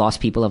 yes, I've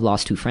lost people. I've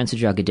lost 2 friends to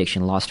drug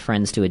addiction, lost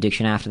friends to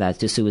addiction after that,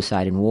 to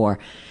suicide and war.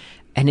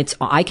 And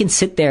I can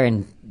sit there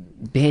and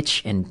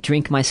bitch and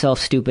drink myself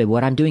stupid.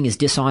 What I'm doing is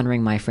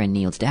dishonoring my friend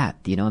Neil's death.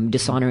 You know, I'm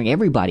dishonoring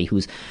everybody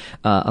who's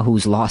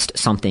lost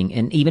something,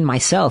 and even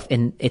myself.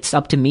 And it's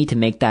up to me to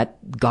make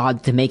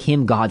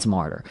him God's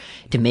martyr,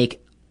 to make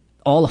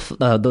all of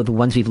the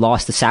ones we've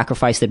lost, the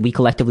sacrifice that we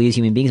collectively as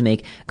human beings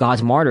make,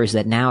 God's martyrs,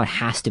 that now it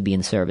has to be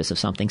in service of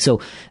something. So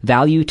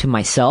value to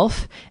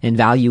myself and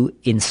value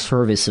in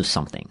service of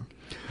something,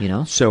 you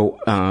know?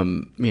 So,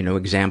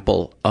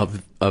 example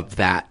of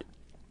that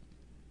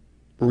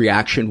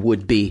reaction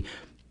would be,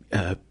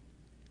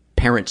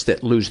 parents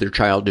that lose their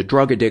child to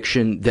drug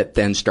addiction that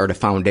then start a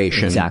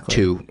foundation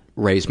to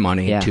raise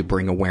money, to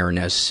bring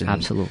awareness. And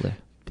absolutely.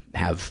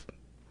 Have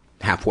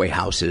halfway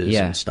houses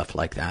and stuff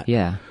like that.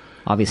 Yeah.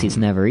 Obviously, it's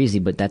never easy,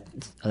 but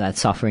that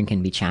suffering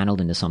can be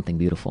channeled into something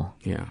beautiful.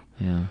 Yeah.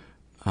 Yeah.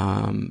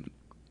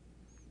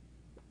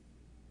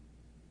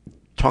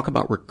 Talk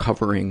about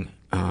recovering,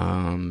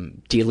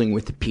 dealing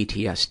with the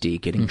PTSD,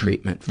 getting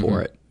treatment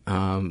for it.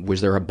 Was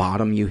there a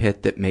bottom you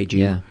hit that made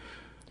you? Yeah.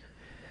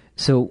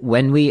 So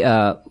when we,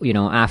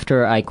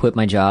 after I quit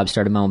my job,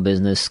 started my own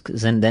business,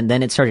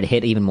 then it started to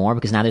hit even more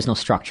because now there's no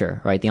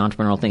structure, right? The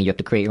entrepreneurial thing, you have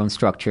to create your own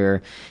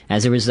structure.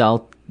 As a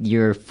result,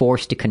 you're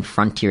forced to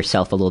confront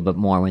yourself a little bit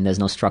more when there's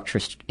no structure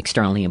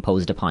externally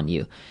imposed upon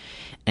you.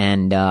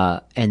 And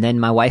then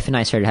my wife and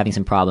I started having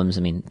some problems.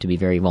 I mean, to be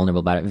very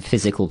vulnerable about it,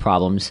 physical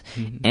problems.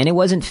 Mm-hmm. And it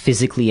wasn't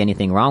physically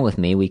anything wrong with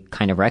me. We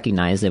kind of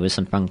recognized there was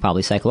something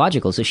probably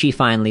psychological. So she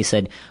finally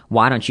said,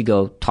 why don't you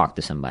go talk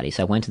to somebody?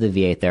 So I went to the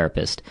VA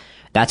therapist.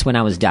 That's when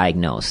I was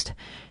diagnosed.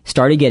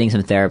 Started getting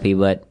some therapy,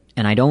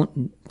 and I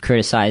don't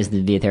criticize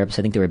the VA therapist.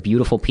 I think they were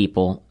beautiful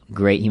people,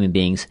 great human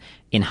beings.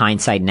 In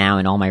hindsight now,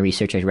 in all my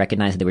research, I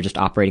recognize that they were just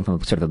operating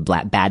from sort of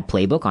a bad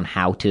playbook on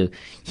how to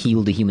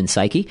heal the human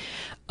psyche.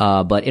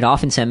 But it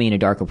often sent me into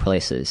darker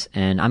places.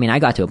 And I mean, I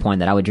got to a point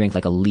that I would drink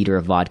like a liter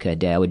of vodka a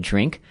day. I would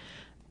drink,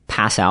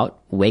 pass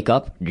out, wake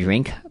up,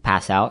 drink,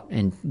 pass out,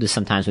 and this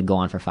sometimes would go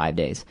on for 5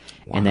 days.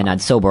 Wow. And then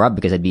I'd sober up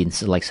because I'd be in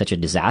like such a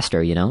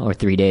disaster, or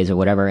 3 days or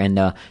whatever,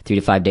 and 3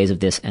 to 5 days of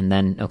this, and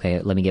then, okay,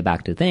 let me get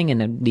back to the thing,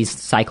 and then these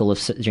cycle of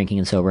drinking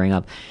and sobering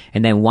up.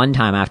 And then one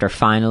time after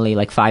finally,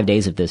 like 5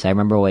 days of this, I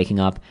remember waking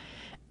up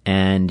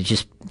and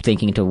just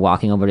thinking to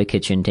walking over to the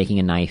kitchen, taking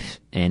a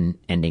knife, and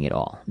ending it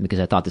all, because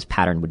I thought this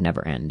pattern would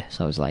never end.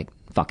 So I was like,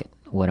 fuck it,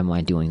 what am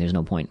I doing? There's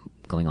no point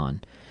going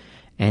on.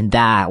 And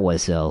that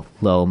was a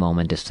low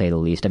moment, to say the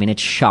least. I mean, it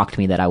shocked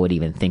me that I would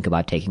even think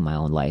about taking my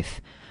own life.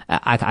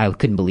 I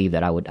couldn't believe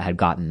that I had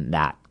gotten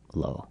that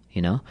low,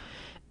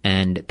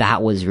 And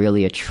that was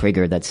really a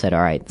trigger that said,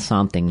 all right,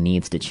 something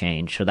needs to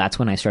change. So that's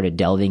when I started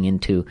delving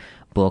into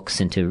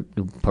books, into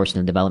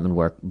personal development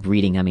work,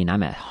 reading. I mean,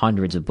 I'm at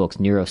hundreds of books,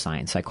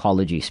 neuroscience,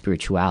 psychology,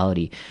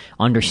 spirituality,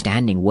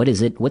 understanding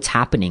what's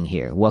happening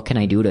here? What can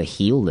I do to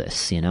heal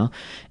this,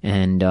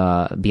 And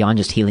beyond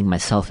just healing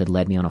myself, it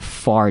led me on a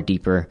far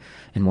deeper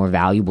and more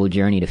valuable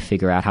journey to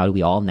figure out how do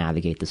we all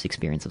navigate this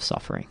experience of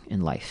suffering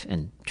in life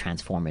and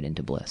transform it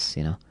into bliss,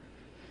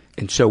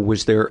 And so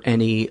was there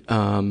any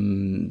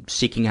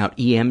seeking out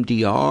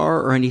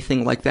EMDR or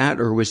anything like that?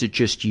 Or was it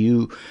just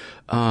you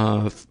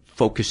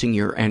focusing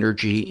your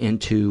energy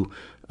into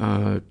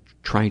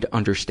trying to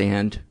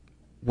understand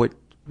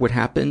what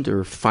happened,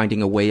 or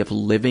finding a way of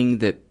living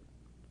that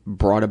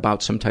brought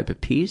about some type of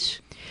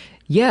peace?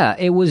 Yeah,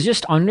 it was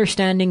just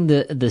understanding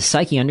the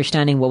psyche,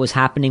 understanding what was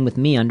happening with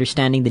me,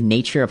 understanding the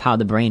nature of how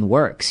the brain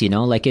works,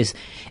 like as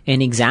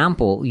an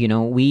example,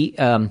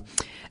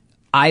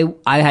 I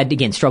had,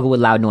 again, struggled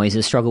with loud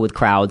noises, struggled with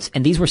crowds,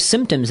 and these were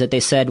symptoms that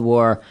they said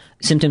were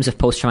symptoms of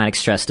post-traumatic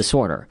stress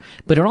disorder.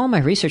 But in all my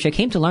research, I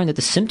came to learn that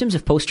the symptoms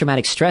of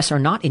post-traumatic stress are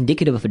not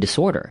indicative of a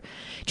disorder.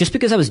 Just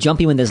because I was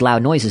jumpy when there's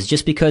loud noises,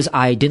 just because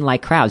I didn't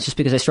like crowds, just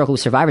because I struggled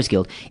with survivor's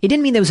guilt, it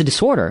didn't mean there was a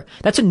disorder.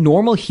 That's a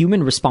normal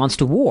human response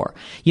to war.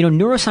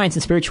 Neuroscience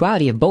and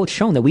spirituality have both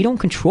shown that we don't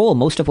control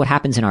most of what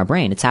happens in our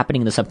brain. It's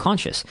happening in the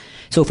subconscious.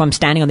 So if I'm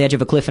standing on the edge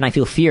of a cliff and I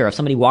feel fear, if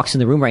somebody walks in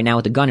the room right now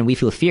with a gun and we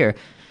feel fear,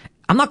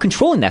 I'm not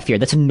controlling that fear.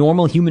 That's a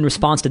normal human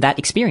response to that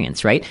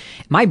experience, right?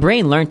 My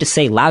brain learned to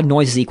say loud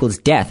noises equals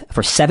death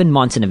for 7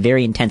 months in a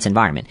very intense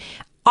environment.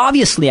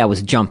 Obviously, I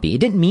was jumpy. It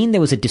didn't mean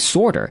there was a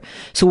disorder.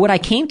 So what I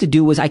came to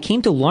do was I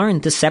came to learn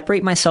to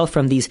separate myself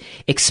from these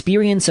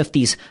experience of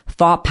these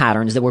thought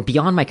patterns that were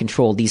beyond my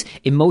control, these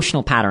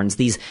emotional patterns,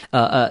 these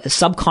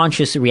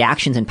subconscious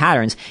reactions and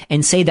patterns,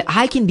 and say that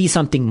I can be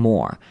something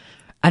more.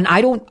 And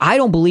I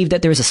don't believe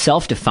that there's a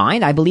self to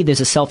find. I believe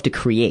there's a self to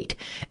create.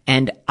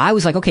 And I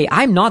was like, okay,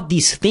 I'm not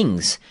these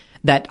things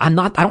that I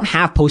don't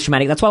have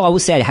post-traumatic. That's why I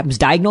always say I was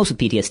diagnosed with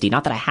PTSD,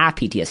 not that I have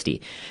PTSD,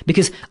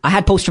 because I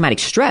had post-traumatic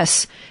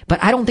stress,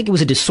 but I don't think it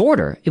was a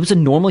disorder. It was a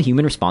normal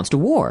human response to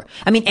war.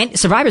 I mean, and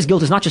survivor's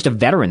guilt is not just a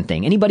veteran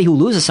thing. Anybody who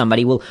loses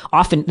somebody will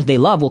often, if they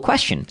love, will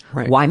question,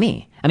 why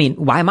me? I mean,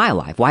 why am I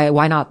alive?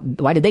 Why not?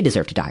 Why did they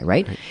deserve to die?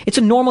 Right? It's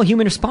a normal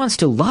human response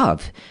to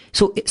love.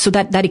 So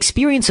that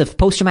experience of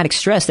post-traumatic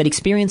stress, that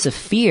experience of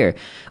fear,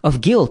 of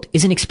guilt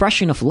is an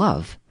expression of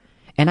love.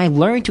 And I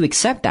learned to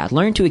accept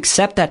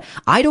that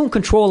I don't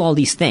control all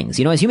these things.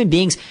 As human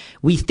beings,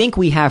 we think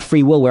we have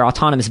free will. We're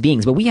autonomous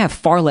beings, but we have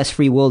far less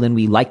free will than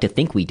we like to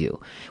think we do.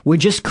 We're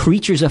just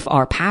creatures of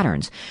our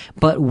patterns.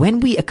 But when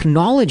we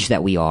acknowledge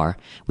that we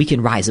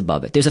can rise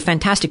above it. There's a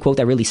fantastic quote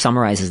that really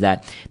summarizes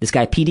that. This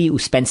guy, P.D.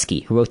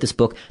 Uspensky, who wrote this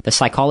book, The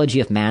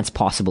Psychology of Man's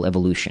Possible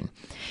Evolution.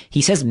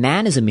 He says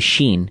man is a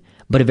machine,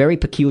 but a very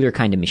peculiar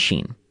kind of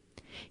machine.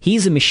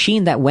 He's a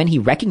machine that when he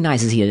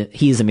recognizes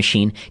he is a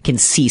machine, can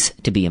cease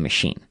to be a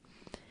machine.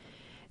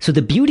 So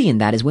the beauty in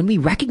that is when we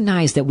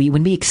recognize that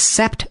when we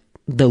accept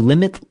the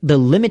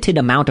limited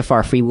amount of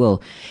our free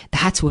will,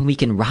 that's when we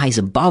can rise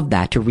above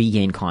that to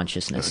regain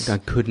consciousness. I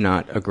could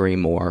not agree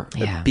more.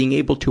 Yeah. Being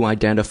able to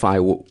identify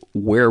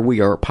where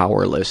we are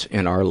powerless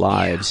in our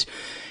lives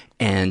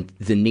and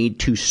the need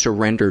to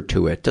surrender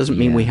to it doesn't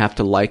mean we have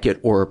to like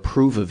it or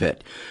approve of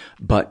it,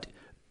 but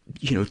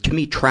to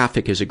me,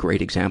 traffic is a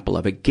great example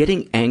of it.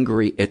 Getting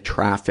angry at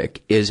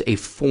traffic is a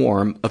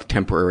form of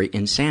temporary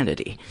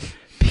insanity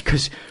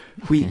because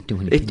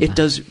it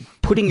does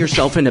putting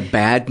yourself in a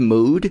bad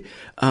mood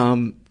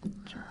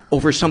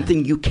over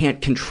something you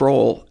can't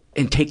control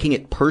and taking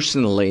it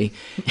personally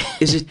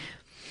is a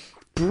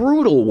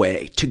brutal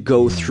way to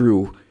go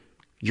through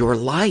your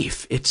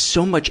life. It's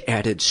so much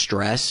added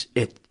stress.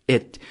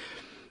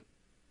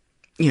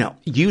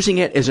 Using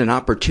it as an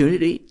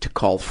opportunity to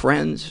call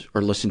friends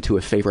or listen to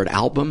a favorite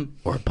album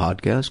or a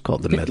podcast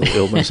called the Mental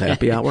Illness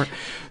Happy Hour.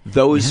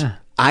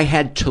 I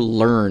had to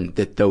learn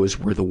that those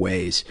were the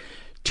ways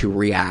to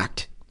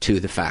react to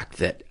the fact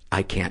that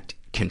I can't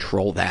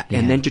control that.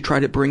 And then to try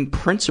to bring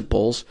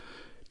principles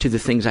to the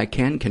things I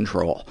can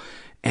control.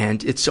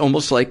 And it's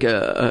almost like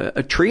a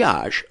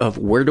triage of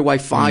where do I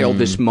file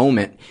this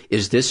moment?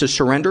 Is this a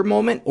surrender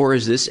moment or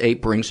is this a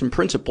bring some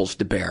principles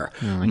to bear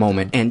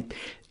moment?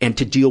 And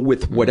to deal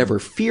with whatever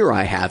fear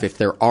I have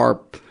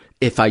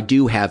if I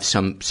do have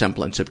some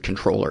semblance of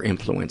control or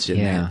influence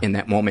in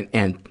that moment.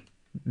 And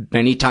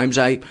many times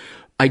I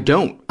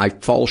don't. I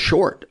fall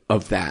short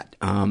of that.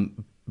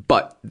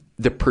 But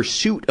the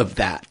pursuit of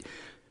that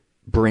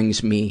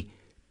brings me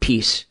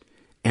peace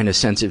and a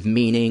sense of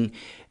meaning,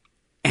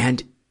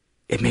 and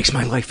it makes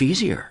my life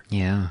easier.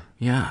 Yeah.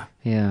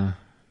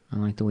 I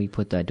like the way you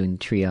put that, doing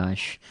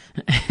triage.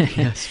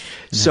 Yes.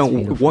 So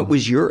what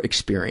was your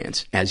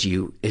experience as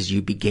you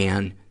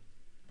began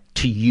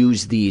to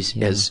use these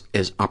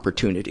as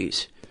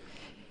opportunities?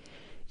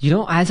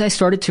 As I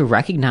started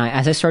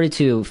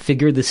to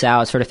figure this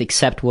out, sort of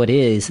accept what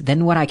is,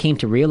 then what I came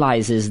to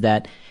realize is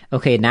that,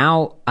 okay,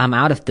 now I'm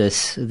out of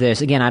this.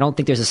 I don't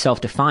think there's a self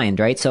defined,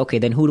 right? So, okay,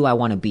 then who do I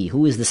want to be?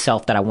 Who is the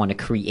self that I want to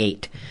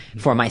create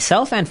for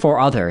myself and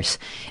for others?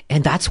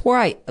 And that's where,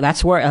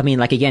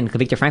 again,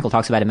 Viktor Frankl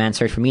talks about a man's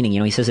search for meaning.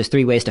 He says there's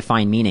 3 ways to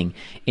find meaning: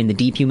 in the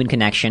deep human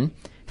connection,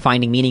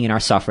 finding meaning in our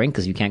suffering,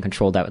 because you can't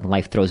control that when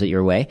life throws it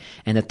your way.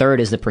 And the third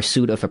is the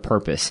pursuit of a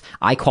purpose.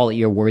 I call it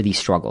your worthy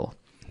struggle.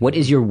 What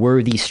is your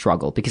worthy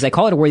struggle? Because I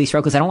call it a worthy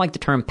struggle because I don't like the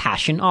term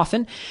passion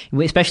often,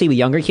 especially with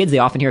younger kids. They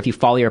often hear if you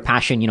follow your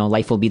passion,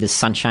 life will be the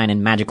sunshine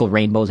and magical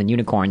rainbows and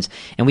unicorns.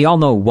 And we all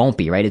know it won't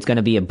be, right? It's going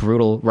to be a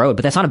brutal road,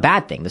 but that's not a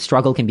bad thing. The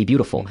struggle can be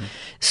beautiful.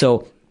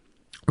 So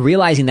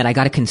realizing that I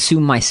got to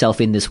consume myself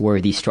in this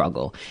worthy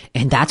struggle.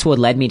 And that's what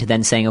led me to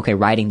then saying, okay,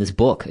 writing this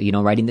book,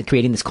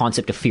 creating this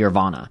concept of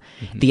fearvana.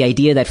 The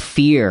idea that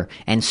fear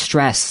and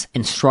stress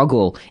and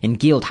struggle and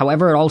guilt,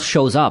 however it all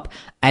shows up,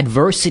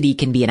 adversity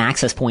can be an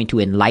access point to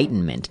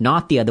enlightenment,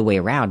 not the other way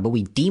around. But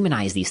we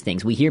demonize these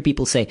things. We hear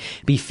people say,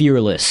 be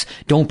fearless,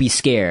 don't be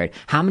scared.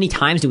 How many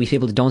times do we say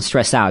people don't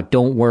stress out,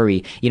 don't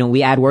worry?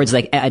 We add words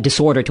like a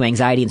disorder to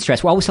anxiety and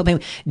stress. We're always telling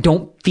people,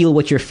 don't feel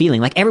what you're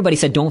feeling. Like everybody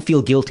said, don't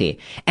feel guilty.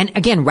 And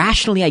again,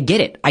 rationally, I get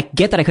it. I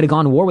get that I could have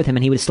gone to war with him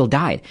and he would have still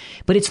died.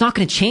 But it's not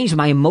going to change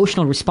my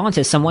emotional response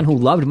as someone who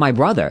loved my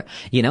brother,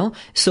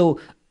 So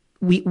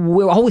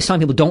we're always telling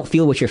people don't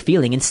feel what you're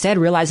feeling. Instead,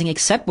 realizing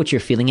accept what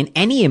you're feeling, and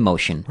any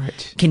emotion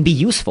can be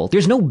useful.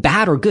 There's no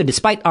bad or good.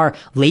 Despite our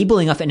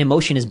labeling of an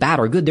emotion as bad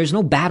or good, there's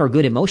no bad or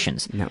good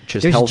emotions. No,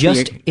 there's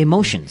just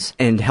emotions.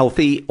 And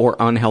healthy or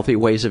unhealthy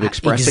ways of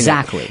expressing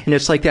exactly. it. And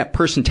it's like that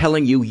person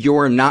telling you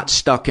you're not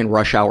stuck in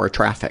rush hour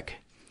traffic.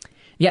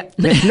 Yeah.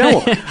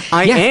 No,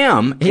 I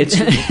am. It's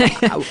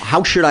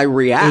how should I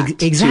react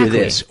to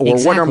this? Or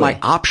what are my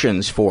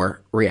options for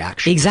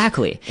reaction?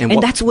 Exactly.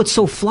 And that's what's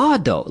so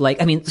flawed though. Sorry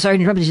to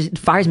interrupt, it just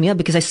fires me up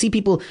because I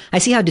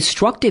see how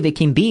destructive it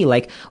can be.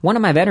 Like one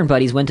of my veteran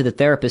buddies went to the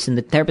therapist and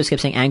the therapist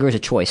kept saying anger is a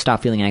choice.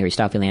 Stop feeling angry.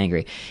 Stop feeling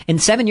angry.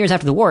 And 7 years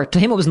after the war, to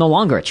him it was no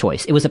longer a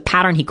choice. It was a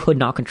pattern he could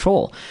not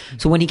control.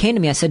 So when he came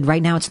to me, I said,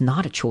 right now it's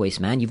not a choice,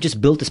 man. You've just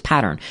built this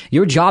pattern.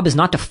 Your job is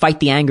not to fight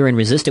the anger and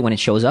resist it when it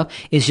shows up.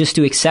 It's just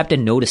to accept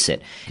and notice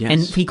it. Yes.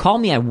 And he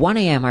called me at 1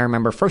 a.m. I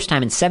remember, first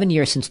time in 7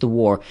 years since the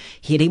war,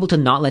 he had able to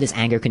not let his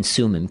anger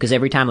consume him because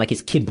every time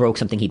his kid broke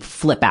something, he'd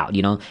flip out,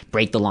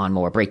 break the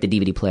lawnmower, break the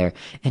DVD player.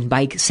 And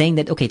by saying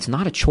that, okay, it's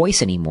not a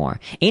choice anymore.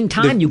 In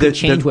time, you can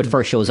change what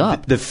first shows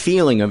up. The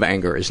feeling of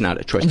anger is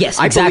not a choice.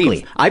 Yes,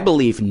 exactly. I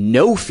believe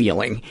no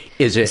feeling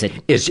is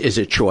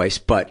a choice,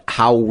 but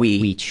how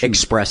we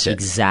express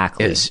it is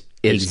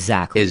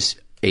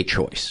a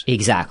choice.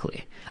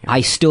 Exactly. Yeah.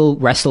 I still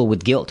wrestle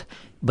with guilt.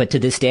 But to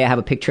this day, I have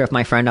a picture of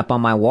my friend up on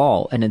my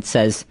wall, and it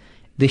says,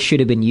 this should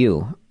have been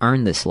you.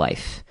 Earn this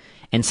life.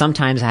 And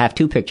sometimes I have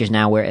two pictures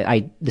now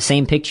where the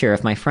same picture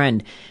of my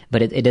friend,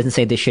 but it doesn't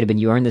say this should have been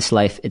you. Earn this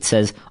life. It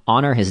says,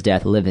 honor his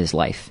death, live his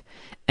life.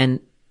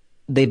 And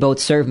they both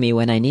serve me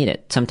when I need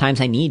it.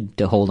 Sometimes I need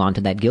to hold on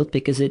to that guilt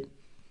because it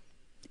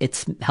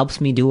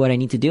helps me do what I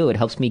need to do. It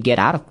helps me get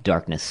out of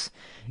darkness,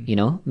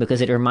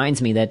 because it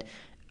reminds me that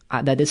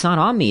it's not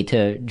on me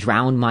to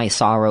drown my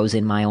sorrows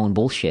in my own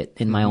bullshit,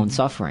 in my own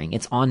suffering.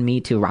 It's on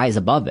me to rise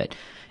above it.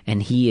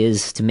 And he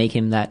is to make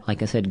him that,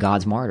 like I said,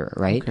 God's martyr,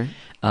 right? Okay.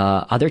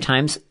 Other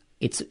times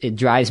it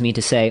drives me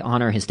to say,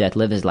 honor his death,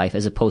 live his life,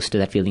 as opposed to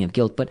that feeling of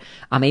guilt. But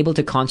I'm able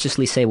to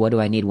consciously say, what do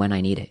I need when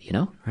I need it,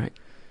 Right.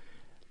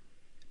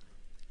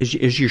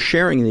 As you're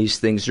sharing these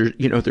things,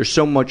 there's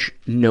so much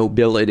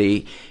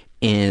nobility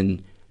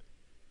in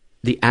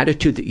the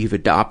attitude that you've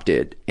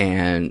adopted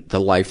and the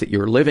life that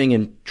you're living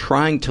and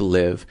trying to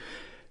live.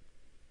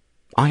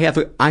 I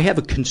have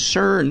a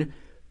concern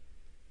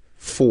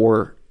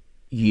for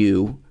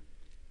you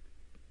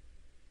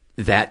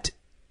that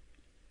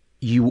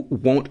you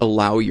won't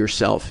allow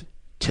yourself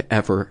to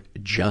ever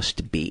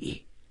just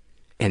be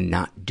and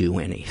not do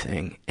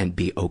anything and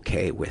be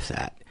okay with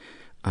that.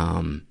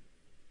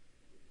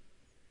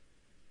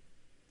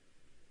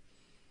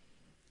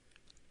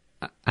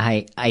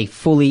 I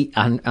fully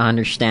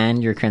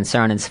understand your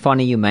concern. It's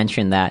funny you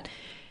mentioned that.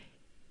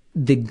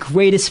 The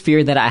greatest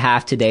fear that I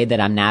have today that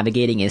I'm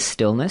navigating is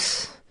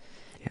stillness,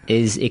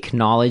 is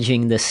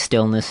acknowledging the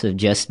stillness of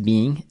just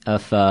being,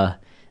 of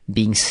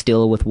being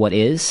still with what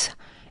is,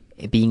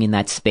 being in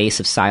that space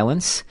of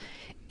silence.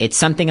 It's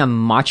something I'm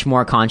much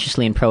more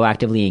consciously and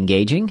proactively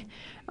engaging,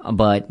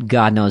 but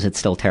God knows it's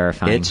still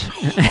terrifying. It's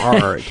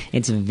hard.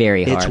 It's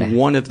very hard. It's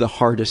one of the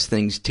hardest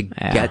things to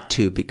get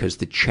to because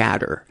the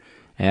chatter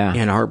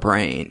in our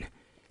brain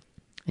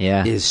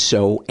is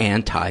so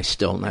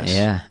anti-stillness.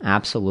 Yeah,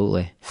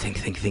 absolutely. Think.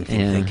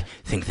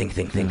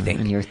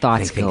 And your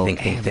thoughts go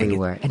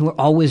everywhere. And we're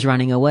always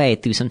running away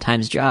through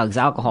sometimes drugs,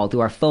 alcohol,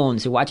 through our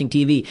phones, through watching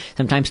TV,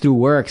 sometimes through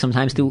work,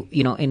 sometimes through,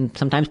 in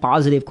sometimes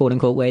positive, quote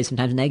unquote, ways,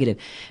 sometimes negative.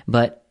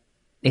 But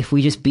if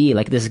we just be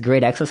like this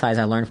great exercise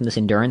I learned from this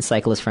endurance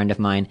cyclist friend of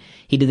mine.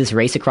 He did this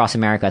race across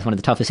America. It's one of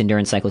the toughest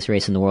endurance cyclist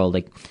races in the world,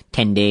 like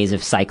 10 days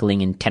of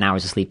cycling and 10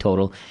 hours of sleep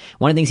total.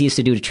 One of the things he used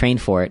to do to train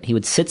for it, he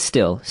would sit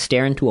still,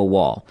 stare into a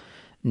wall.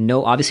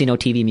 Obviously no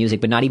TV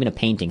music, but not even a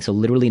painting. So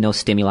literally no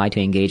stimuli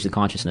to engage the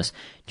consciousness,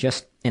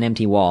 just an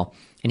empty wall.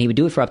 And he would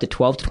do it for up to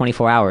 12 to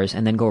 24 hours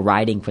and then go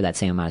riding for that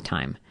same amount of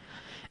time.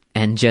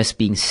 And just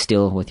being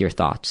still with your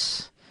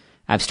thoughts.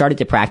 I've started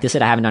to practice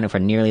it. I haven't done it for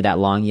nearly that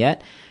long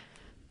yet.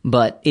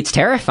 But it's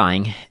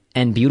terrifying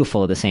and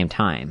beautiful at the same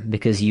time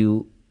because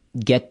you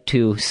get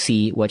to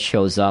see what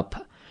shows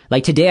up.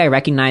 Like today, I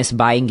recognize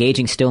by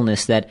engaging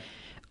stillness that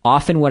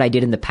often what I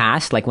did in the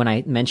past, like when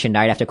I mentioned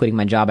right after quitting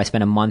my job, I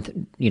spent a month,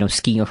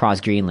 skiing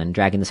across Greenland,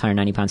 dragging this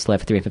 190-pound sled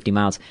for 350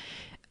 miles.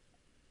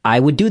 I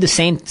would do the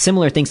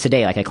similar things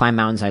today. Like I climb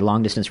mountains, I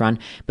long distance run.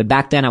 But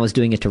back then I was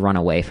doing it to run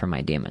away from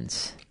my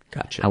demons.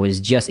 Gotcha. I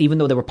was just, even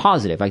though they were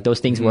positive, like those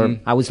things were,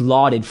 I was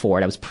lauded for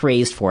it. I was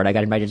praised for it. I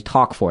got invited to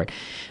talk for it.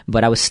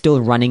 But I was still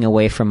running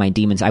away from my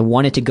demons. I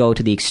wanted to go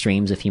to the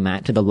extremes of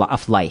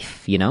of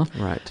life,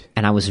 Right.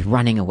 And I was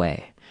running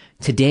away.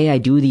 Today I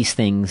do these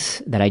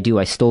things that I do.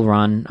 I still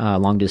run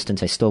long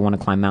distance. I still want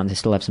to climb mountains. I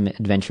still have some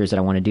adventures that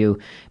I want to do,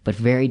 but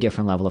very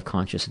different level of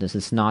consciousness.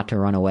 It's not to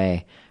run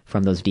away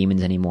from those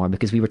demons anymore,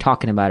 because we were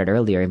talking about it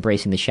earlier,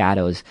 embracing the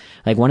shadows.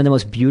 Like one of the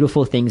most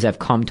beautiful things I've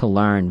come to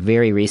learn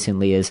very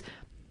recently is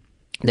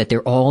that there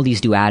are all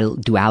these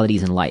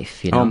dualities in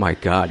life. Oh my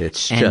God,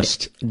 it's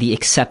just the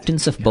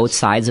acceptance of both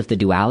sides of the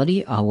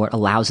duality what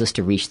allows us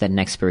to reach that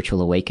next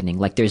spiritual awakening.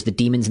 Like there's the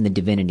demons and the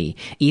divinity,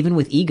 even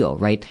with ego,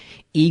 right?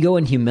 Ego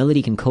and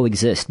humility can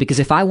coexist, because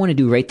if I want to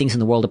do great things in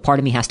the world, a part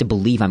of me has to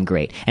believe I'm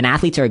great. And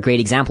athletes are a great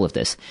example of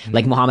this.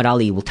 Like Muhammad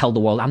Ali will tell the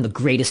world, I'm the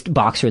greatest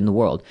boxer in the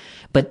world.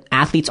 But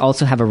athletes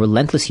also have a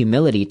relentless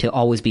humility to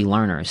always be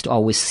learners, to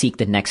always seek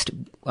the next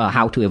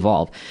how to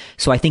evolve.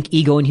 So I think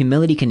ego and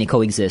humility can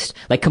coexist.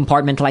 Like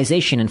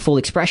compartmentalization and full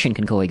expression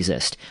can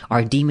coexist.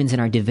 Our demons and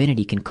our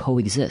divinity can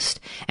coexist.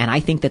 And I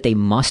think that they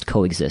must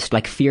coexist,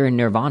 like fear and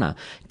nirvana,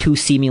 two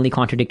seemingly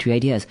contradictory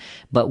ideas.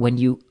 But when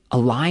you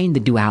align the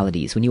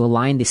dualities, when you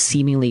align the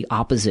seemingly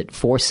opposite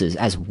forces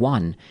as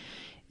one,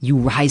 you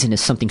rise into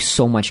something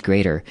so much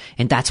greater.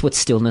 And that's what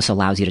stillness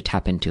allows you to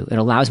tap into. It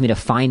allows me to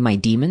find my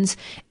demons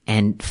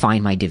and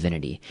find my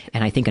divinity.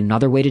 And I think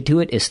another way to do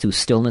it is through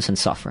stillness and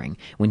suffering.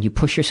 When you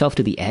push yourself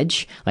to the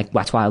edge, like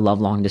that's why I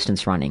love long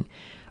distance running.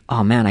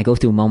 Oh man, I go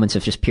through moments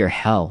of just pure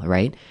hell,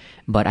 right?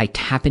 But I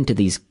tap into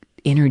these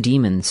inner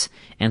demons,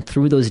 and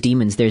through those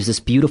demons there's this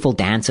beautiful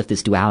dance of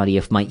this duality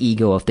of my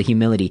ego, of the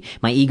humility.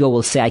 My ego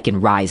will say I can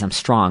rise, I'm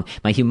strong.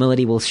 My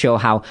humility will show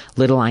how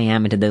little I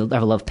am into the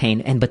level of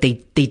pain, but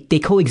they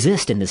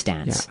coexist in this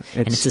dance.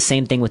 And it's the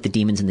same thing with the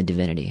demons and the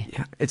divinity.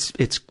 Yeah, it's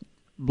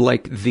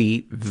like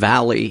the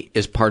valley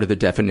is part of the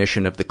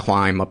definition of the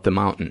climb up the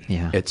mountain.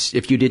 Yeah. It's,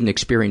 if you didn't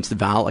experience the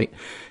valley,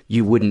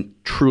 you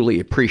wouldn't truly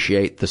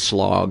appreciate the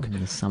slog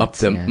up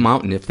the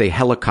mountain. If they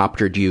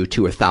helicoptered you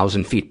to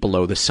 1,000 feet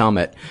below the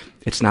summit,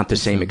 it's not the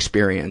same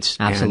experience.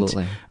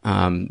 Absolutely.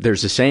 And,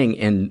 there's a saying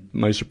in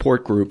my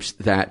support groups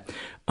that,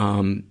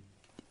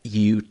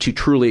 to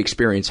truly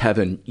experience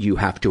heaven, you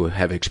have to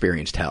have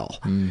experienced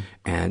hell.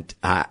 And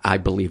I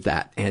believe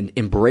that. And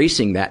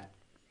embracing that,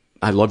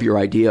 I love your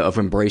idea of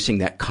embracing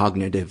that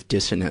cognitive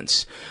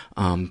dissonance,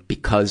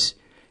 because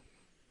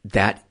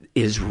that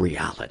is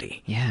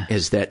reality. Yeah.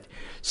 Is that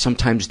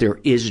sometimes there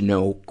is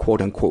no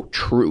quote unquote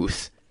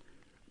truth.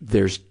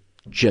 There's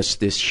just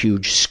this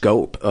huge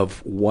scope of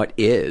what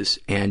is,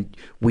 and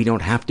we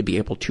don't have to be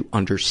able to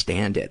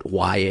understand it,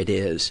 why it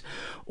is,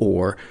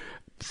 or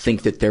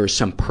think that there is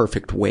some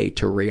perfect way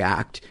to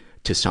react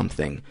to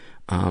something.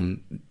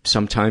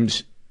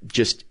 Sometimes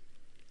just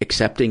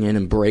accepting and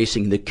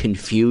embracing the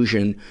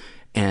confusion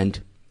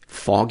and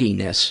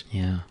fogginess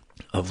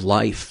of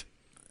life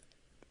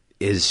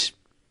is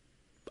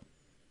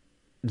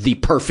the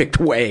perfect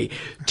way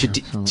to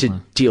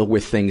deal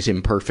with things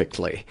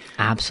imperfectly.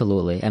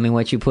 Absolutely. I mean,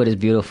 what you put is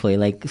beautifully,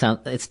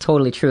 it's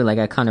totally true. Like,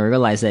 I kind of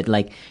realized that,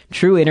 like,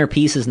 true inner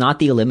peace is not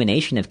the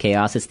elimination of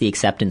chaos, it's the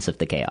acceptance of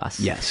the chaos.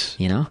 Yes.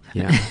 Yeah.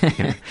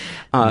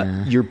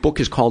 Your book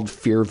is called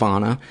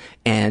Fearvana,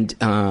 and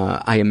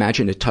I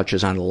imagine it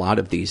touches on a lot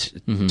of these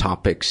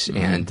topics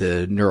and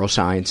the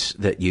neuroscience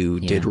that you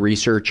did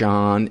research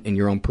on and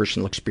your own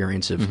personal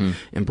experience of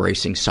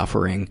embracing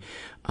suffering.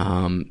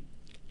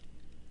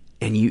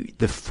 And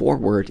the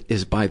foreword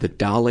is by the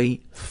Dalai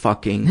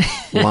fucking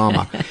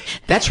Lama.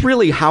 That's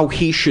really how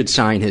he should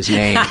sign his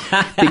name,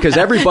 because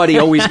everybody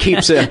always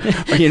keeps a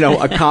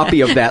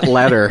copy of that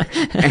letter,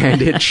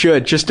 and it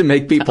should, just to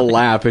make people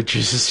laugh, it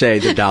just say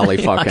the Dalai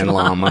fucking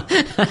Lama.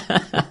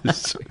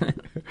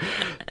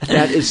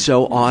 That is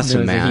so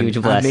awesome, man. A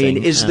huge blessing. I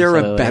mean, is there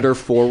a better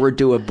foreword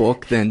to a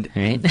book than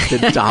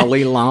the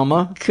Dalai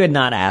Lama? Could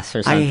not ask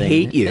for something. I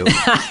hate you.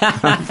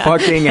 I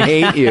fucking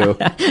hate you.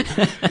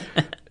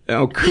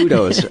 Oh,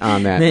 kudos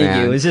on that, Thank man.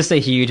 you. It was just a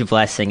huge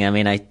blessing. I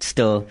mean, it's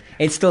still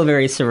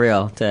very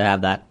surreal to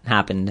have that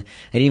happen. I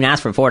didn't even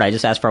ask for a forward. I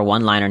just asked for a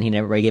one-liner, and he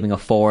never gave me a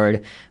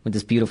forward with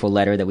this beautiful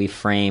letter that we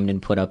framed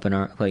and put up in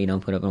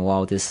a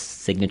wall with his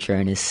signature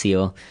and his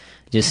seal.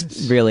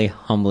 Just really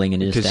humbling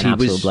and just an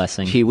absolute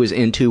blessing. He was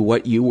into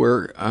what you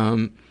were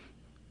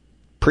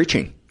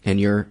preaching in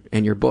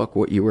your book,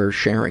 what you were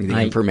sharing, the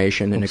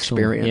information and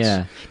experience.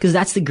 Yeah. Because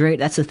that's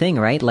the thing,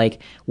 right?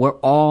 Like, we're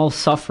all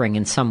suffering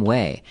in some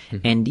way.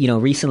 And,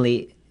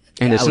 recently.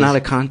 And it's not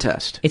a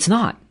contest. It's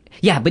not.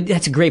 Yeah, but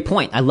that's a great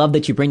point. I love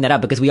that you bring that up,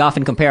 because we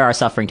often compare our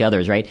suffering to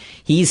others, right?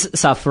 He's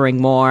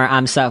suffering more,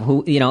 I'm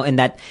and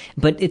that,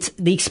 but it's,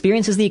 the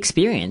experience is the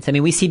experience. I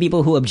mean, we see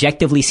people who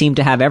objectively seem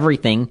to have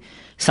everything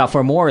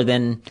suffer more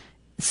than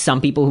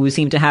some people who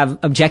seem to have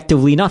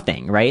objectively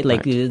nothing, right?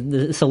 Like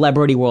the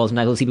celebrity world,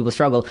 sometimes we'll see people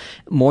struggle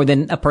more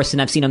than a person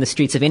I've seen on the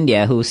streets of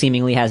India who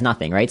seemingly has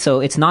nothing, right? So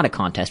it's not a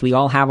contest. We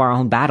all have our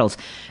own battles,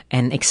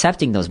 and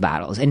accepting those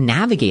battles and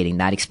navigating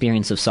that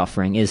experience of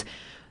suffering is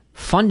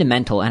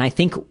fundamental. And I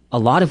think a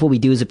lot of what we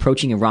do is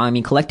approaching it wrong. I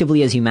mean,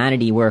 collectively as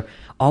humanity, we're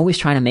always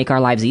trying to make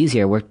our lives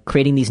easier. We're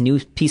creating these new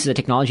pieces of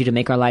technology to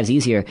make our lives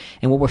easier.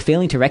 And what we're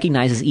failing to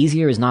recognize is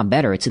easier is not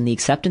better. It's in the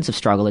acceptance of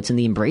struggle. It's in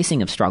the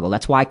embracing of struggle.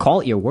 That's why I call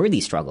it your worthy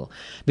struggle.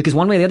 Because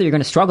one way or the other, you're going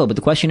to struggle. But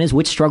the question is,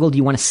 which struggle do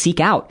you want to seek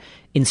out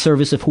in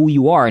service of who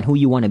you are and who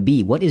you want to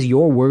be? What is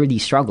your worthy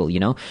struggle? You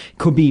know,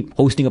 could be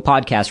hosting a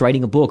podcast,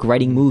 writing a book,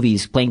 writing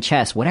movies, playing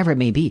chess, whatever it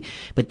may be.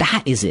 But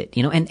that is it,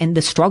 you know, and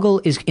the struggle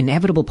is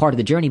inevitable part of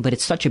the journey, but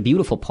it's such a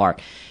beautiful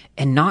part.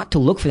 And not to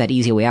look for that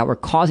easy way out. We're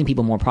causing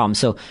people more problems.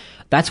 So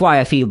that's why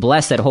I feel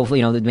blessed that hopefully,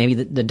 you know, that maybe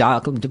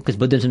because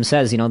Buddhism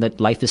says, you know,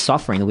 that life is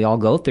suffering that we all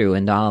go through.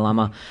 And Dalai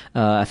Lama,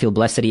 I feel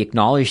blessed that he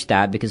acknowledged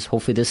that, because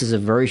hopefully this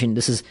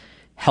is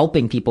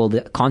helping people,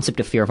 the concept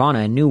of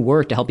Fearvana, a new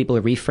word to help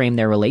people reframe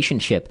their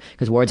relationship,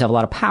 because words have a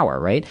lot of power,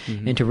 right?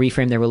 Mm-hmm. And to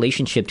reframe their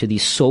relationship to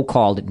these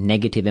so-called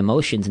negative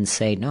emotions and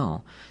say,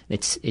 no,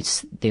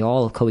 they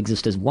all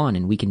coexist as one,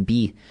 and we can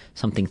be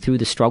something through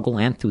the struggle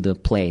and through the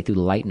play, through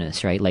the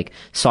lightness, right? Like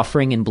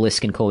suffering and bliss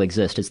can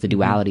coexist. It's the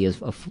duality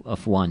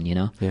of one, you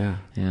know? Yeah.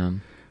 Yeah.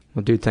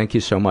 Well, dude, thank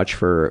you so much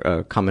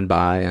for coming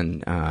by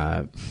and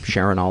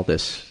sharing all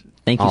this.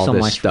 Thank you so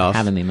much for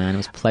having me, man. It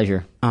was a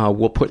pleasure.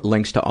 We'll put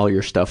links to all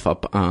your stuff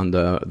up on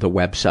the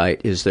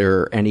website. Is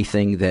there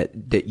anything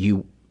that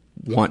you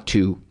want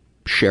to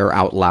share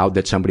out loud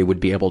that somebody would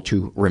be able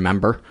to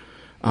remember?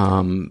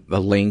 A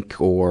link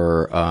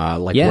or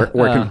where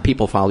can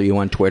people follow you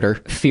on Twitter?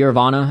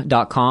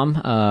 Fearvana.com.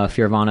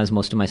 Fearvana is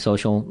most of my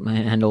social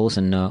handles,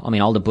 and I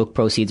mean all the book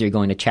proceeds are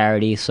going to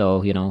charity,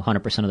 so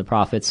 100% of the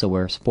profits. So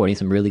we're supporting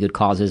some really good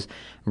causes.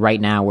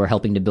 Right now, we're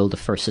helping to build the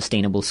first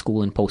sustainable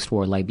school in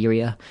post-war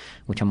Liberia,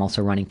 which I'm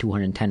also running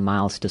 210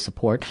 miles to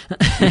support.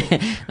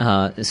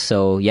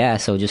 So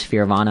just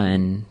Fearvana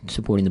and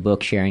supporting the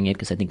book, sharing it,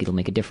 because I think it'll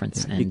make a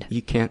difference. Yeah, and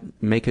you can't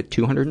make it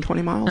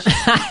 220 miles?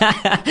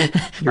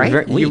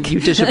 Right? You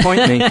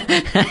disappoint me.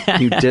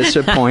 You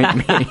disappoint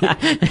me.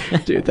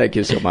 Dude, thank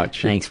you so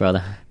much. Thanks,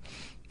 brother.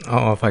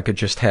 Oh, if I could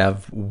just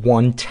have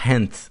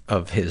 1/10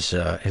 of his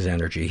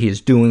energy. He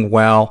is doing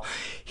well.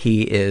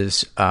 He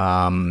is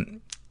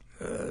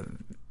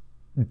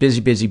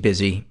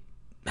busy,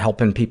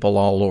 helping people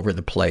all over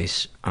the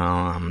place.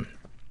 And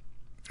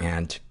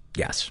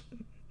yes,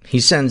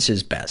 he sends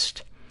his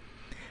best.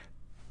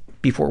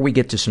 Before we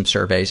get to some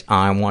surveys,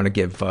 I want to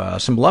give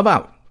some love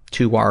out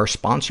to our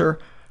sponsor,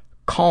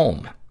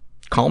 Calm.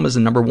 Calm is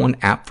the #1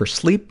 app for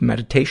sleep,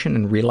 meditation,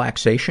 and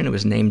relaxation. It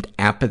was named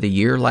App of the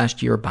Year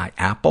last year by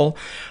Apple.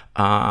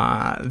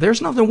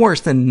 There's nothing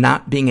worse than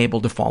not being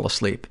able to fall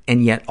asleep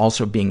and yet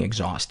also being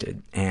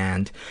exhausted.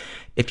 And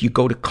if you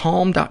go to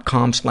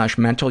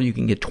calm.com/mental, you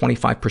can get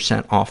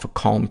 25% off a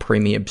Calm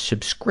Premium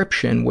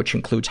subscription, which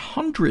includes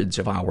hundreds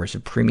of hours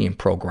of premium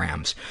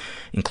programs,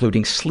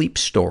 including sleep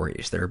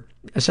stories. They're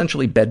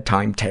essentially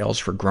bedtime tales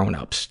for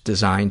grown-ups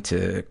designed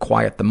to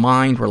quiet the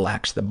mind,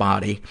 relax the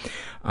body,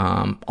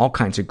 all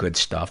kinds of good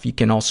stuff. You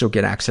can also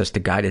get access to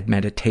guided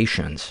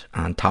meditations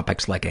on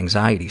topics like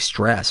anxiety,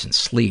 stress, and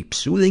sleep,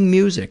 soothing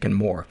music, and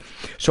more.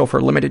 So for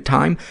a limited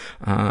time,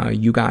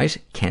 you guys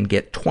can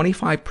get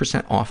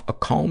 25% off a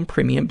Calm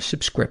Premium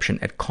subscription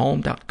at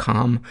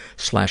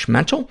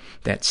calm.com/mental.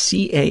 That's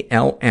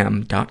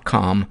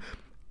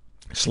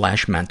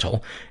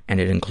CALM.com/mental. And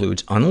it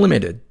includes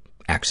unlimited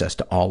access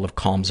to all of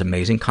Calm's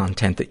amazing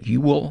content that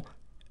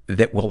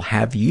will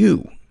have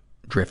you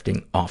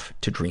drifting off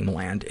to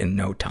dreamland in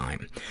no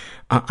time.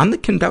 I'm the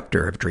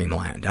conductor of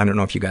Dreamland. I don't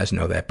know if you guys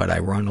know that, but I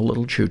run a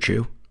little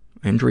choo-choo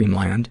in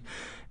Dreamland.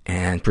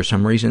 And for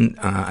some reason,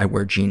 I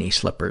wear genie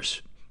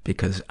slippers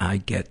because I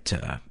get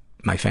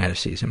my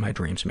fantasies and my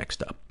dreams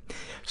mixed up.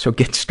 So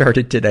get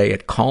started today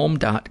at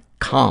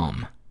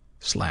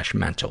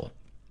calm.com/mental.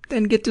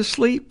 Then get to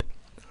sleep.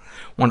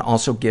 Want to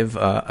also give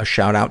a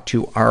shout out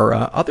to our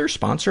other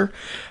sponsor,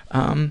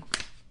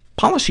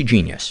 Policy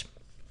Genius.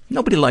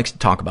 Nobody likes to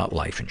talk about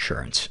life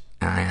insurance,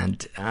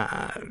 and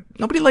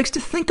nobody likes to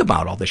think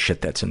about all the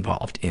shit that's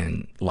involved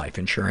in life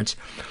insurance.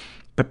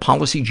 But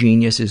Policy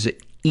Genius is an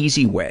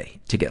easy way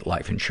to get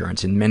life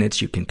insurance. In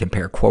minutes, you can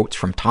compare quotes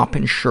from top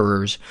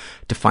insurers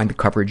to find the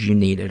coverage you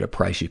need at a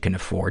price you can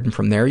afford. And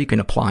from there, you can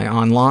apply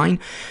online,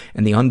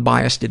 and the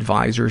unbiased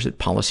advisors at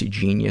Policy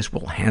Genius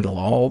will handle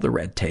all the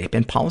red tape.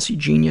 And Policy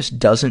Genius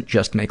doesn't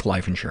just make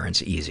life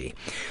insurance easy.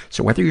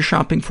 So whether you're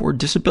shopping for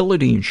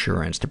disability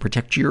insurance to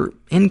protect your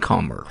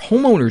income, or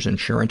homeowners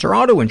insurance, or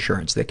auto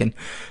insurance, they can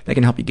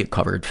help you get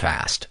covered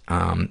fast.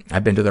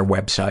 I've been to their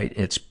website.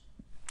 It's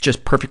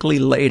just perfectly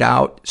laid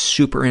out,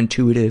 super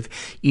intuitive,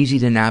 easy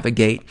to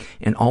navigate,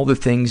 and all the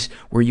things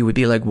where you would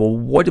be like,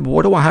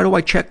 well, how do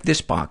I check this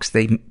box?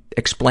 They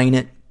explain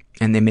it,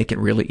 and they make it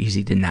really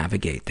easy to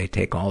navigate. They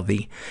take all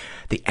the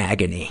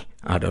agony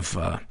out of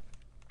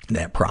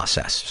that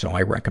process. So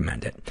I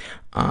recommend it.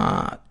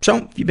 So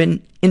if you've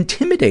been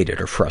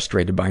intimidated or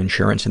frustrated by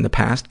insurance in the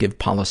past, give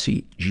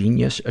Policy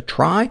Genius a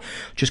try.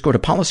 Just go to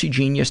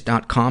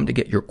policygenius.com to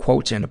get your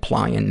quotes and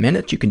apply in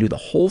minutes. You can do the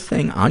whole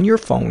thing on your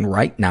phone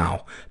right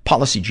now.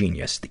 Policy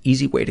Genius, the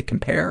easy way to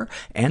compare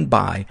and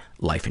buy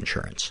life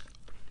insurance.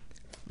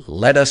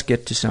 Let us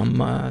get to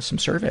some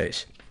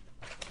surveys.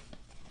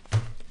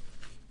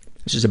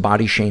 This is a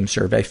body shame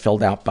survey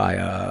filled out by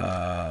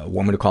a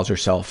woman who calls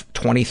herself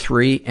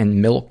 23 and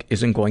milk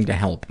isn't going to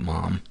help,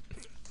 Mom.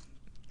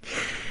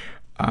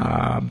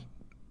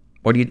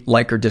 What do you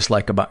like or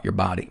dislike about your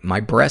body? My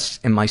breasts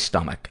and my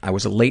stomach. I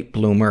was a late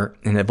bloomer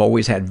and have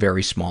always had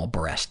very small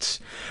breasts.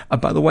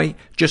 By the way,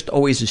 just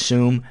always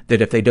assume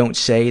that if they don't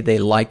say they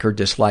like or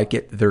dislike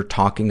it, they're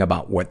talking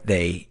about what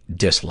they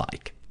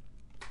dislike.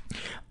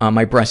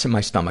 My breasts and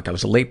my stomach. I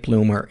was a late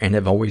bloomer and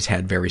have always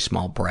had very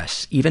small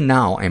breasts. Even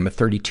now, I'm a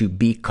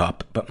 32B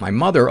cup, but my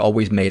mother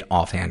always made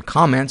offhand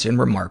comments and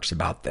remarks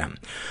about them,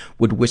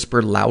 would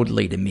whisper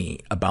loudly to me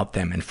about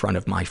them in front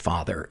of my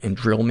father, and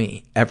drill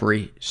me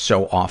every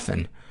so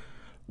often,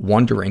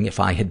 wondering if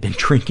I had been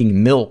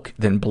drinking milk,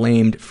 then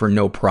blamed for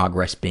no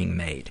progress being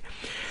made.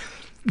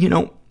 You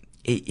know,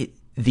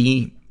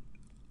 the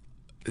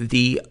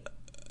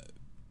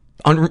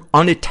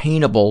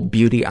unattainable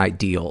beauty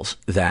ideals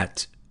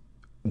that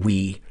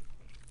we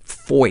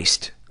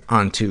foist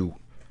onto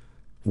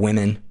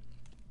women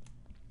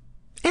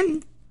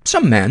and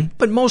some men,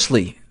 but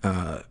mostly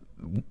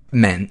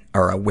men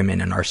or women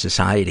in our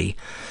society.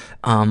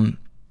 There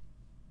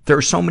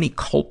are so many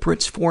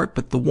culprits for it,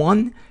 but the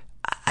one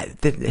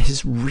that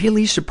has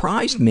really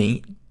surprised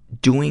me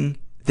doing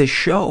this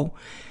show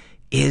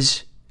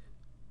is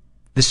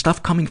the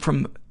stuff coming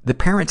from the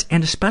parents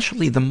and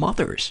especially the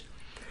mothers.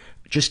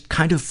 Just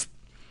kind of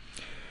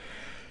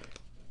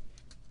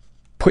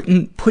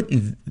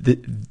putting the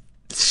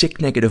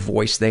sick negative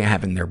voice they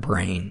have in their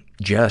brain,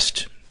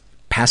 just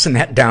passing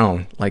that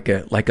down like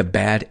a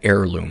bad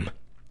heirloom.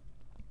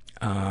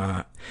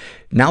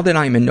 Now that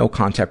I'm in no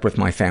contact with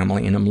my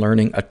family and I'm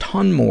learning a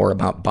ton more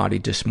about body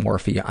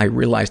dysmorphia, I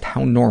realized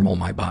how normal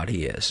my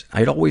body is.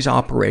 I'd always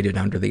operated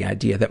under the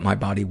idea that my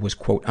body was,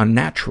 quote,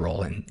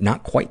 unnatural and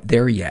not quite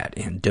there yet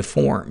and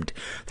deformed.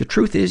 The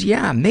truth is,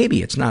 yeah,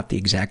 maybe it's not the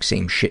exact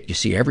same shit you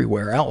see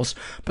everywhere else,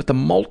 but the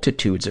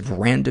multitudes of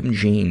random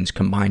genes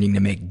combining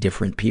to make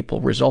different people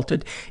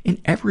resulted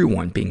in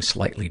everyone being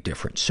slightly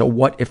different. So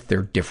what if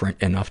they're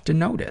different enough to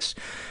notice?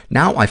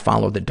 Now I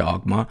follow the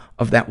dogma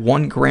of that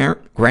one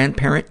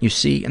grandparent you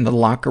see in the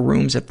locker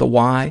rooms at the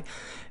Y.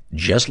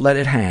 Just let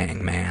it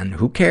hang, man.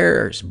 Who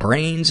cares?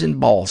 Brains and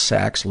ball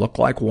sacks look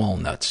like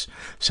walnuts.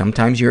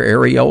 Sometimes your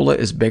areola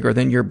is bigger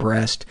than your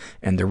breast,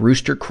 and the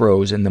rooster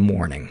crows in the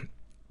morning.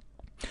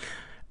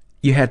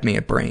 You had me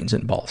at brains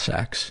and ball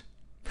sacks.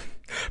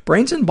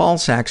 Brains and Ball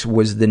Sacks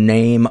was the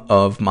name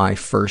of my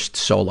first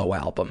solo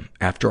album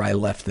after I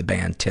left the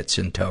band Tits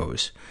and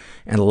Toes.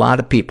 And a lot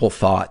of people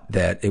thought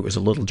that it was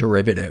a little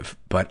derivative,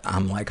 but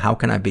I'm like, how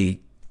can I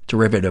be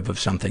derivative of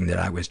something that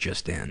I was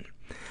just in?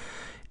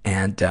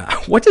 And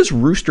what does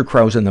rooster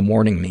crows in the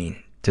morning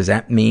mean? Does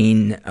that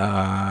mean, is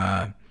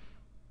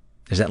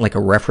that like a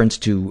reference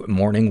to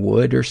morning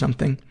wood or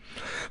something?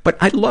 But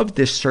I love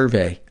this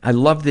survey. I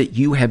love that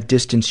you have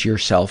distanced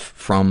yourself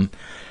from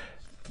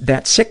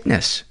that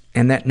sickness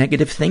and that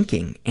negative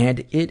thinking. And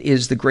it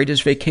is the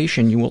greatest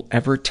vacation you will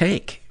ever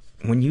take.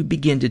 When you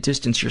begin to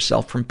distance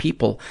yourself from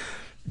people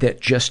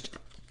that just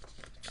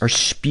are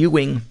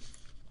spewing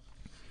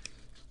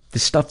the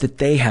stuff that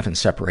they haven't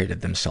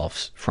separated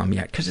themselves from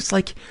yet. Because it's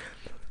like,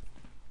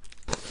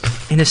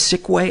 in a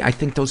sick way, I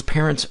think those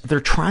parents,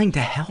 they're trying to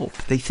help.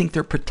 They think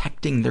they're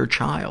protecting their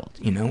child,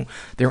 you know?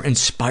 They're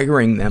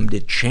inspiring them to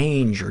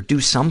change or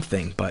do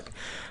something, but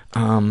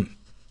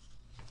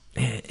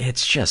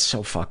it's just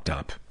so fucked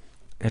up.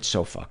 It's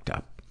so fucked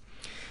up.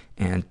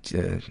 And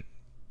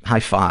high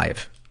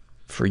five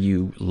for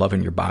you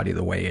loving your body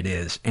the way it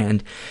is.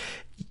 And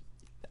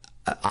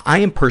I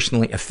am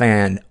personally a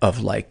fan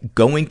of like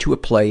going to a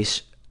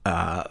place,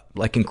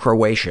 like in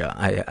Croatia.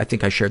 I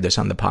think I shared this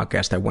on the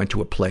podcast. I went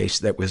to a place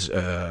that was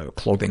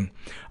clothing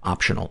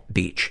optional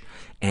beach.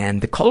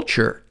 And the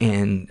culture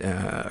in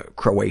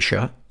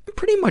Croatia,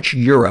 pretty much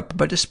Europe,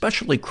 but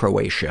especially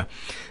Croatia,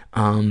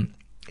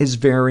 is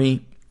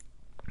very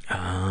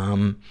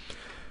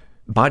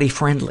body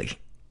friendly.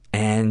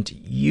 And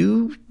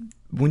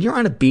when you're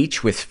on a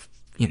beach with,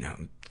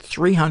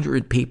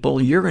 300 people,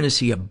 you're going to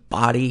see a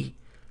body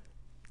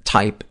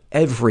type,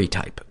 every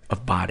type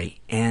of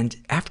body. And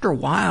after a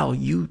while,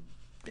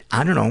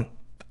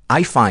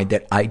 I find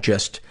that I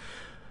just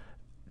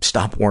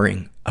stop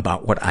worrying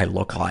about what I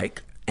look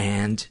like.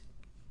 And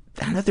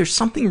there's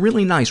something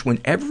really nice when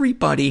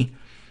everybody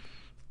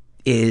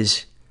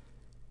is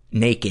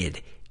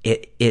naked.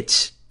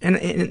 It's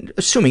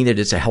assuming that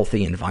it's a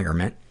healthy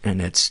environment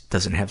and it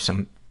doesn't have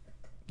some,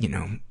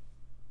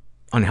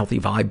 unhealthy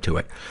vibe to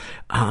it.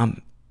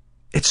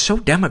 It's so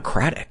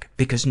democratic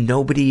because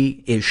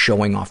nobody is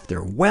showing off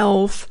their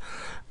wealth.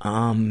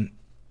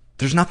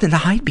 There's nothing to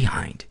hide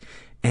behind.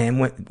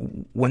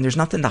 And when there's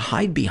nothing to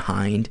hide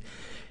behind,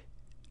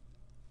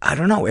 I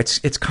don't know, it's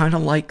kind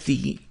of like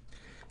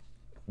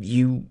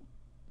you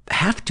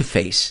have to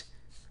face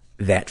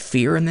that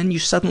fear, and then you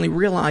suddenly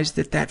realize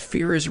that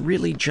fear is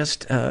really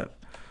just a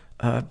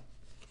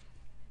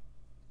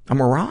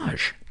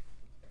mirage,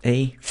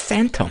 a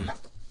phantom.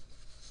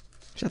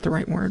 Is that the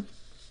right word?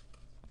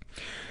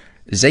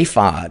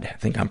 Zaphod, I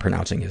think I'm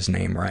pronouncing his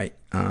name right,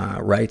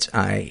 writes,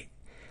 I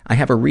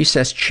have a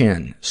recessed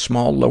chin,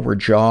 small lower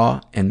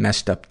jaw, and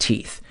messed up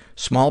teeth.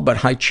 Small but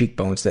high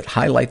cheekbones that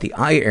highlight the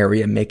eye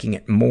area, making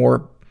it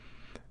more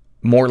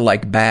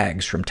like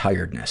bags from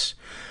tiredness.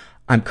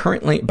 I'm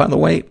currently, by the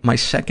way, my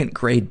 2nd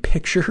grade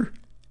picture,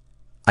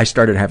 I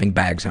started having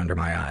bags under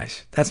my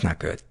eyes. That's not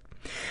good.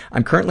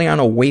 I'm currently on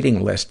a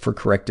waiting list for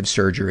corrective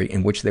surgery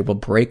in which they will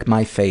break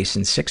my face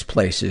in 6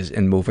 places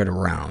and move it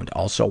around,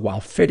 also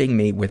while fitting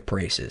me with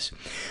braces.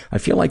 I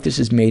feel like this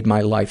has made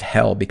my life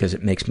hell because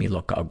it makes me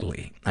look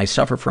ugly. I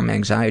suffer from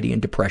anxiety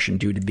and depression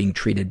due to being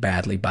treated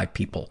badly by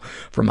people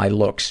for my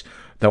looks,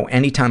 though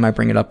anytime I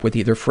bring it up with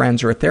either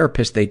friends or a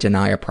therapist, they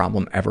deny a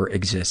problem ever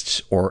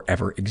exists or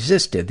ever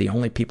existed. The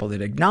only people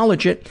that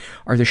acknowledge it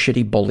are the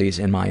shitty bullies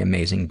and my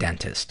amazing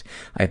dentist.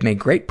 I have made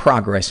great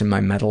progress in my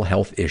mental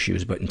health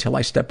issues, but until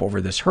I step over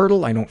this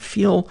hurdle, I don't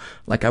feel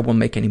like I will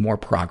make any more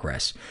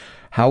progress.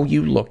 How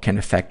you look can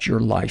affect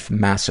your life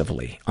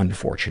massively,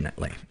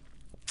 unfortunately.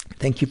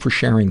 Thank you for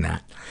sharing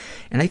that.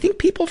 And I think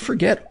people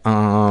forget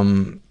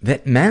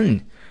that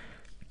men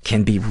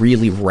can be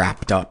really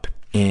wrapped up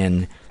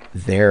in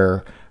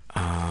their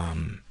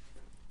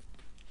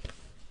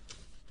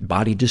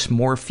body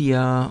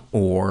dysmorphia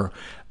or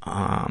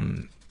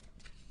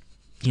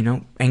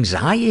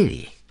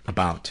anxiety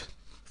about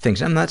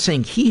things. I'm not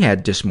saying he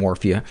had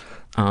dysmorphia,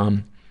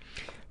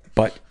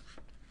 but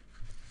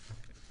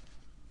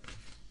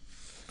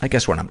I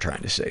guess what I'm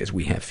trying to say is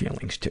we have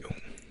feelings too.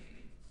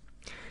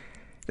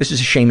 This is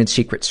a shame and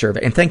secret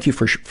survey, and thank you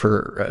for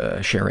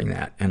sharing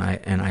that. And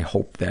I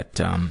hope that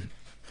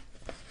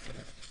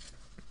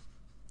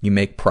you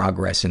make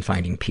progress in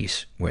finding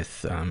peace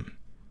with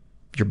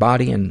your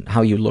body and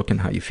how you look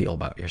and how you feel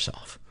about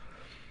yourself.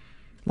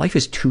 Life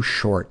is too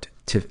short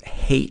to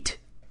hate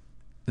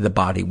the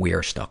body we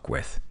are stuck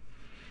with.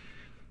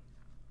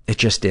 It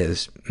just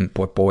is.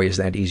 But boy, is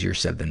that easier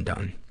said than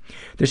done.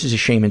 This is a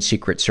shame and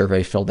secret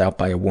survey filled out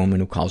by a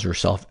woman who calls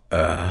herself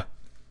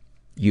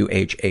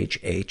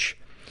UHHH.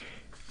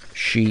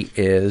 She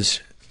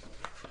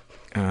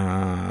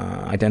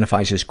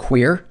identifies as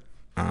queer,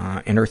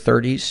 in her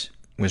 30s,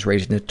 was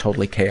raised in a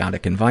totally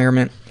chaotic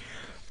environment,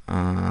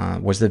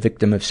 was the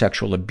victim of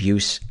sexual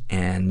abuse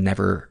and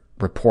never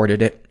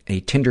reported it. A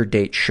Tinder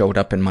date showed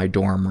up in my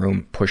dorm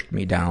room, pushed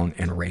me down,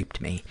 and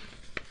raped me.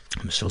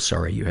 I'm so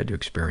sorry you had to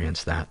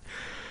experience that.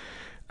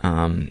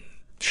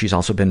 She's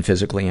also been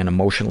physically and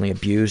emotionally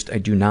abused. I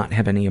do not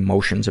have any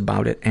emotions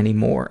about it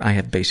anymore. I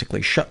have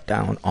basically shut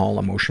down all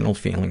emotional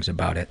feelings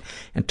about it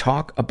and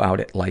talk about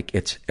it like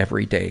it's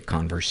everyday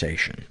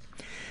conversation.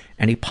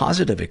 Any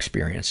positive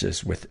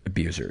experiences with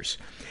abusers?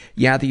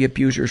 Yeah, the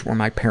abusers were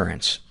my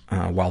parents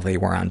while they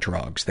were on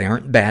drugs. They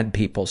aren't bad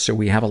people, so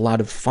we have a lot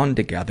of fun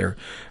together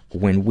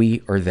when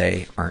we or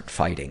they aren't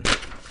fighting.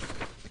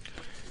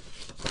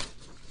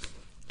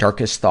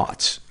 Darkest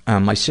thoughts.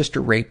 My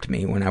sister raped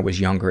me when I was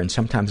younger, and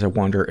sometimes I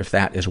wonder if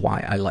that is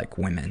why I like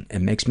women.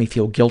 It makes me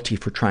feel guilty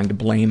for trying to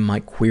blame my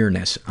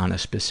queerness on a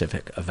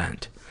specific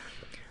event.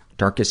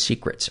 Darkest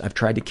secrets. I've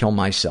tried to kill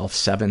myself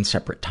 7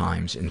 separate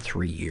times in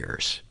 3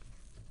 years.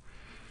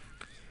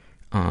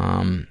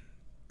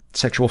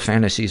 Sexual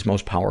fantasies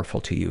most powerful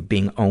to you.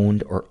 Being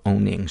owned or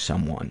owning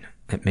someone.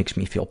 It makes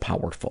me feel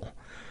powerful.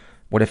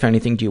 What, if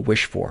anything, do you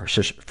wish for?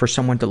 For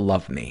someone to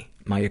love me,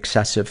 my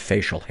excessive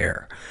facial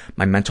hair,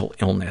 my mental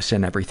illness,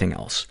 and everything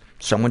else.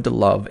 Someone to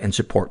love and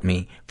support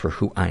me for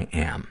who I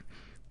am.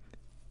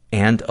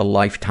 And a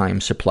lifetime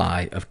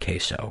supply of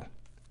queso.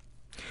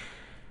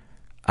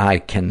 I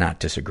cannot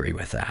disagree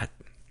with that.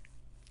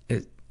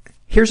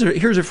 Here's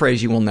a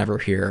phrase you will never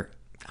hear.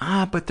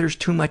 But there's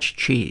too much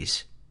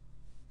cheese.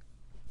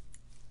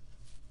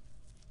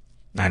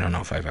 I don't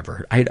know if I've ever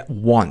heard. I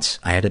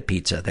had a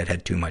pizza that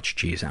had too much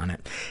cheese on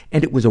it.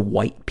 And it was a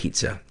white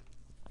pizza,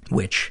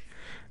 which,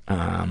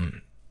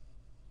 white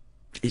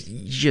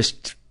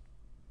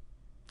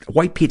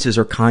pizzas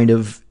are kind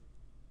of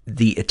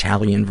the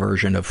Italian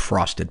version of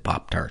frosted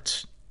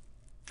Pop-Tarts.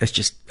 It's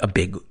just a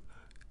big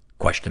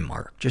question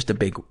mark. Just a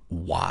big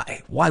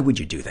why. Why would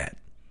you do that?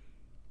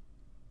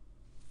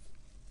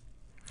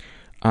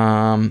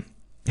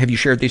 Have you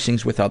shared these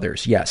things with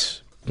others?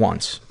 Yes,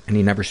 once, and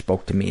he never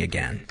spoke to me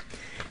again.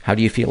 How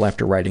do you feel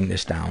after writing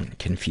this down?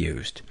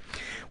 Confused.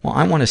 Well,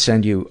 I want to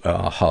send you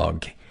a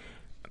hug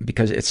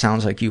because it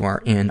sounds like you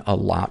are in a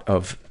lot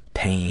of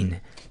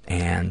pain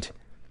and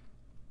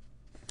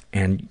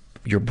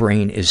your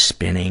brain is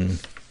spinning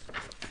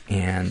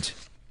and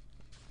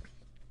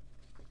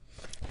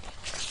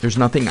there's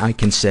nothing I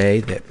can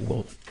say that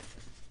will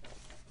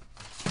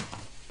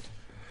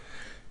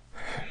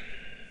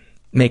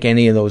make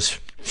any of those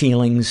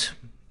feelings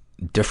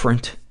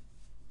different.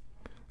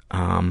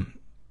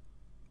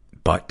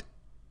 But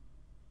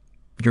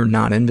you're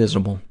not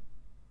invisible.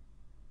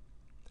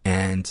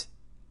 And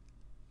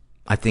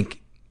I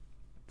think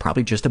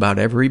probably just about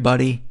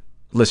everybody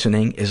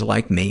listening is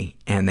like me,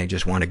 and they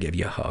just want to give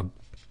you a hug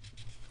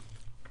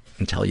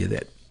and tell you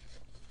that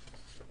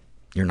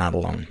you're not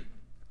alone.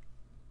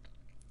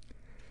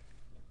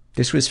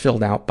 This was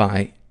filled out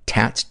by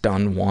Tats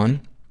Done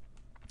One,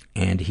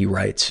 and he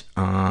writes,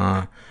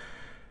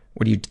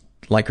 what do you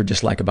like or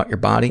dislike about your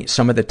body?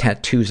 Some of the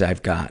tattoos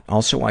I've got.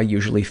 Also, I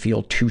usually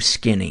feel too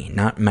skinny,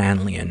 not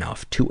manly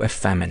enough, too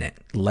effeminate.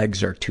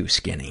 Legs are too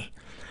skinny.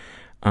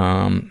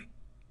 Thank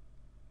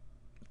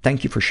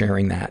you for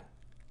sharing that.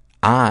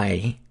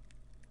 I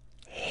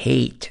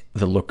hate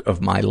the look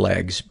of my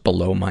legs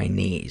below my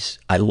knees.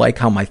 I like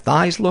how my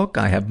thighs look.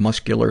 I have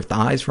muscular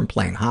thighs from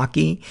playing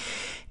hockey.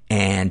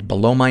 And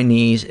below my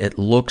knees, it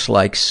looks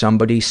like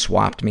somebody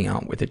swapped me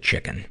out with a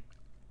chicken.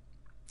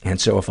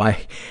 And so if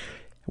I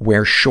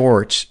wear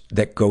shorts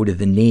that go to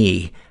the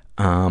knee,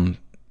 I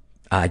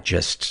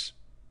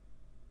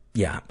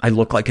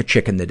look like a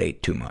chicken that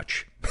ate too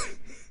much.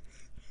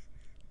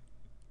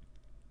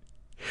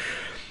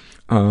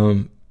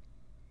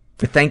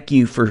 Thank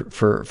you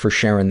for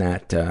sharing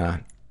that.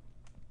 And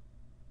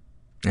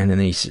then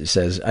he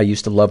says, I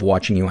used to love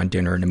watching you on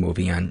Dinner and a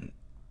Movie on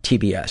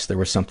TBS. There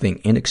was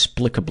something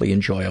inexplicably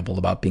enjoyable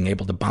about being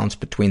able to bounce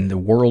between the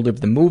world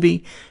of the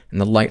movie and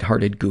the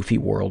lighthearted, goofy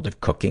world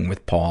of cooking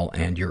with Paul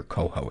and your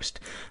co-host.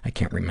 I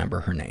can't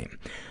remember her name.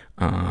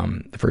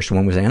 The first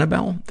one was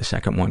Annabelle, the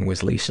second one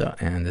was Lisa,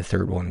 and the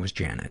third one was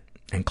Janet,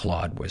 and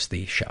Claude was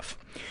the chef.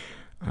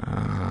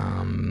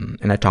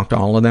 And I talked to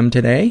all of them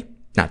today.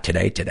 Not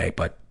today,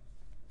 but,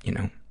 you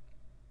know.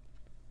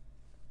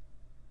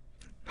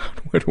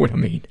 What do I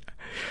mean?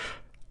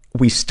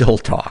 We still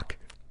talk.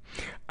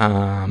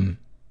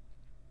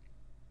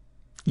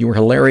 You were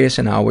hilarious,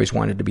 and I always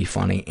wanted to be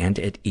funny and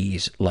at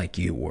ease like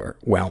you were.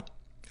 Well,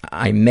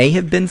 I may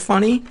have been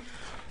funny,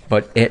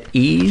 but at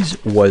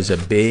ease was a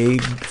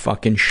big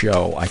fucking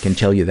show. I can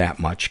tell you that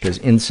much, because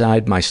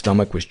inside my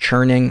stomach was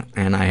churning,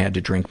 and I had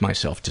to drink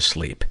myself to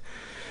sleep.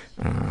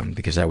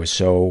 Because I was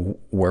so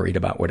worried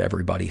about what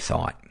everybody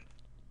thought.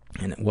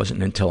 And it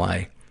wasn't until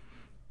I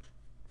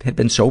had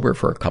been sober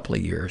for a couple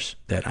of years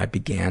that I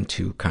began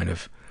to kind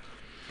of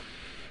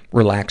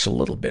relax a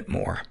little bit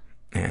more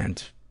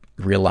and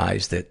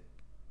realize that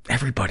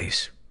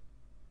everybody's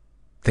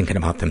thinking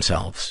about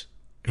themselves.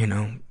 You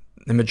know,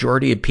 the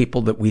majority of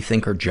people that we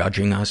think are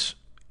judging us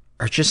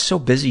are just so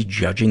busy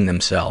judging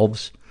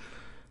themselves.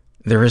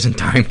 There isn't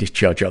time to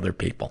judge other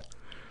people.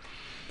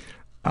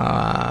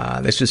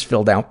 This is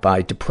filled out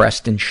by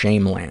Depressed in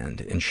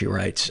Shameland, and she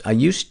writes, I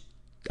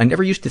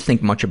never used to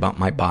think much about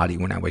my body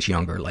when I was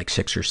younger, like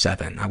 6 or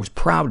 7. I was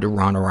proud to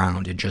run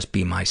around and just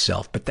be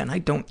myself, but then I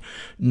don't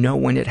know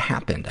when it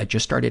happened. I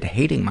just started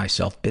hating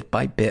myself bit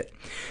by bit.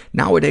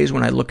 Nowadays,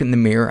 when I look in the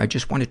mirror, I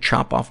just want to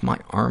chop off my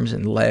arms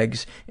and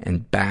legs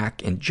and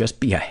back and just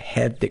be a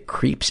head that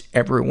creeps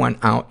everyone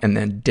out and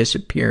then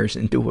disappears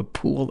into a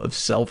pool of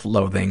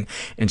self-loathing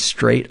and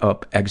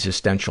straight-up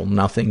existential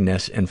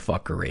nothingness and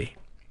fuckery.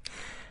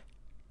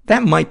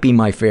 That might be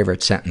my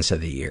favorite sentence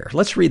of the year.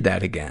 Let's read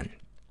that again.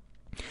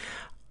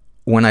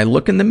 When I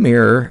look in the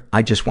mirror,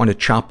 I just want to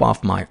chop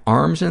off my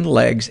arms and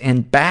legs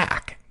and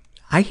back.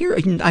 I hear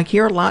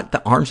a lot,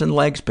 the arms and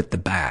legs, but the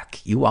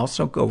back. You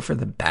also go for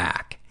the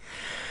back.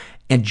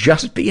 And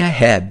just be a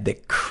head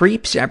that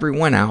creeps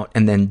everyone out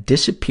and then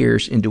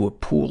disappears into a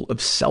pool of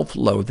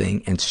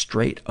self-loathing and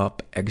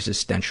straight-up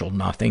existential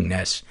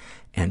nothingness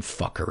and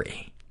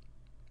fuckery.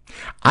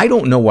 I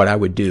don't know what I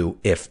would do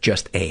if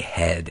just a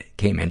head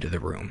came into the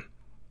room.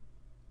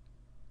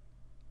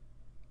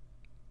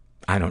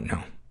 I don't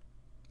know.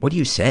 What do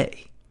you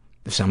say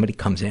if somebody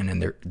comes in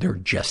and they're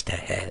just a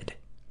head?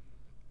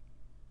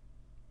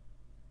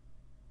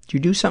 Did you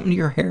do something to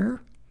your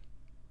hair?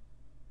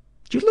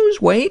 Did you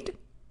lose weight?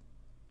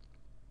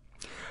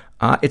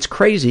 It's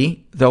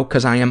crazy, though,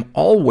 because I am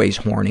always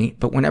horny,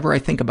 but whenever I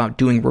think about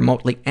doing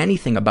remotely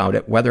anything about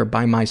it, whether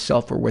by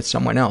myself or with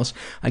someone else,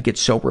 I get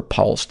so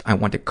repulsed, I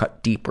want to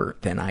cut deeper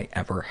than I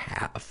ever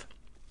have.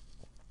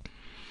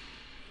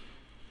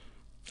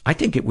 I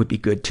think it would be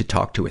good to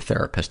talk to a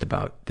therapist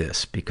about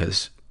this,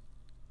 because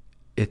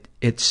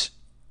it's,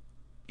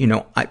 you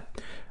know,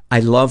 I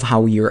love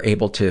how you're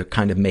able to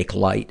kind of make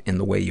light in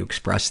the way you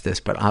express this,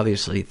 but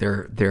obviously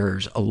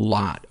there's a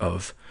lot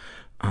of,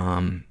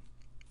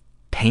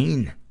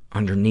 pain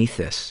underneath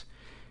this,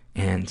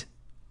 and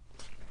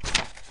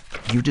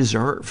you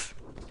deserve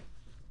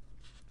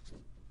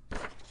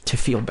to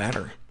feel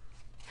better.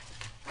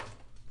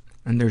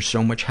 And there's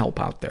so much help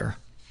out there,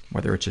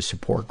 whether it's a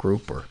support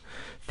group or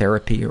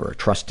therapy or a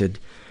trusted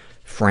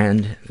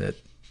friend that...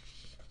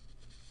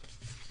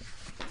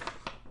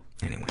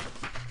 Anyway.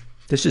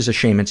 This is a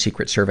shame and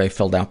secret survey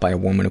filled out by a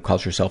woman who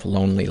calls herself a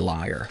lonely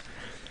liar.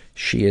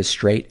 She is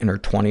straight, in her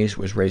 20s,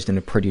 was raised in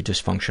a pretty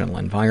dysfunctional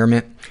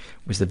environment,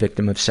 was the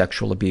victim of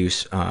sexual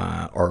abuse,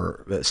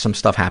 or some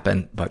stuff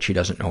happened, but she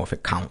doesn't know if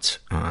it counts,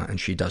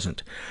 and she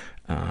doesn't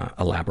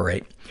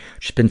elaborate.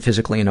 She's been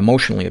physically and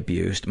emotionally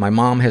abused. My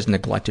mom has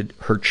neglected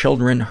her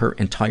children her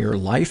entire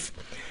life.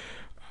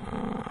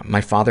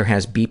 My father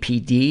has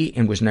BPD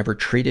and was never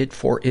treated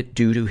for it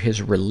due to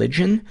his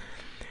religion.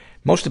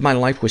 Most of my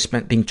life was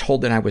spent being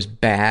told that I was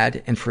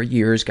bad, and for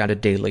years got a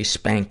daily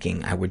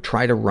spanking. I would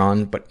try to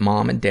run, but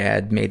mom and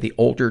dad made the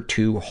older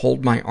two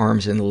hold my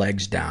arms and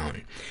legs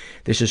down.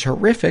 This is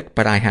horrific,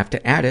 but I have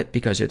to add it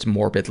because it's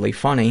morbidly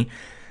funny.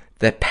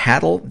 The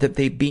paddle that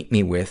they beat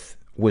me with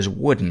was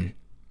wooden,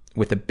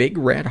 with a big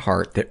red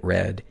heart that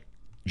read,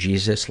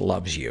 "Jesus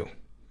loves you."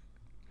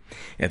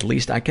 At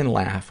least I can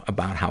laugh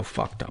about how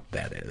fucked up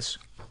that is.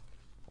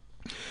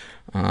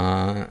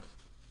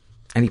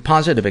 Any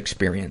positive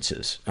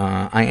experiences?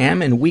 I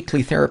am in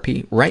weekly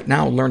therapy right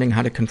now learning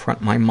how to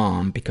confront my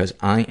mom because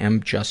I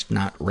am just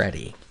not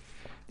ready.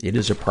 It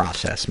is a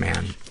process,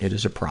 man. It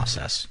is a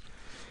process.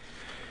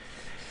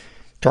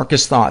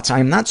 Darkest thoughts. I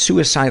am not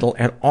suicidal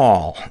at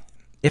all.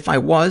 If I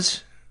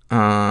was,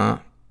 I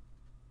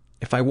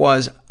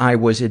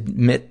would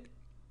admit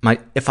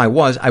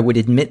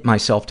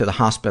myself to the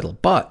hospital,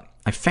 but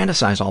I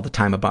fantasize all the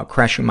time about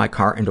crashing my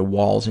car into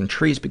walls and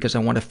trees because I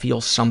want to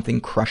feel something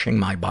crushing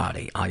my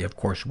body. I, of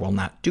course, will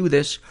not do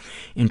this.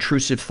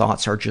 Intrusive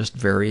thoughts are just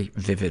very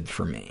vivid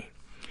for me.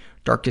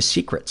 Darkest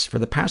secrets. For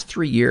the past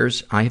 3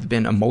 years, I have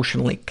been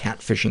emotionally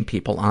catfishing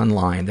people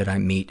online that I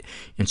meet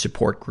in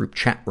support group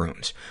chat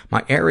rooms.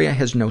 My area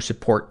has no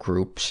support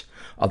groups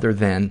other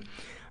than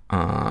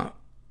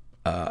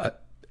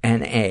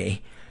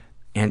NA,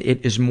 and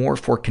it is more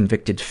for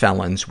convicted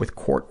felons with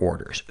court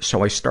orders.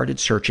 So I started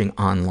searching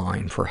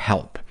online for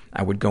help.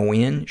 I would go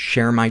in,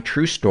 share my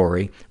true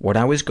story, what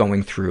I was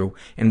going through,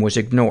 and was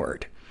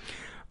ignored.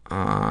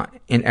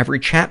 In every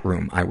chat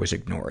room, I was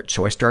ignored.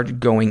 So I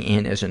started going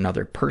in as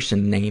another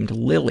person named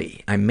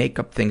Lily. I make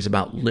up things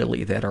about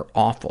Lily that are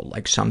awful,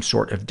 like some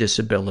sort of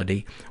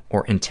disability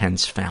or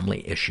intense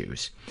family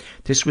issues.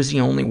 This was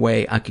the only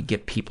way I could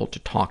get people to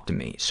talk to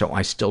me, so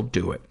I still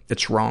do it.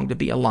 It's wrong to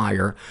be a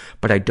liar,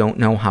 but I don't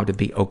know how to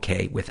be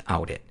okay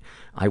without it.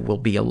 I will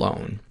be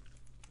alone.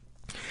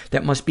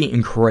 That must be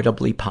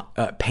incredibly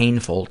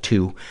painful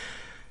to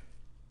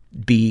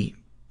be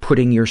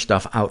putting your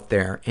stuff out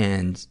there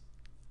and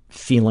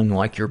feeling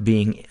like you're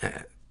being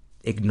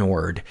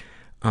ignored,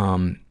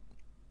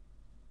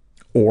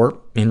 or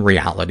in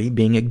reality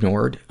being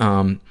ignored.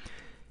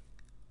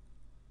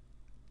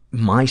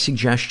 My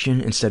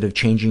suggestion, instead of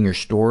changing your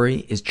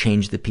story, is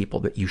change the people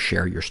that you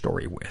share your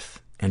story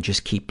with and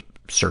just keep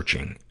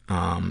searching.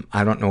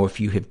 I don't know if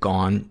you have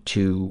gone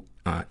to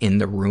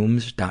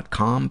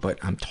intherooms.com, but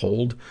I'm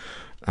told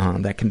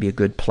that can be a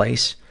good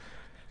place.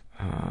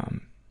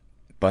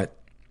 But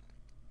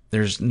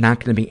there's not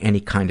going to be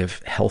any kind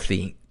of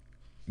healthy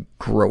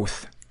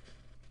growth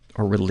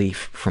or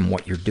relief from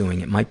what you're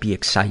doing. It might be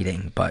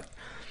exciting, but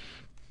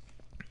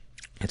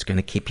it's going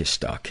to keep you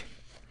stuck.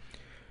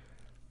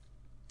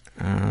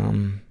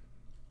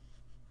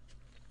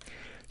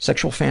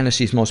 Sexual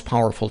fantasies most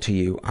powerful to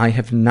you. I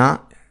have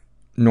not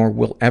nor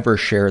will ever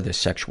share this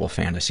sexual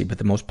fantasy, but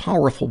the most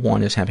powerful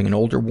one is having an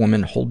older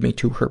woman hold me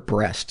to her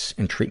breasts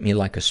and treat me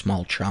like a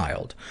small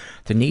child.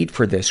 The need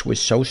for this was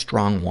so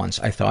strong once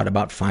I thought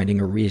about finding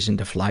a reason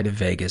to fly to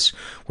Vegas,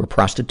 where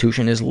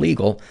prostitution is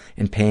legal,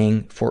 and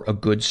paying for a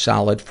good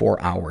solid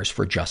 4 hours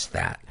for just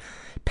that.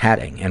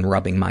 Patting and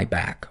rubbing my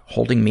back,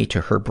 holding me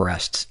to her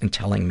breasts and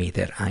telling me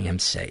that I am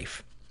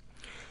safe.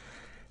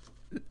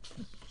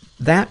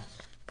 That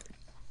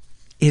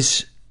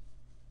is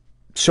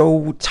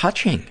so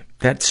touching.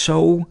 That's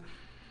so,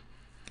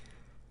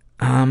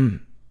 I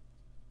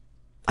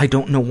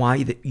don't know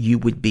why that you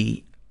would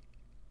be,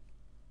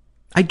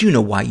 I do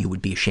know why you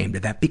would be ashamed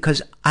of that,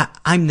 because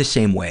I'm the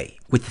same way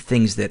with the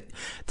things that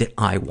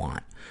I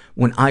want.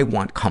 When I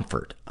want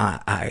comfort,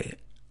 I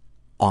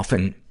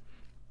often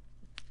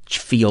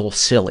feel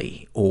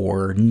silly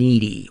or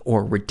needy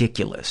or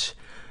ridiculous.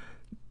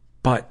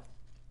 But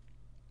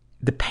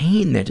the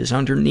pain that is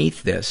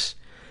underneath this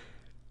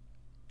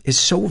is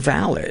so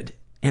valid.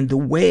 And the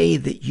way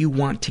that you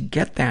want to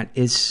get that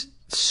is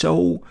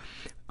so,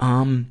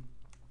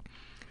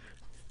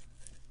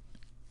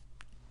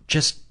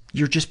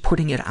 you're just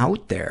putting it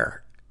out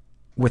there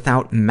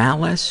without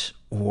malice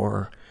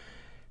or,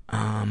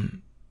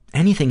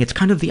 anything. It's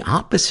kind of the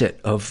opposite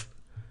of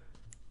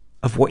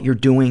what you're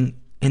doing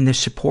in the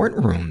support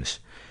rooms.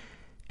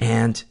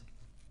 And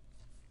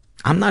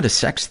I'm not a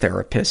sex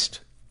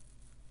therapist.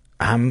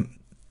 I'm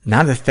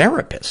not a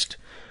therapist,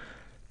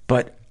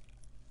 but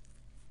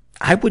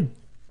I would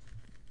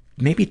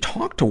maybe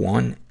talk to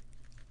one,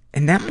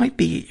 and that might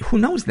be, who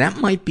knows, that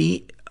might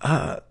be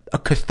a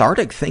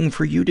cathartic thing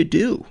for you to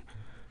do.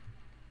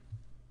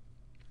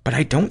 But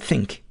I don't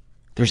think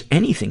there's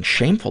anything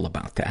shameful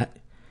about that.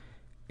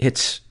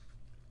 It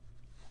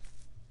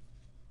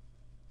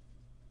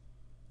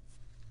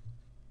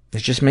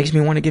just makes me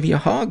want to give you a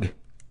hug.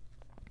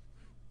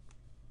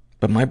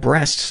 But my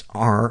breasts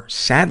are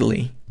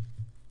sadly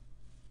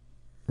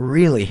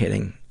really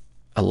hitting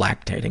a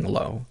lactating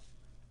low.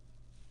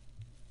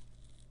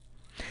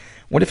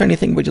 What, if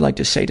anything, would you like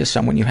to say to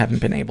someone you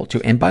haven't been able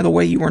to? And by the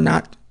way, you are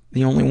not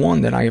the only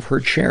one that I have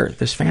heard share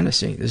this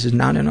fantasy. This is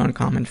not an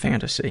uncommon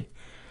fantasy.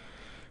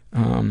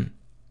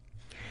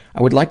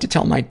 I would like to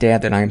tell my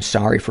dad that I am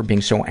sorry for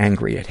being so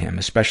angry at him,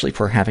 especially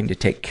for having to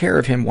take care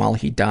of him while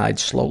he died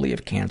slowly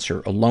of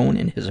cancer alone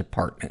in his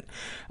apartment.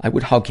 I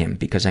would hug him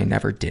because I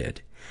never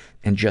did,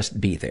 and just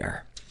be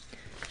there.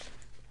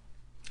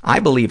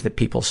 I believe that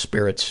people's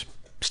spirits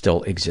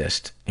still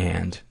exist,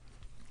 and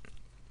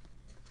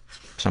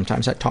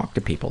sometimes I talk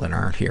to people that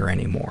aren't here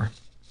anymore,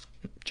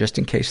 just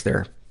in case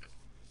their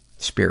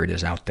spirit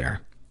is out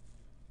there.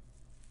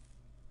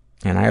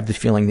 And I have the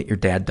feeling that your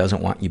dad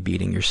doesn't want you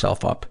beating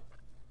yourself up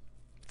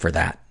for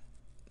that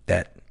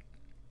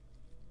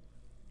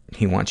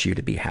he wants you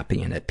to be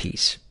happy and at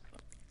peace.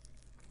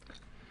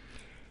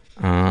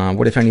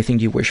 What, if anything,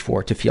 do you wish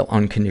for? To feel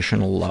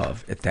unconditional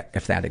love, if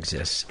that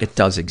exists. It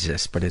does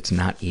exist, but it's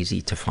not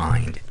easy to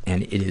find.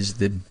 And it is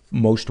the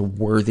most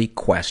worthy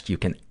quest you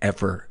can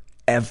ever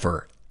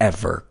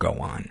go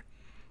on.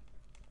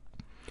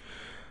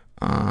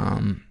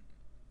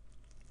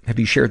 Have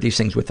you shared these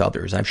things with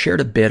others? I've shared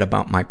a bit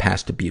about my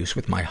past abuse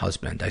with my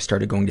husband. I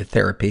started going to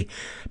therapy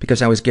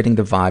because I was getting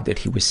the vibe that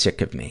he was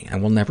sick of me. I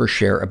will never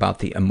share about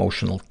the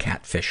emotional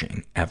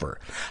catfishing,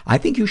 ever. I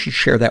think you should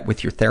share that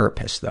with your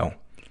therapist, though.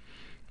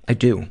 I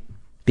do.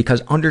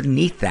 Because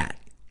underneath that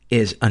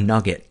is a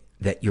nugget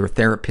that your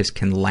therapist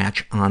can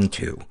latch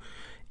onto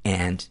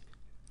and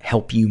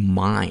help you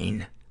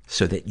mine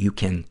so that you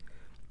can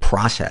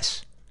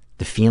process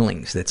the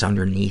feelings that's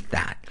underneath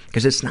that.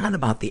 Because it's not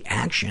about the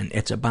action,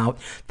 it's about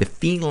the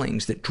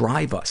feelings that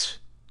drive us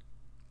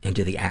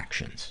into the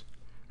actions.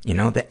 You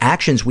know, the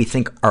actions we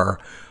think are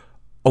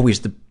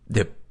always the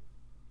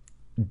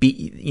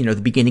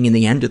beginning and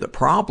the end of the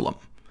problem.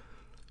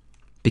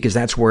 Because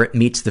that's where it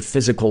meets the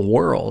physical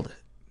world.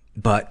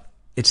 But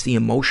it's the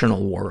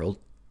emotional world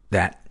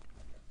that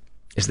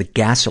is the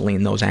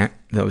gasoline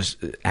those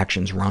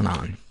actions run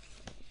on.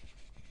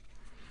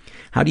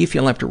 How do you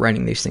feel after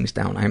writing these things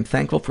down? I am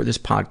thankful for this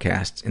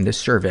podcast and this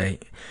survey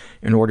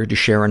in order to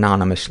share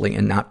anonymously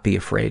and not be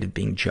afraid of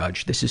being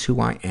judged. This is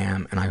who I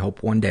am, and I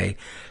hope one day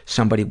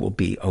somebody will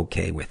be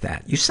okay with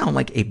that. You sound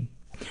like a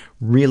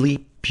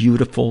really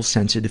beautiful,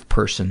 sensitive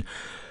person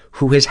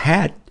who has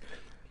had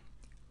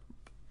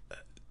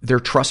their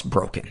trust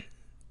broken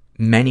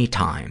many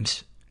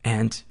times,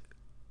 and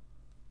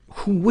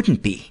who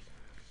wouldn't be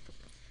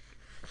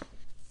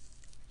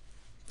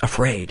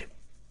afraid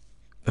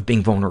of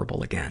being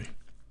vulnerable again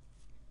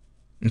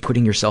and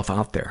putting yourself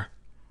out there.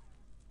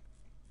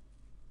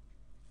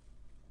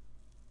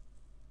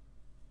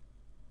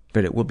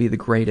 But it will be the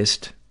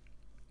greatest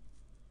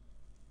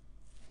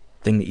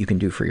thing that you can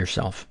do for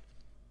yourself.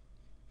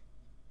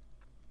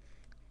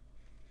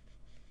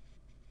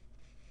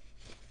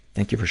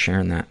 Thank you for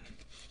sharing that.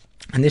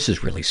 And this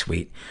is really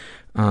sweet.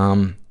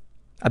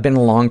 I've been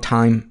a long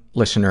time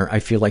listener. I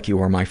feel like you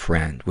are my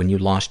friend. When you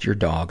lost your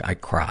dog, I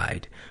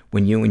cried.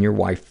 When you and your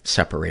wife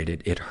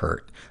separated, it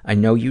hurt. I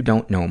know you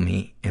don't know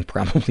me and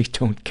probably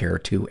don't care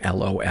to,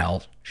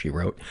 LOL, she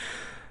wrote.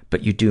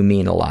 But you do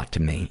mean a lot to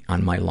me.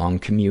 On my long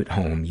commute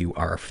home, you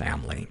are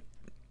family.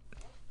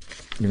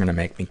 You're gonna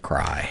make me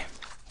cry.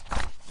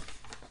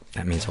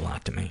 That means a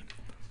lot to me.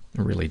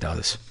 It really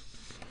does.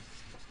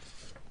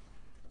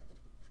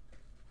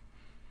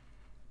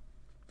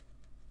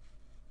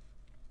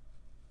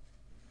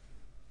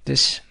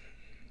 Let's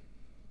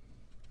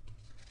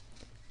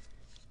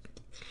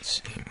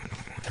see, what do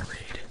I want to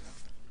read?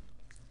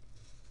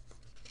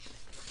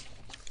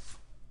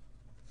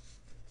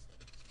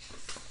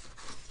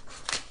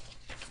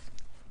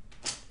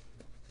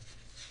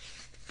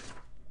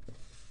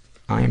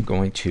 I am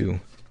going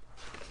to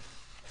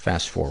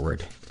fast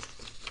forward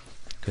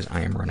because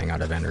I am running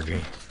out of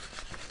energy.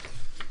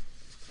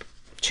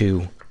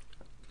 Two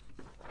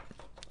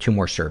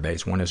more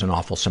surveys. One is an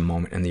awfulsome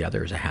moment and the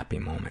other is a happy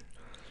moment.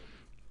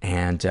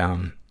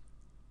 And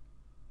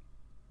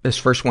this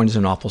first one is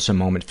an awfulsome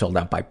moment filled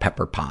out by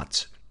Pepper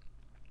Potts.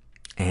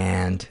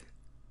 And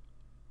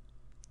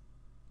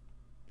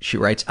she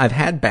writes, I've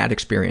had bad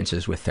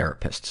experiences with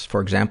therapists. For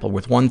example,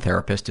 with one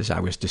therapist, as I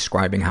was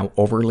describing how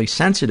overly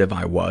sensitive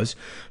I was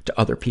to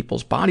other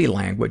people's body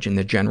language and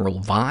the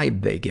general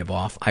vibe they give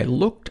off, I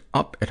looked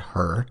up at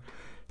her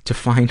to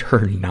find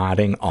her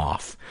nodding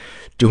off,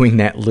 doing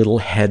that little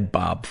head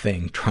bob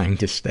thing, trying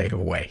to stay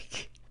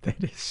awake.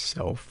 That is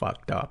so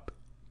fucked up.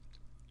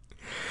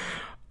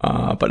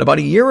 But about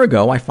a year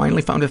ago, I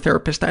finally found a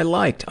therapist I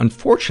liked.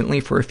 Unfortunately,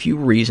 for a few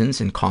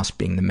reasons, and cost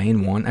being the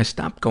main one, I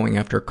stopped going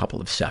after a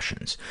couple of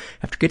sessions.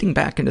 After getting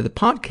back into the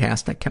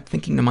podcast, I kept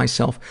thinking to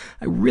myself,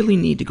 I really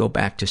need to go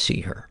back to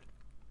see her.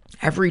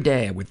 Every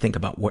day I would think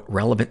about what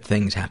relevant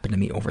things happened to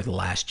me over the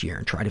last year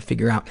and try to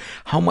figure out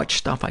how much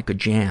stuff I could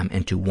jam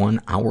into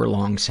 1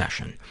 hour-long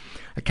session.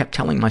 I kept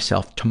telling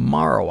myself,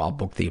 tomorrow I'll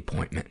book the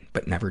appointment,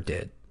 but never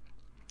did.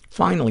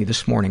 Finally,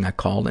 this morning, I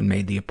called and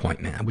made the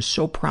appointment. I was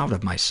so proud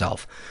of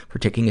myself for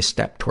taking a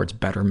step towards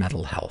better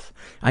mental health.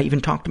 I even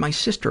talked to my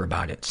sister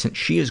about it, since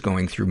she is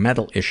going through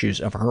mental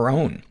issues of her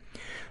own.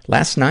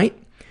 Last night,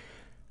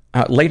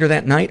 Later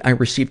that night, I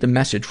received a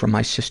message from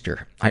my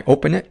sister. I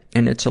open it,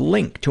 and it's a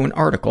link to an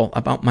article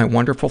about my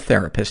wonderful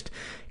therapist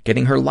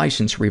getting her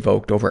license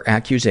revoked over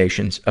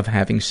accusations of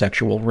having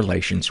sexual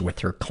relations with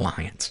her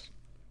clients.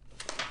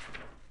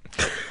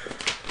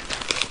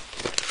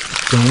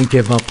 Don't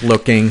give up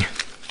looking.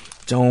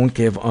 Don't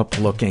give up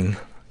looking.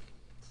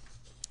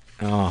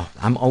 Oh,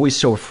 I'm always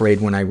so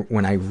afraid when I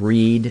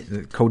read,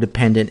 the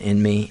codependent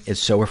in me is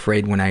so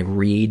afraid when I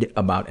read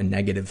about a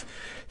negative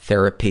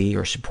therapy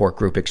or support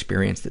group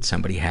experience that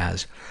somebody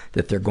has,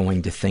 that they're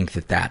going to think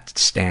that that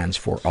stands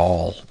for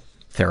all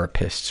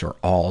therapists or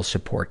all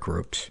support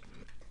groups.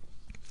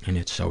 And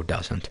it so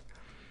doesn't.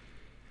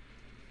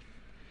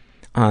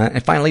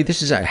 And finally,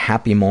 this is a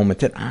happy moment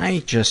that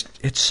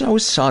it's so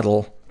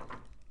subtle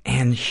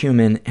and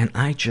human, and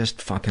I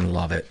just fucking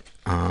love it.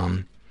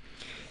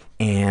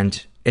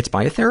 And it's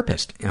by a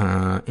therapist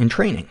in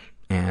training.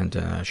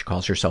 And she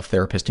calls herself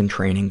Therapist in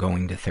Training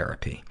Going to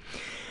Therapy.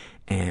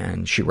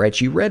 And she writes,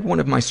 you read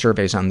one of my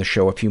surveys on the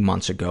show a few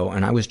months ago,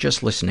 and I was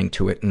just listening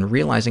to it and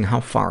realizing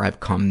how far I've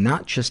come,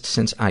 not just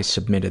since I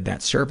submitted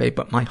that survey,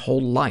 but my whole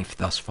life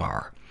thus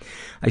far.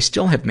 I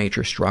still have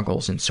major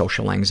struggles in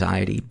social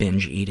anxiety,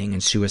 binge eating,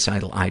 and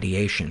suicidal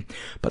ideation,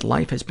 but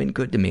life has been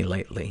good to me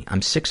lately.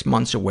 I'm 6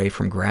 months away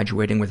from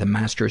graduating with a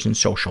master's in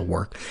social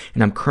work,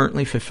 and I'm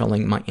currently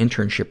fulfilling my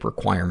internship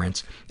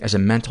requirements as a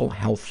mental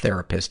health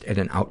therapist at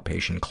an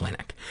outpatient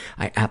clinic.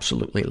 I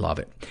absolutely love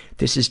it.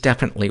 This is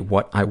definitely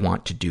what I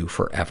want to do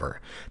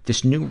forever.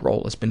 This new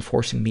role has been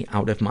forcing me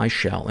out of my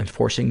shell and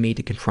forcing me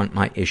to confront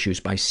my issues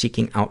by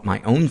seeking out my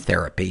own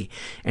therapy,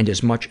 and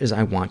as much as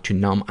I want to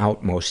numb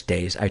out most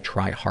days, I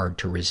try hard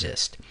to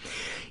resist.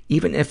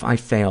 Even if I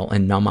fail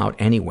and numb out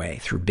anyway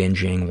through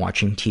binging,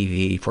 watching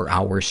TV for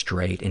hours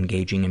straight,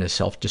 engaging in a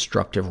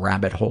self-destructive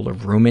rabbit hole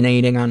of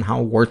ruminating on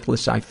how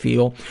worthless I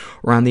feel,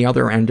 or on the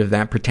other end of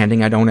that,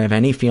 pretending I don't have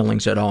any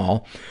feelings at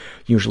all,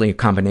 usually a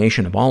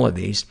combination of all of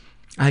these,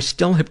 I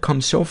still have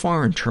come so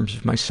far in terms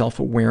of my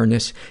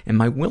self-awareness and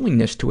my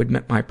willingness to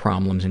admit my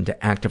problems and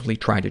to actively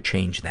try to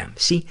change them.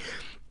 See,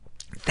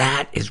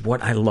 that is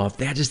what I love.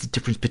 That is the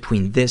difference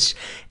between this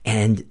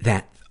and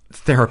that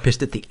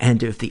therapist at the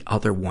end of the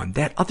other one.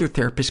 That other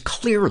therapist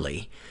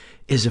clearly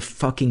is a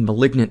fucking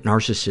malignant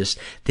narcissist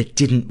that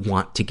didn't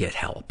want to get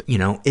help. You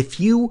know, if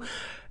you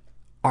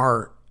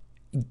are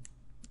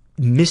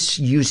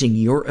misusing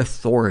your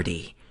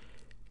authority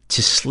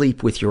to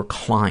sleep with your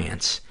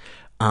clients,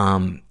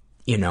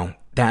 you know,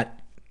 that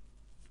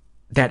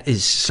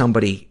is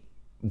somebody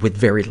with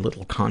very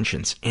little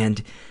conscience.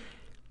 And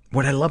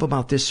what I love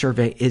about this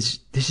survey is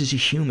this is a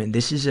human.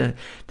 This is a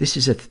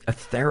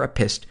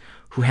therapist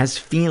who has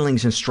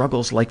feelings and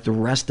struggles like the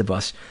rest of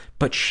us,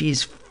 but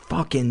she's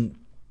fucking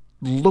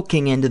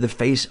looking into the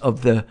face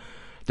of the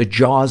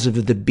jaws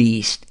of the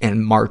beast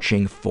and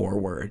marching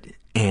forward.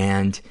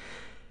 And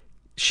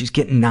she's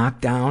getting knocked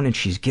down and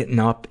she's getting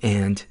up,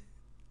 and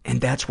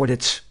that's what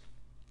it's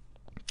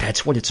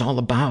all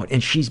about.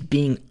 And she's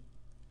being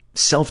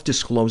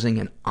self-disclosing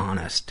and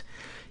honest,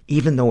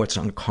 even though it's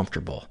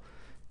uncomfortable.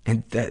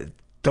 And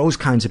those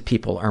kinds of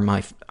people are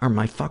my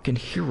fucking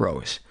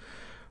heroes.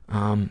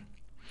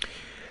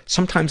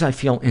 Sometimes I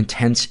feel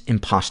intense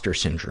imposter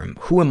syndrome.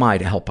 Who am I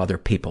to help other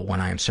people when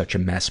I am such a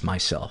mess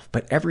myself?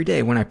 But every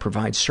day when I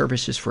provide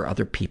services for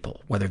other people,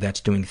 whether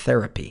that's doing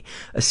therapy,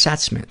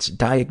 assessments,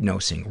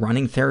 diagnosing,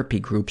 running therapy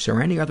groups,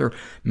 or any other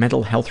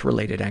mental health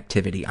related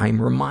activity, I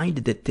am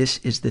reminded that this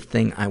is the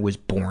thing I was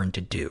born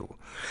to do.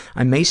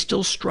 I may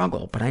still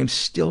struggle, but I am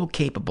still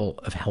capable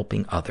of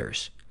helping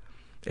others.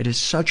 It is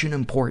such an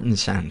important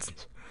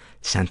sentence.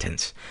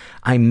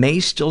 I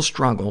may still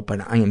struggle, but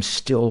I am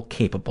still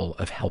capable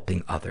of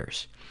helping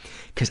others.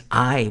 Because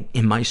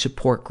in my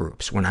support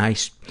groups, when I,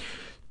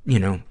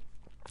 am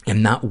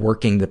not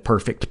working the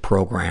perfect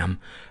program,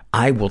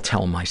 I will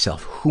tell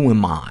myself, who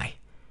am I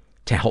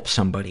to help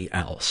somebody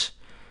else?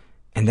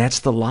 And that's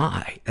the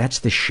lie. That's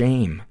the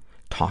shame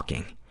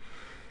talking.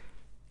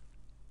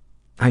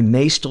 I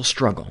may still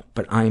struggle,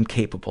 but I am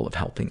capable of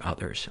helping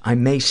others. I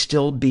may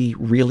still be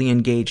really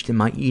engaged in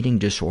my eating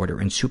disorder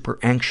and super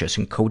anxious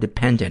and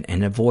codependent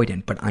and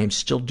avoidant, but I am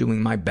still doing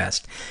my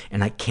best,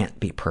 and I can't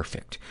be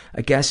perfect.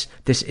 I guess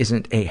this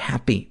isn't a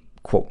happy,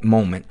 quote,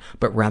 moment,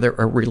 but rather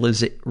a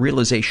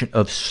realization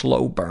of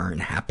slow burn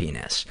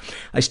happiness.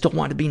 I still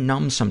want to be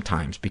numb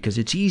sometimes because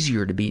it's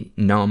easier to be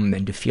numb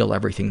than to feel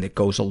everything that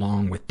goes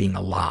along with being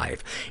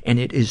alive. And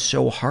it is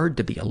so hard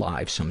to be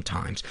alive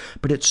sometimes,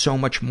 but it's so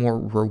much more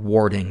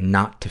rewarding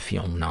not to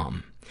feel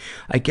numb.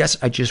 I guess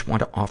I just want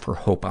to offer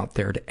hope out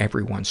there to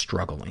everyone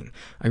struggling.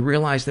 I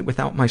realize that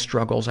without my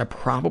struggles, I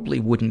probably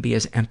wouldn't be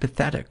as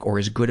empathetic or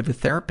as good of a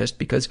therapist,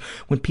 because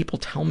when people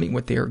tell me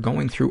what they are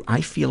going through,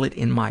 I feel it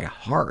in my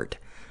heart,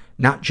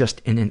 not just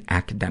in an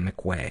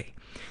academic way.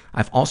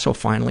 I've also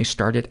finally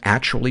started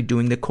actually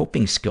doing the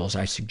coping skills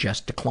I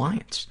suggest to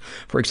clients.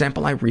 For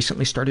example, I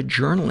recently started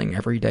journaling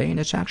every day, and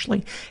it's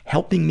actually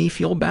helping me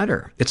feel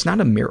better. It's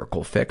not a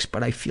miracle fix,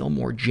 but I feel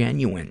more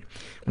genuine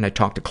when I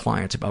talk to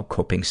clients about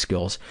coping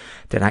skills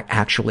that I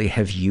actually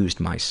have used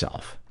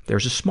myself.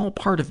 There's a small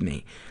part of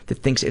me that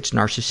thinks it's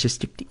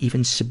narcissistic to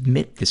even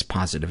submit this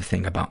positive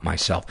thing about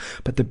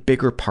myself, but the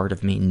bigger part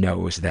of me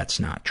knows that's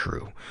not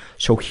true.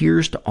 So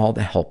here's to all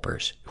the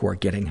helpers who are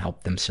getting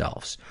help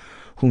themselves,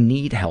 who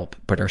need help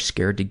but are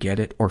scared to get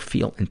it or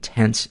feel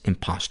intense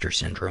imposter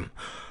syndrome.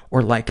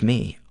 Or like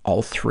me,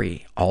 all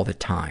three, all the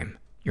time.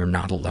 You're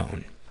not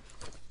alone.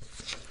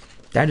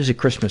 That is a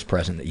Christmas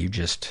present that you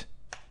just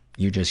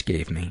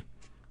gave me.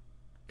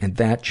 And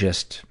that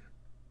just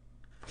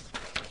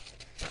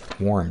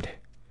warmed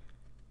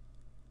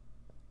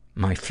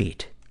my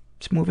feet.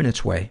 It's moving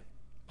its way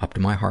up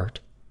to my heart.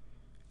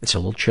 It's a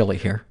little chilly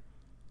here.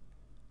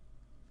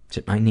 It's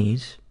at my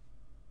knees.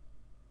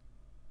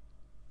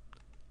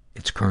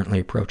 It's currently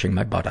approaching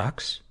my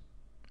buttocks.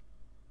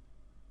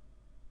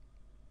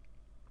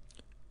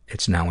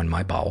 It's now in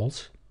my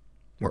bowels.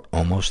 We're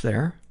almost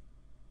there.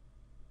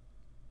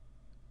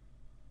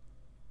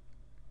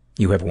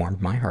 You have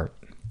warmed my heart.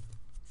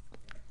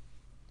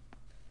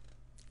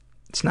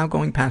 It's now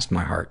going past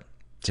my heart.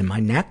 It's in my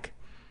neck.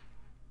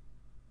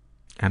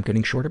 I'm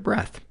getting short of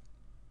breath.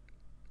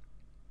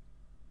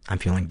 I'm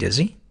feeling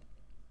dizzy.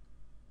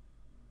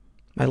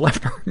 My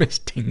left arm is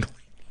tingling.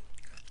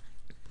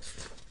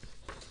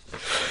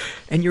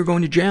 And you're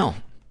going to jail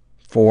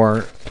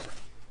for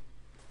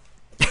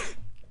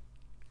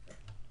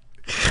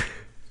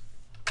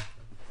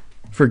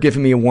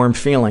giving me a warm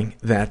feeling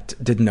that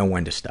didn't know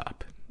when to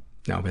stop.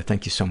 No, but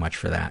thank you so much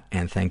for that.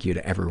 And thank you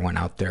to everyone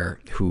out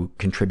there who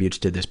contributes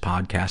to this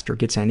podcast or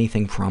gets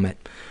anything from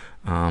it.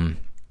 I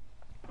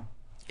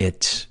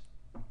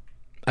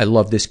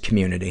love this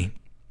community.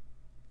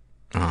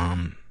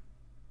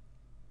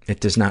 It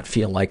does not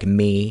feel like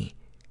me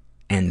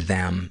and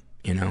them,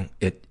 you know,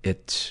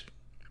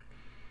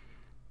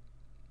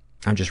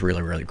 I'm just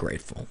really, really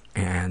grateful.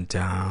 And,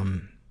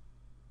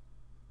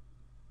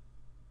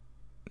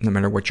 no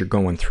matter what you're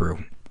going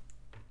through,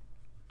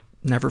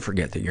 never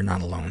forget that you're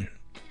not alone.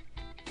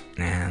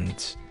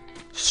 And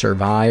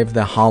survive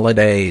the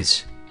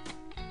holidays.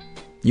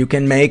 You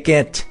can make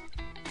it.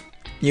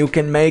 You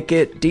can make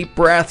it. Deep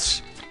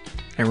breaths.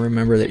 And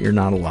remember that you're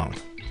not alone.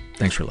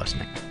 Thanks for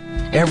listening.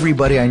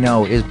 Everybody I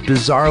know is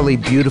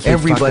bizarrely beautifully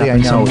Everybody I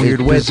know is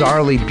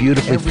bizarrely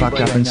beautifully fucked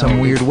up in some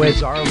weird way.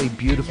 Bizarrely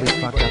beautifully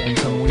fucked up in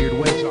some weird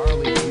way.